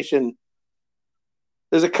adaptation,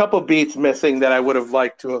 there's a couple beats missing that I would have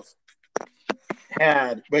liked to have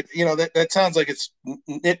had. But, that sounds like it's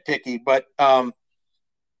nitpicky. But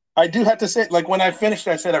I do have to say, like, when I finished,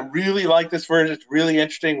 I said I really like this version. It's really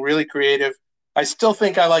interesting, really creative. I still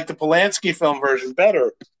think I like the Polanski film version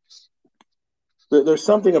better. There's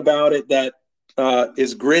something about it that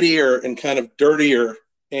is grittier and kind of dirtier,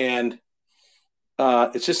 and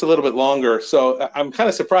it's just a little bit longer. So I'm kind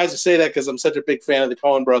of surprised to say that because I'm such a big fan of the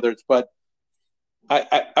Coen brothers, but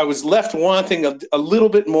I was left wanting a little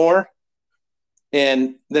bit more.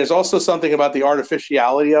 And there's also something about the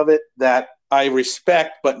artificiality of it that I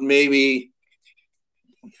respect, but maybe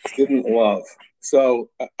didn't love. So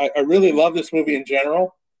I really love this movie in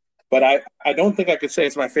general, but I don't think I could say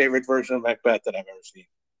it's my favorite version of Macbeth that I've ever seen.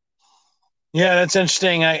 Yeah, that's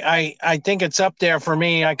interesting. I think it's up there for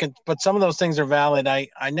me. But some of those things are valid. I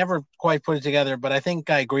never quite put it together, but I think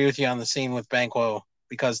I agree with you on the scene with Banquo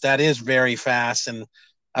because that is very fast, and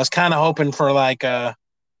I was kind of hoping for like a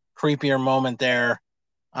creepier moment there,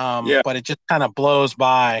 but it just kind of blows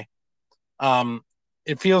by.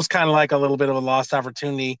 It feels kind of like a little bit of a lost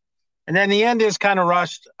opportunity, and then the end is kind of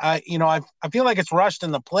rushed. I feel like it's rushed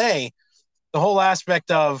in the play. The whole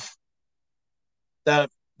aspect of the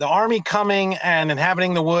army coming and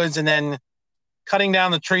inhabiting the woods and then cutting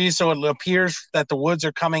down the trees so it appears that the woods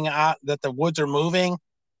are coming out, that the woods are moving.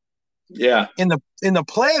 Yeah. In the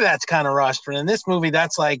play, that's kind of rushed. But in this movie,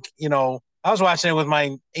 that's like, I was watching it with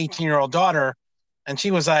my 18-year-old daughter, and she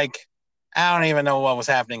was like, I don't even know what was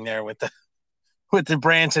happening there with the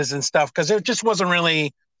branches and stuff because it just wasn't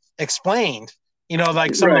really explained.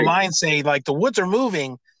 Like some of the lines say, like the woods are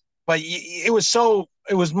moving, but it was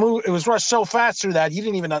rushed so fast through that you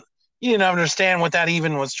didn't understand what that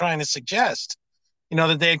even was trying to suggest.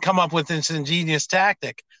 That they had come up with this ingenious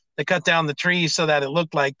tactic to cut down the trees so that it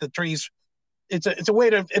looked like the trees. It's a way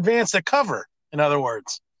to advance the cover, in other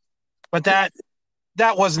words. But that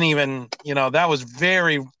wasn't even, that was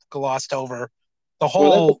very glossed over. The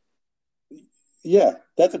whole. Yeah,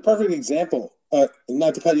 that's a perfect example.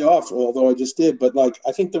 Not to cut you off, although I just did, but like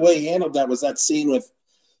I think the way he handled that was that scene with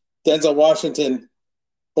Denzel Washington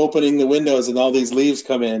opening the windows and all these leaves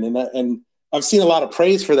come in, and I've seen a lot of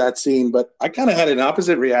praise for that scene, but I kind of had an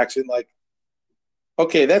opposite reaction. Like,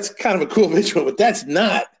 okay, that's kind of a cool visual, but that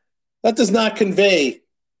does not convey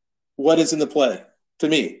what is in the play to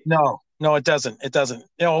me. No, it doesn't. It doesn't.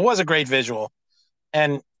 It was a great visual,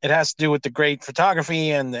 and it has to do with the great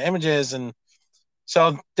photography and the images, and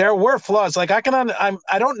so there were flaws. Like I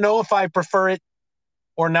don't know if I prefer it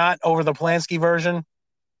or not over the Polanski version,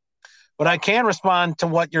 but I can respond to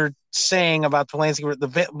what you're saying about Polanski. The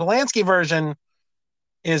Polanski version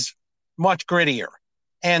is much grittier,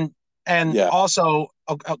 and also,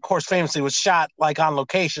 of course, famously was shot like on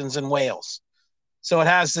locations in Wales, so it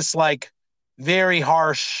has this like very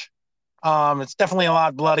harsh. It's definitely a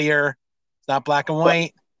lot bloodier. It's not black and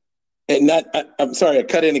white. And I'm sorry, I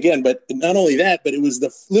cut in again, but not only that, but it was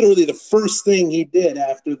literally the first thing he did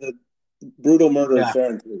after the brutal murder of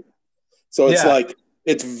Fahrenheit. So it's like,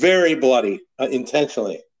 it's very bloody,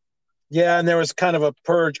 intentionally. Yeah, and there was kind of a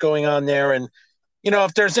purge going on there. And,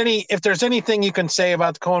 if there's anything you can say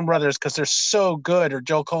about the Coen brothers, because they're so good, or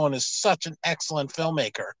Joe Coen is such an excellent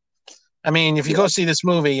filmmaker. I mean, if you go see this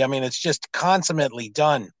movie, I mean, it's just consummately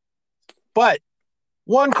done. But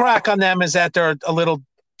one crack on them is that they're a little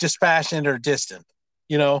dispassionate or distant,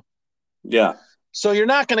 Yeah. So you're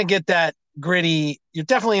not going to get that gritty. You're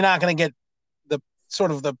definitely not going to get the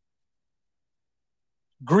sort of the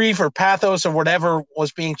grief or pathos or whatever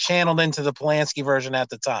was being channeled into the Polanski version at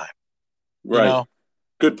the time. Right.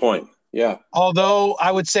 Good point. Yeah. Although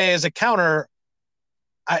I would say as a counter,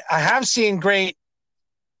 I have seen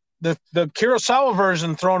the Kurosawa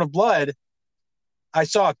version, Throne of Blood. I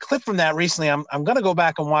saw a clip from that recently. I'm going to go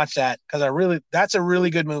back and watch that because that's a really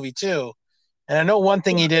good movie too. And I know one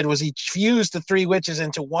thing he did was he fused the three witches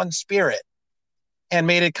into one spirit and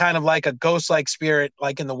made it kind of like a ghost-like spirit,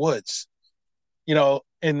 like in the woods, in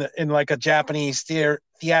like a Japanese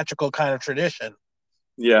theatrical kind of tradition.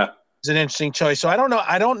 Yeah. It's an interesting choice. So I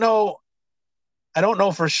don't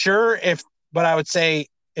know for sure but I would say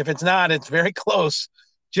if it's not, it's very close.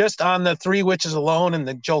 Just on the Three Witches alone in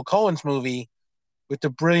the Joel Coen's movie, with the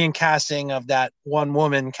brilliant casting of that one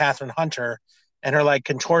woman, Catherine Hunter, and her like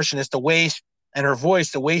contortionist, and her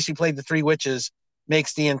voice, the way she played the Three Witches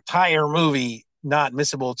makes the entire movie not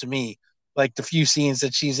missable to me. Like the few scenes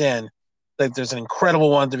that she's in, like there's an incredible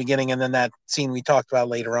one at the beginning, and then that scene we talked about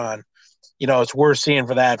later on. It's worth seeing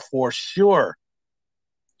for that for sure.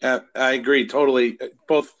 I agree totally.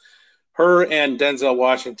 Both her and Denzel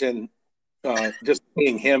Washington, just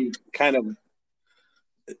seeing him kind of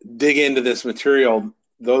dig into this material,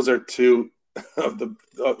 those are two of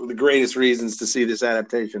the greatest reasons to see this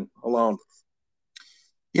adaptation alone.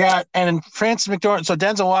 Yeah, and Frances McDormand. So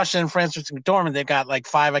Denzel Washington and Frances McDormand, they've got like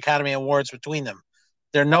 5 Academy Awards between them.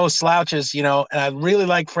 They're no slouches, and I really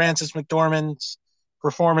like Frances McDormand's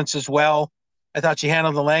performance as well. I thought she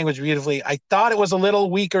handled the language beautifully. I thought it was a little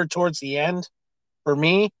weaker towards the end for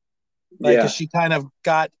me, because she kind of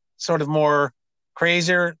got sort of more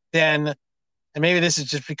crazier than, and maybe this is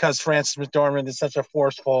just because Frances McDormand is such a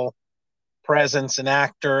forceful presence and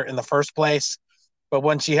actor in the first place. But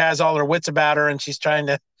when she has all her wits about her and she's trying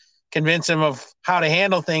to convince him of how to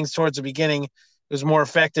handle things towards the beginning, it was more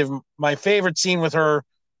effective. My favorite scene with her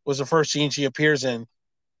was the first scene she appears in,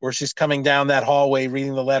 where she's coming down that hallway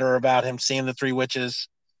reading the letter about him seeing the Three Witches.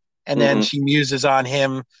 And then she muses on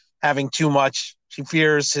him having too much. She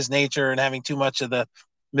fears his nature and having too much of the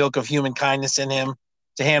milk of human kindness in him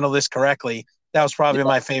to handle this correctly. That was probably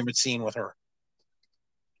my favorite scene with her.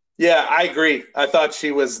 Yeah, I agree. I thought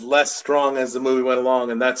she was less strong as the movie went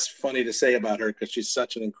along, and that's funny to say about her because she's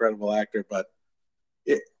such an incredible actor. But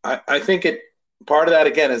I think part of that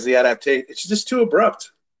again is the adaptation. It's just too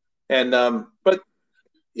abrupt, and but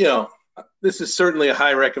this is certainly a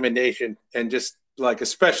high recommendation, and just like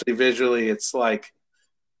especially visually, it's like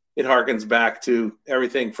it harkens back to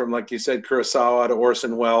everything from, like you said, Kurosawa to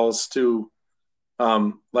Orson Welles to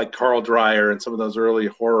like Carl Dreyer and some of those early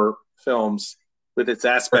horror films. With its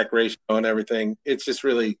aspect ratio and everything, it's just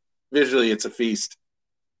really visually, it's a feast.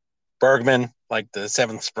 Bergman, like the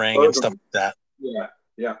Seventh Spring and stuff like that.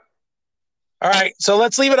 Yeah. All right, so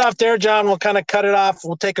let's leave it off there, John. We'll kind of cut it off.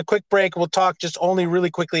 We'll take a quick break. We'll talk just only really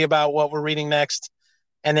quickly about what we're reading next,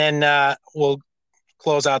 and then we'll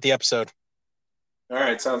close out the episode. All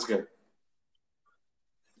right, sounds good.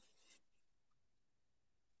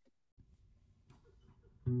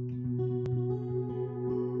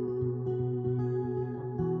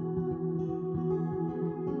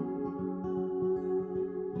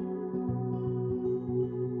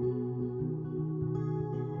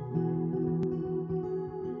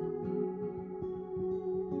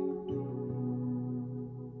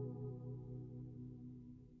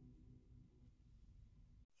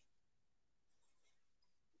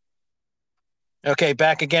 Okay,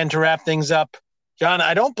 back again to wrap things up. John,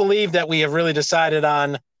 I don't believe that we have really decided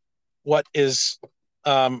on what is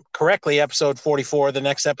correctly episode 44, the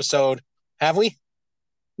next episode. Have we?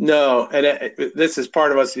 No, and this is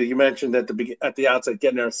part of us. You mentioned at the outset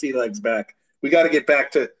getting our sea legs back. We got to get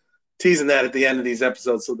back to teasing that at the end of these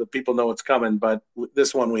episodes so that people know what's coming. But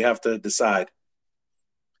this one we have to decide.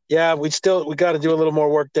 Yeah, we got to do a little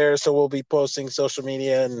more work there. So we'll be posting social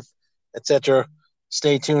media and etc.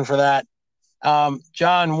 Stay tuned for that.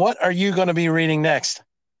 John, what are you going to be reading next?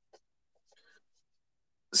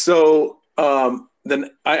 So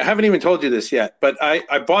then I haven't even told you this yet, but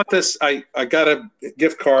I bought this. I got a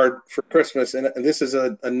gift card for Christmas, and this is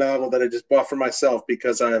a novel that I just bought for myself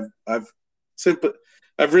because I've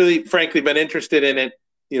really, frankly, been interested in it,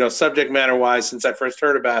 subject matter wise, since I first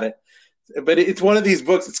heard about it. But it's one of these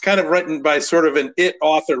books. It's kind of written by sort of an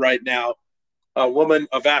author right now, a woman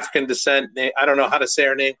of African descent. I don't know how to say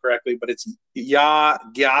her name correctly, but it's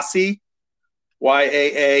Gyasi,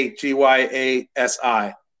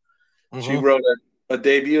 Yaagyasi. She wrote a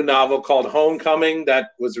debut novel called Homecoming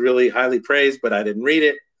that was really highly praised, but I didn't read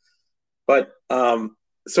it. But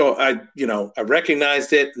so I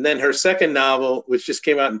recognized it. And then her second novel, which just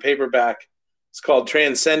came out in paperback, it's called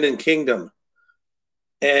Transcendent Kingdom.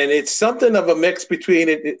 And it's something of a mix between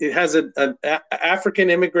it has an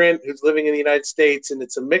African immigrant who's living in the United States, and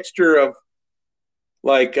it's a mixture of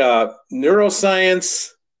like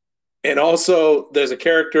neuroscience, and also there's a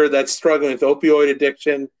character that's struggling with opioid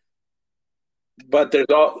addiction. But there's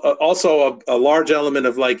also a large element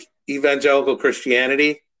of like evangelical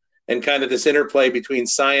Christianity and kind of this interplay between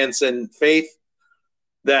science and faith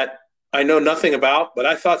that I know nothing about, but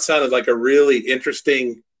I thought sounded like a really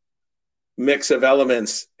interesting mix of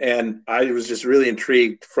elements. And I was just really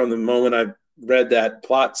intrigued from the moment I read that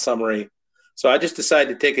plot summary. So I just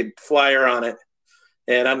decided to take a flyer on it,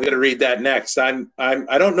 and I'm going to read that next. I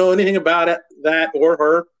don't know anything about it, that or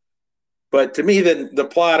her. But to me, the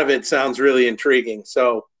plot of it sounds really intriguing.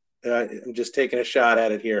 So I'm just taking a shot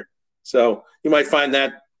at it here. So you might find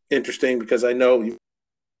that interesting because I know you,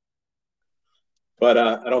 but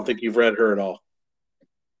I don't think you've read her at all.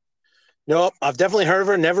 Nope, I've definitely heard of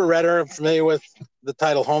her. Never read her. I'm familiar with the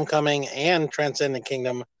title Homecoming and Transcendent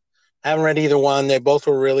Kingdom. I haven't read either one. They both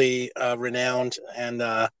were really renowned and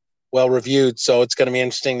well reviewed. So it's going to be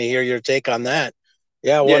interesting to hear your take on that.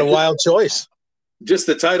 Yeah, what a wild choice. Just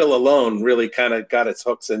the title alone really kind of got its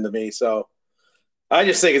hooks into me. So I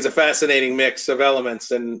just think it's a fascinating mix of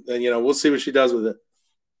elements, and we'll see what she does with it.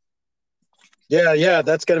 Yeah,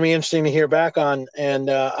 that's going to be interesting to hear back on.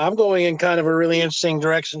 And I'm going in kind of a really interesting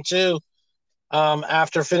direction too.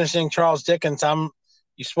 After finishing Charles Dickens,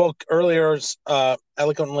 you spoke earlier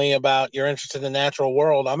eloquently about your interest in the natural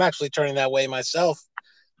world. I'm actually turning that way myself.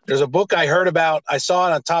 There's a book I heard about. I saw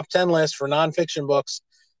it on a top 10 list for nonfiction books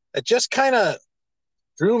that just kind of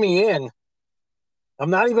drew me in. I'm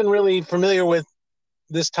not even really familiar with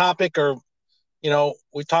this topic, or,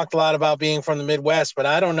 we talked a lot about being from the Midwest, but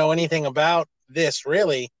I don't know anything about this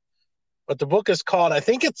really. But the book is called, I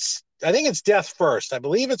think it's Death First. I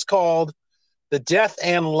believe it's called The Death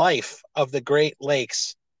and Life of the Great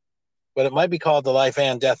Lakes, but it might be called The Life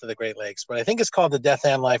and Death of the Great Lakes. But I think it's called The Death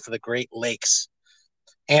and Life of the Great Lakes.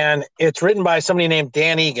 And it's written by somebody named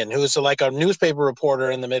Dan Egan, who's like a newspaper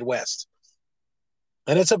reporter in the Midwest.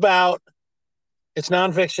 And it's nonfiction,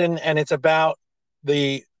 and it's about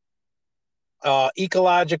the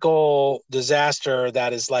ecological disaster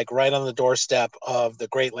that is like right on the doorstep of the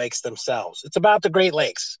Great Lakes themselves. It's about the Great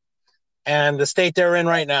Lakes and the state they're in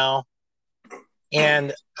right now,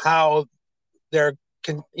 and how they're,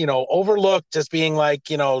 overlooked as being like,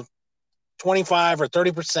 25 or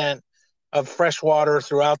 30% of fresh water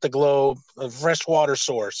throughout the globe, a freshwater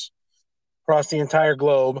source across the entire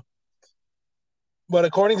globe. But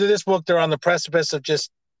according to this book, they're on the precipice of just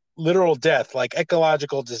literal death, like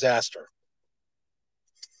ecological disaster.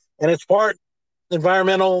 And it's part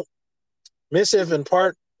environmental missive and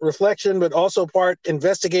part reflection, but also part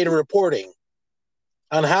investigative reporting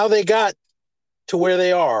on how they got to where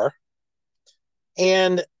they are.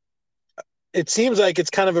 And it seems like it's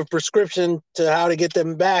kind of a prescription to how to get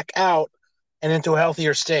them back out and into a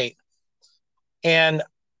healthier state. And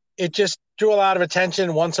it just drew a lot of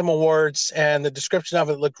attention, won some awards, and the description of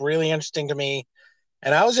it looked really interesting to me.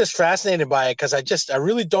 And I was just fascinated by it because I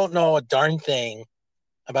really don't know a darn thing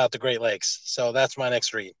about the Great Lakes. So that's my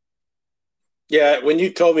next read. Yeah, when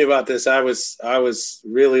you told me about this, I was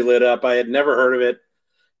really lit up. I had never heard of it.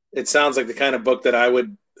 It sounds like the kind of book that I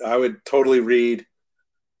would totally read,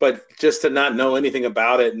 but just to not know anything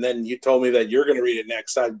about it, and then you told me that you're going to read it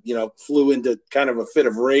next, I flew into kind of a fit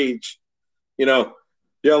of rage,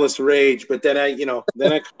 jealous rage. But then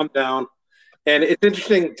I calmed down. And it's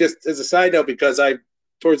interesting, just as a side note, because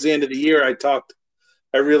towards the end of the year, I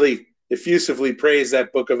really effusively praised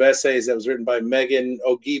that book of essays that was written by Megan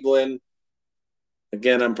O'Geeblin.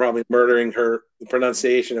 Again, I'm probably murdering the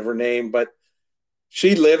pronunciation of her name, but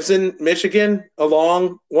she lives in Michigan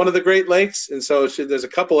along one of the Great Lakes. And so there's a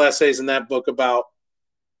couple essays in that book about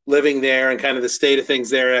living there and kind of the state of things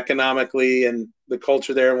there economically and the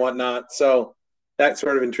culture there and whatnot. So that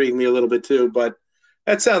sort of intrigued me a little bit too, but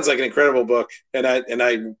that sounds like an incredible book. And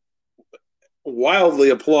I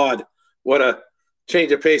wildly applaud what a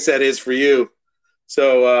change of pace that is for you.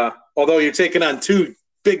 So, although you're taking on two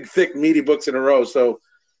big, thick, meaty books in a row, so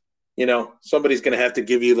somebody's going to have to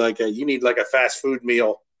give you you need like a fast food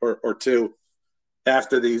meal or two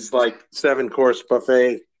after these like 7-course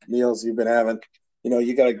buffet meals you've been having.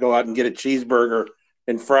 You got to go out and get a cheeseburger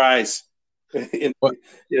and fries. The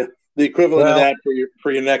equivalent of that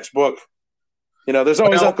for your next book. There's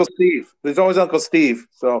always Uncle Steve. There's always Uncle Steve.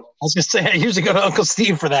 So I was going to say I usually go to Uncle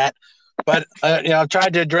Steve for that, but I've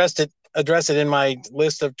tried to address it in my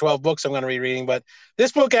list of 12 books I'm going to be reading. But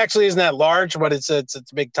this book actually isn't that large, but it's a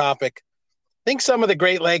big topic. I think some of the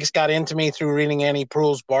Great Lakes got into me through reading Annie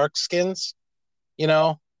Proulx's Bark Skins,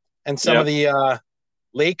 and some of the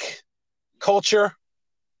lake culture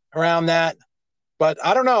around that. But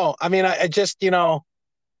I don't know. I mean, I just,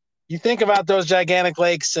 you think about those gigantic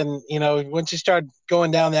lakes and, once you start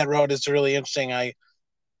going down that road, it's really interesting. I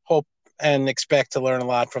hope and expect to learn a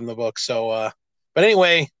lot from the book. So, but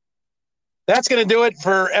anyway, that's going to do it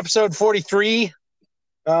for episode 43.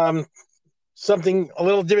 Something a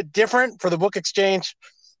little bit different for the book exchange.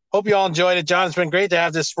 Hope you all enjoyed it. John, it's been great to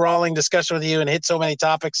have this sprawling discussion with you and hit so many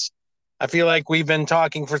topics. I feel like we've been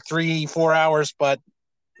talking for 3-4 hours, but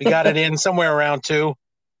we got it in somewhere around 2.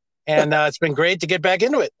 And it's been great to get back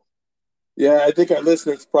into it. Yeah, I think our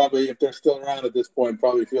listeners probably, if they're still around at this point,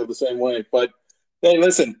 probably feel the same way. But hey,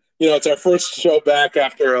 listen, it's our first show back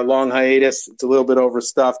after a long hiatus. It's a little bit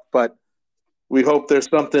overstuffed, but we hope there's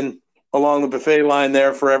something along the buffet line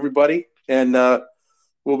there for everybody. And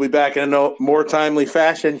we'll be back in a more timely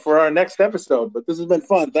fashion for our next episode. But this has been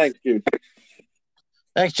fun. Thanks, Jude.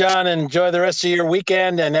 Thanks, John. And enjoy the rest of your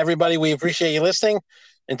weekend. And everybody, we appreciate you listening.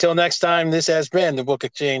 Until next time, this has been the Book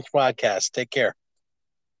Exchange Podcast. Take care.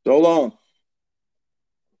 So long.